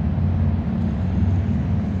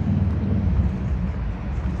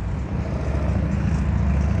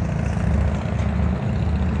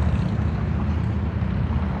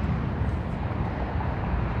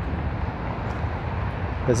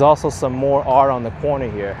 There's also some more art on the corner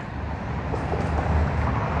here.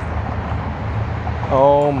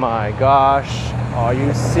 Oh my gosh, are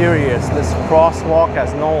you serious? This crosswalk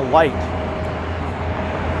has no light.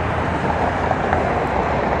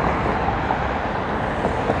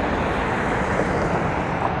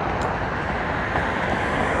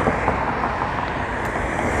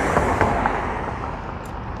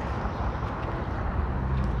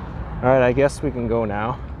 All right, I guess we can go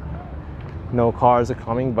now. No cars are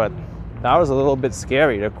coming, but that was a little bit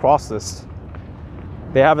scary to cross this.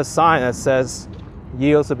 They have a sign that says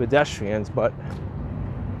yield to pedestrians, but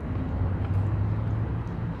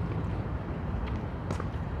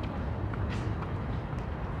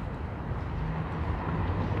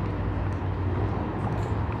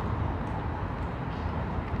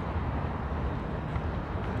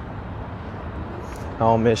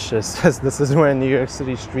oh, Mish says this is where New York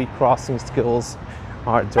City street crossing skills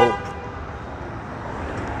are dope.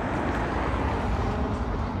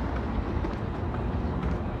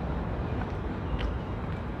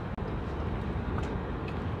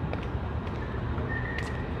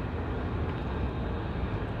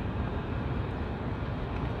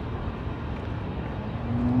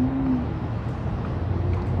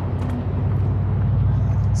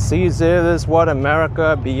 See, this is what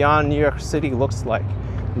America beyond New York City looks like.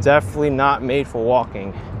 Definitely not made for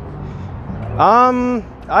walking.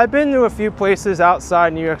 I've been to a few places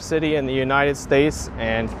outside New York City in the United States,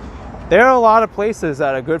 and there are a lot of places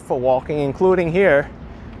that are good for walking, including here.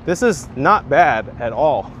 This is not bad at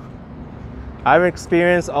all. I've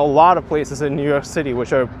experienced a lot of places in New York City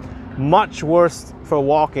which are much worse for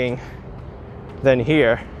walking than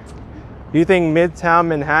here. You think Midtown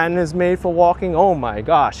Manhattan is made for walking? Oh my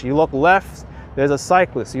gosh, you look left, there's a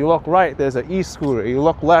cyclist. You look right, there's an e-scooter. You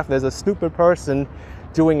look left, there's a stupid person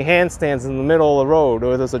doing handstands in the middle of the road,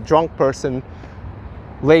 or there's a drunk person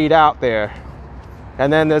laid out there.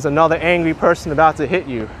 And then there's another angry person about to hit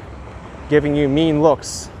you, giving you mean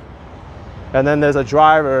looks. And then there's a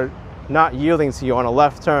driver not yielding to you on a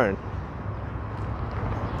left turn.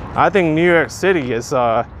 I think New York City is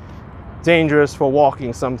dangerous for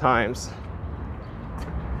walking sometimes.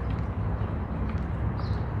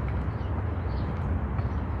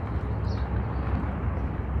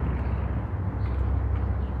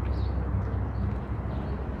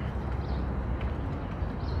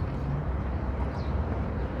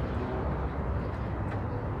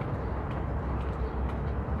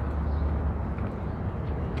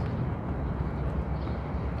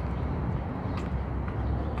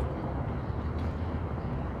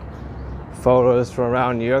 Photos from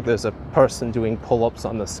around New York, there's a person doing pull-ups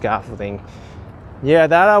on the scaffolding. Yeah,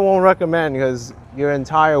 that I won't recommend, because your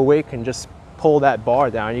entire weight can just pull that bar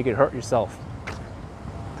down. You can hurt yourself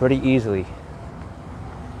pretty easily.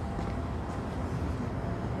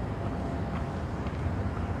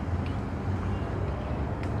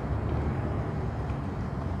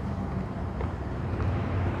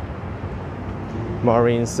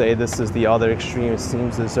 Maureen say this is the other extreme. It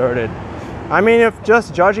seems deserted. I mean, if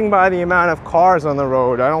just judging by the amount of cars on the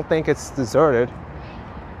road, I don't think it's deserted.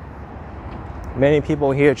 Many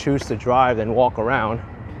people here choose to drive than walk around.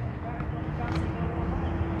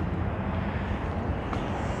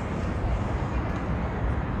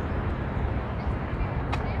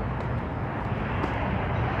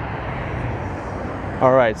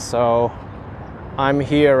 All right, so I'm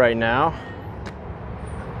here right now.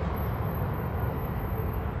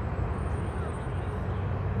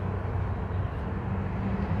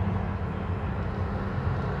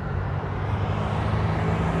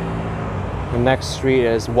 The next street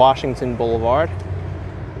is Washington Boulevard,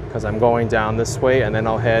 because I'm going down this way, and then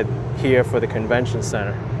I'll head here for the convention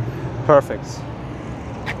center. Perfect.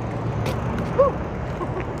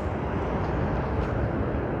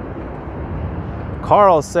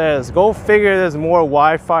 Carl says, go figure there's more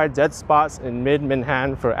Wi-Fi dead spots in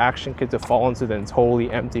mid-Manhattan for Action Kid to fall into than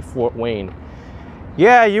totally empty Fort Wayne.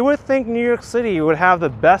 Yeah, you would think New York City would have the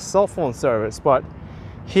best cell phone service, but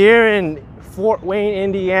here in Fort Wayne,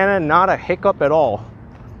 Indiana, not a hiccup at all.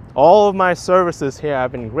 All of my services here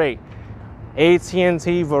have been great. AT&T,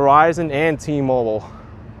 Verizon, and T-Mobile.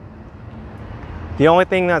 The only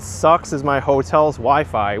thing that sucks is my hotel's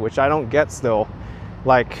Wi-Fi, which I don't get still.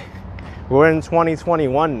 Like, we're in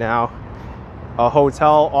 2021 now. A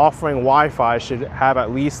hotel offering Wi-Fi should have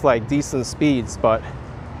at least like decent speeds, but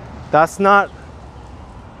that's not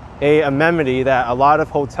a amenity that a lot of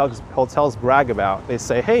hotels brag about. They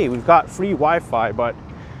say, hey, we've got free Wi-Fi, but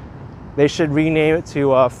they should rename it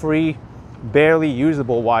to free, barely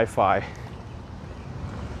usable Wi-Fi.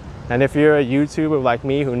 And if you're a YouTuber like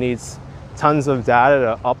me who needs tons of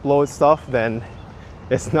data to upload stuff, then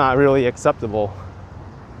it's not really acceptable.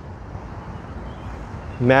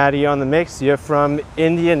 Maddie on the mix, you're from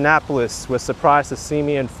Indianapolis. We're surprised to see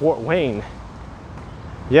me in Fort Wayne.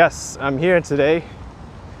 Yes, I'm here today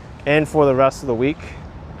and for the rest of the week.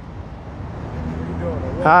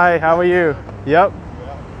 Hi, how are you? Yep.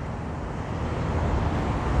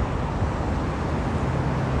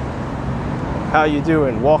 How you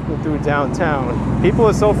doing? Walking through downtown. People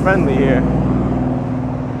are so friendly here.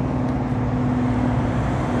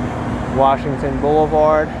 Washington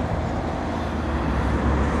Boulevard.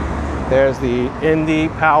 There's the Indy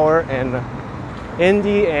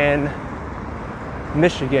and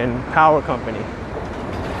Michigan Power Company.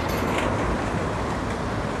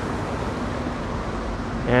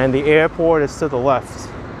 And the airport is to the left.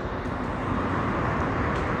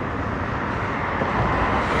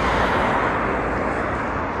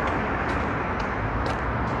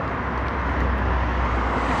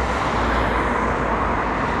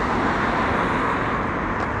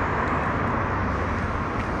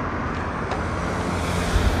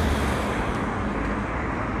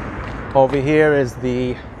 Over here is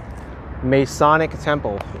the Masonic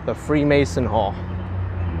Temple, the Freemason Hall.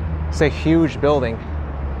 It's a huge building.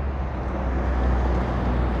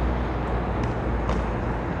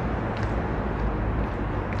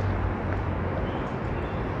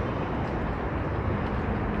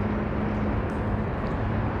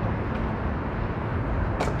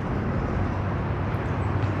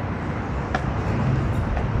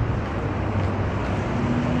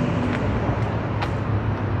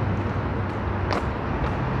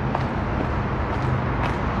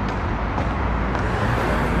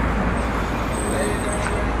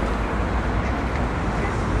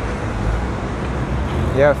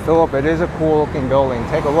 Yeah, Philip, it is a cool looking building.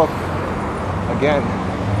 Take a look again.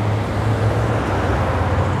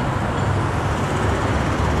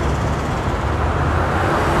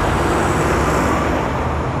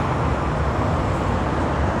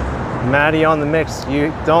 Maddie on the mix.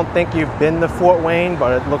 You don't think you've been to Fort Wayne,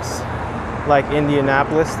 but it looks like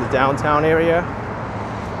Indianapolis, the downtown area.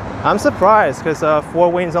 I'm surprised because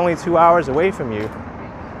Fort Wayne's only 2 hours away from you.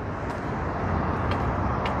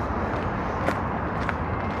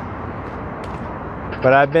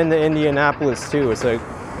 But I've been to Indianapolis too. It's a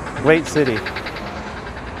great city.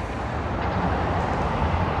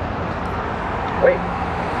 Wait.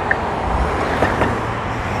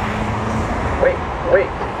 Wait, wait.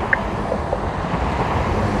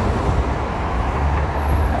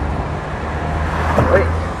 Wait,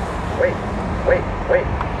 wait, wait, wait.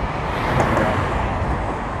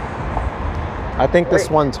 I think this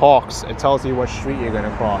one talks. It tells you what street you're gonna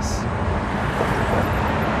cross.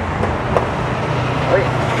 Wait.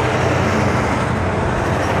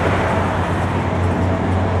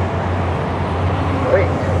 Wait.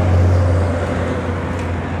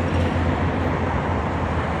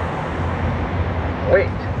 Wait.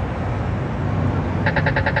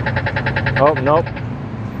 Oh, nope.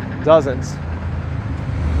 Doesn't.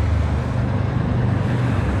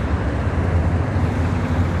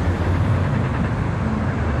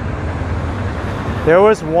 There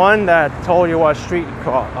was one that told you what street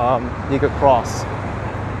you could cross.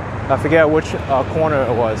 I forget which corner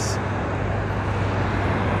it was.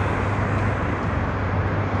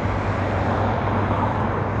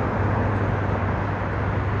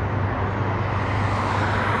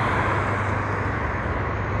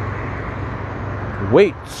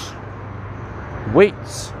 Wait. Wait.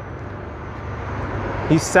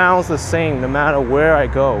 He sounds the same no matter where I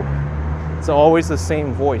go. It's always the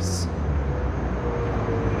same voice.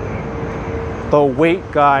 The wait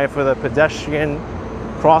guy for the pedestrian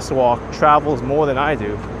crosswalk travels more than I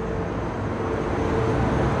do.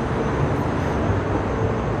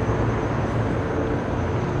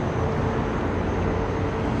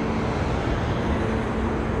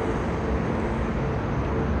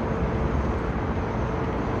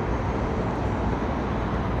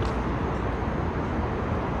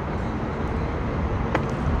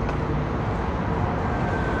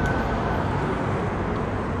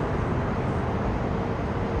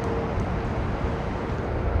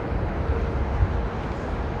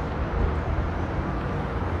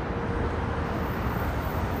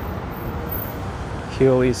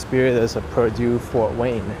 Holy Spirit is a Purdue Fort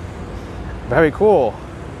Wayne. Very cool.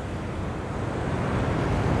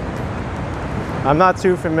 I'm not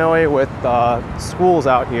too familiar with schools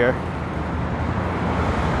out here.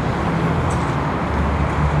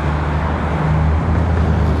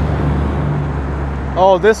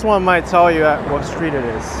 Oh, this one might tell you at what street it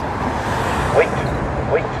is. Wait,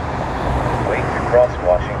 wait, wait to cross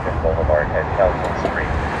Washington Boulevard at Calhoun Street.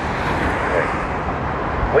 Wait,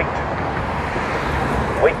 wait,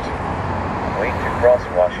 wait to cross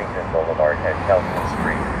Washington Boulevard at Calhoun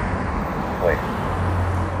Street. Wait,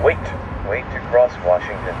 wait to cross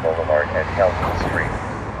Washington Boulevard at Calhoun Street.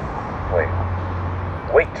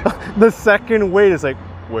 Wait. The second wait is like,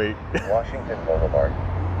 wait. Washington Boulevard.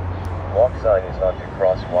 Walk sign is not to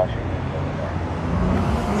cross Washington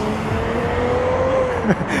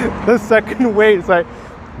Boulevard. The second wait is like,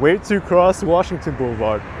 wait to cross Washington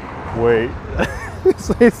Boulevard. Wait.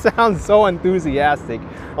 It sounds so enthusiastic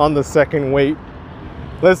on the second wait.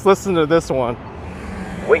 Let's listen to this one.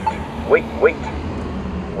 Wait.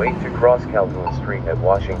 Wait to cross Calhoun Street at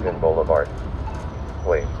Washington Boulevard.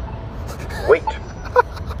 Wait.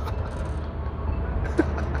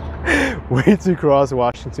 Wait to cross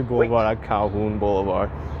Washington Boulevard at Calhoun Boulevard.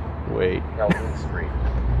 Wait. Calhoun Street.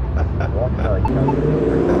 Walk sign Calhoun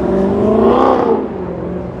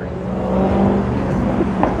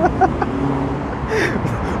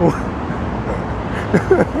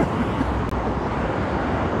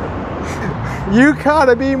You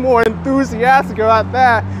gotta be more enthusiastic about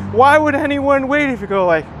that. Why would anyone wait if you go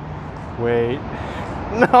like, wait?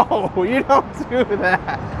 No, you don't do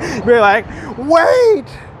that. You're like, wait!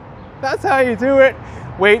 That's how you do it.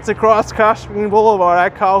 Wait to cross Washington Boulevard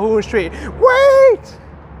at Calhoun Street. Wait!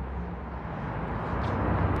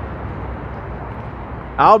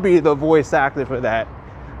 I'll be the voice actor for that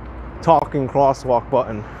talking crosswalk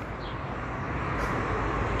button.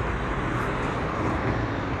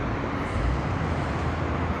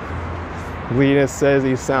 Linus says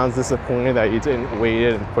he sounds disappointed that you didn't wait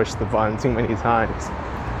it and push the button too many times.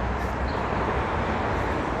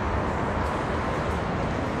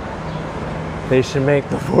 They should make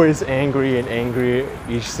the voice angry and angrier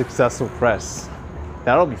each successful press.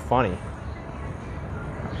 That'll be funny.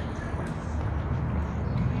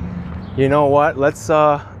 You know what? Let's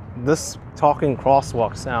this talking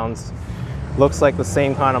crosswalk looks like the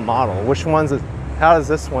same kind of model. Which one's it? How does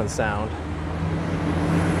this one sound?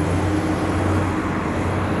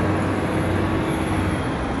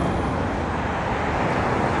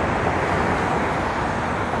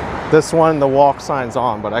 This one, the walk sign's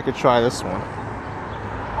on, but I could try this one.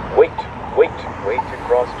 Wait to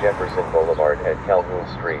cross Jefferson Boulevard at Calhoun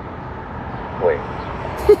Street. Wait.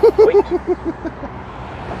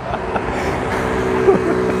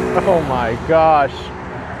 Oh my gosh.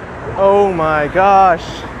 Oh my gosh.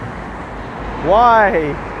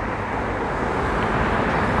 Why?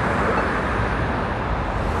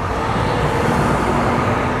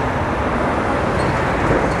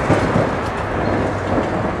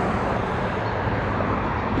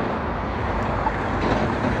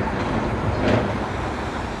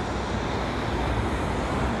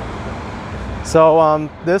 So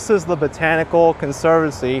this is the Botanical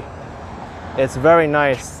Conservancy. It's very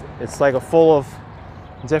nice. It's like full of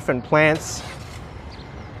different plants,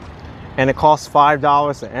 and it costs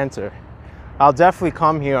 $5 to enter. I'll definitely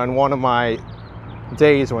come here on one of my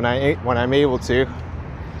days when I'm able to.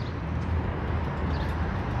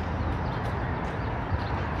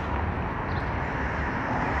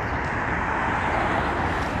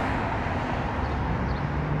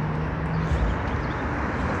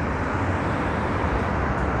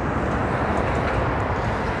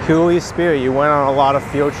 Holy Spirit, you went on a lot of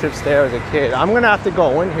field trips there as a kid. I'm gonna have to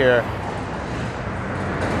go in here.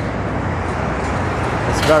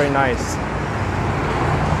 It's very nice.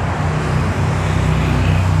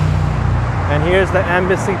 And here's the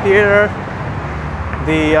Embassy Theater.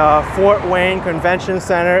 The Fort Wayne Convention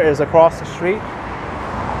Center is across the street.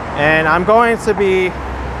 And I'm going to be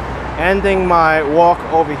ending my walk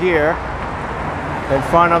over here in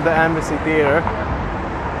front of the Embassy Theater.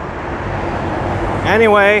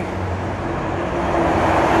 Anyway,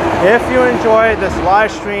 if you enjoyed this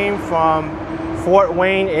live stream from Fort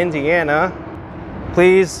Wayne, Indiana,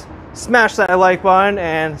 please smash that like button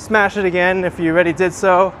and smash it again if you already did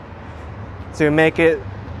so to make it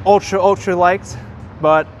ultra liked.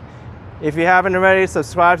 But if you haven't already,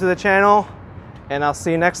 subscribe to the channel and I'll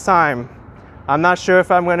see you next time. I'm not sure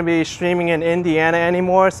if I'm going to be streaming in Indiana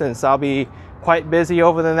anymore since I'll be quite busy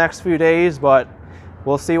over the next few days, but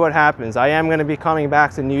we'll see what happens. I am going to be coming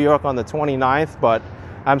back to New York on the 29th, but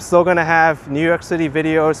I'm still going to have New York City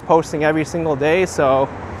videos posting every single day, so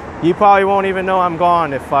you probably won't even know I'm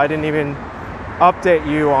gone if I didn't even update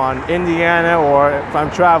you on Indiana, or if I'm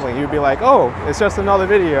traveling, you'd be like, oh, it's just another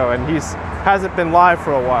video, and hasn't been live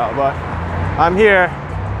for a while, but I'm here.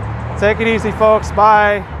 Take it easy, folks.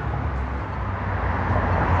 Bye.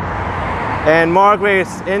 And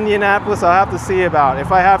Margrace, Indianapolis, I'll have to see about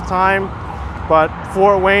if I have time. But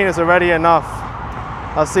Fort Wayne is already enough.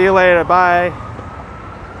 I'll see you later. Bye.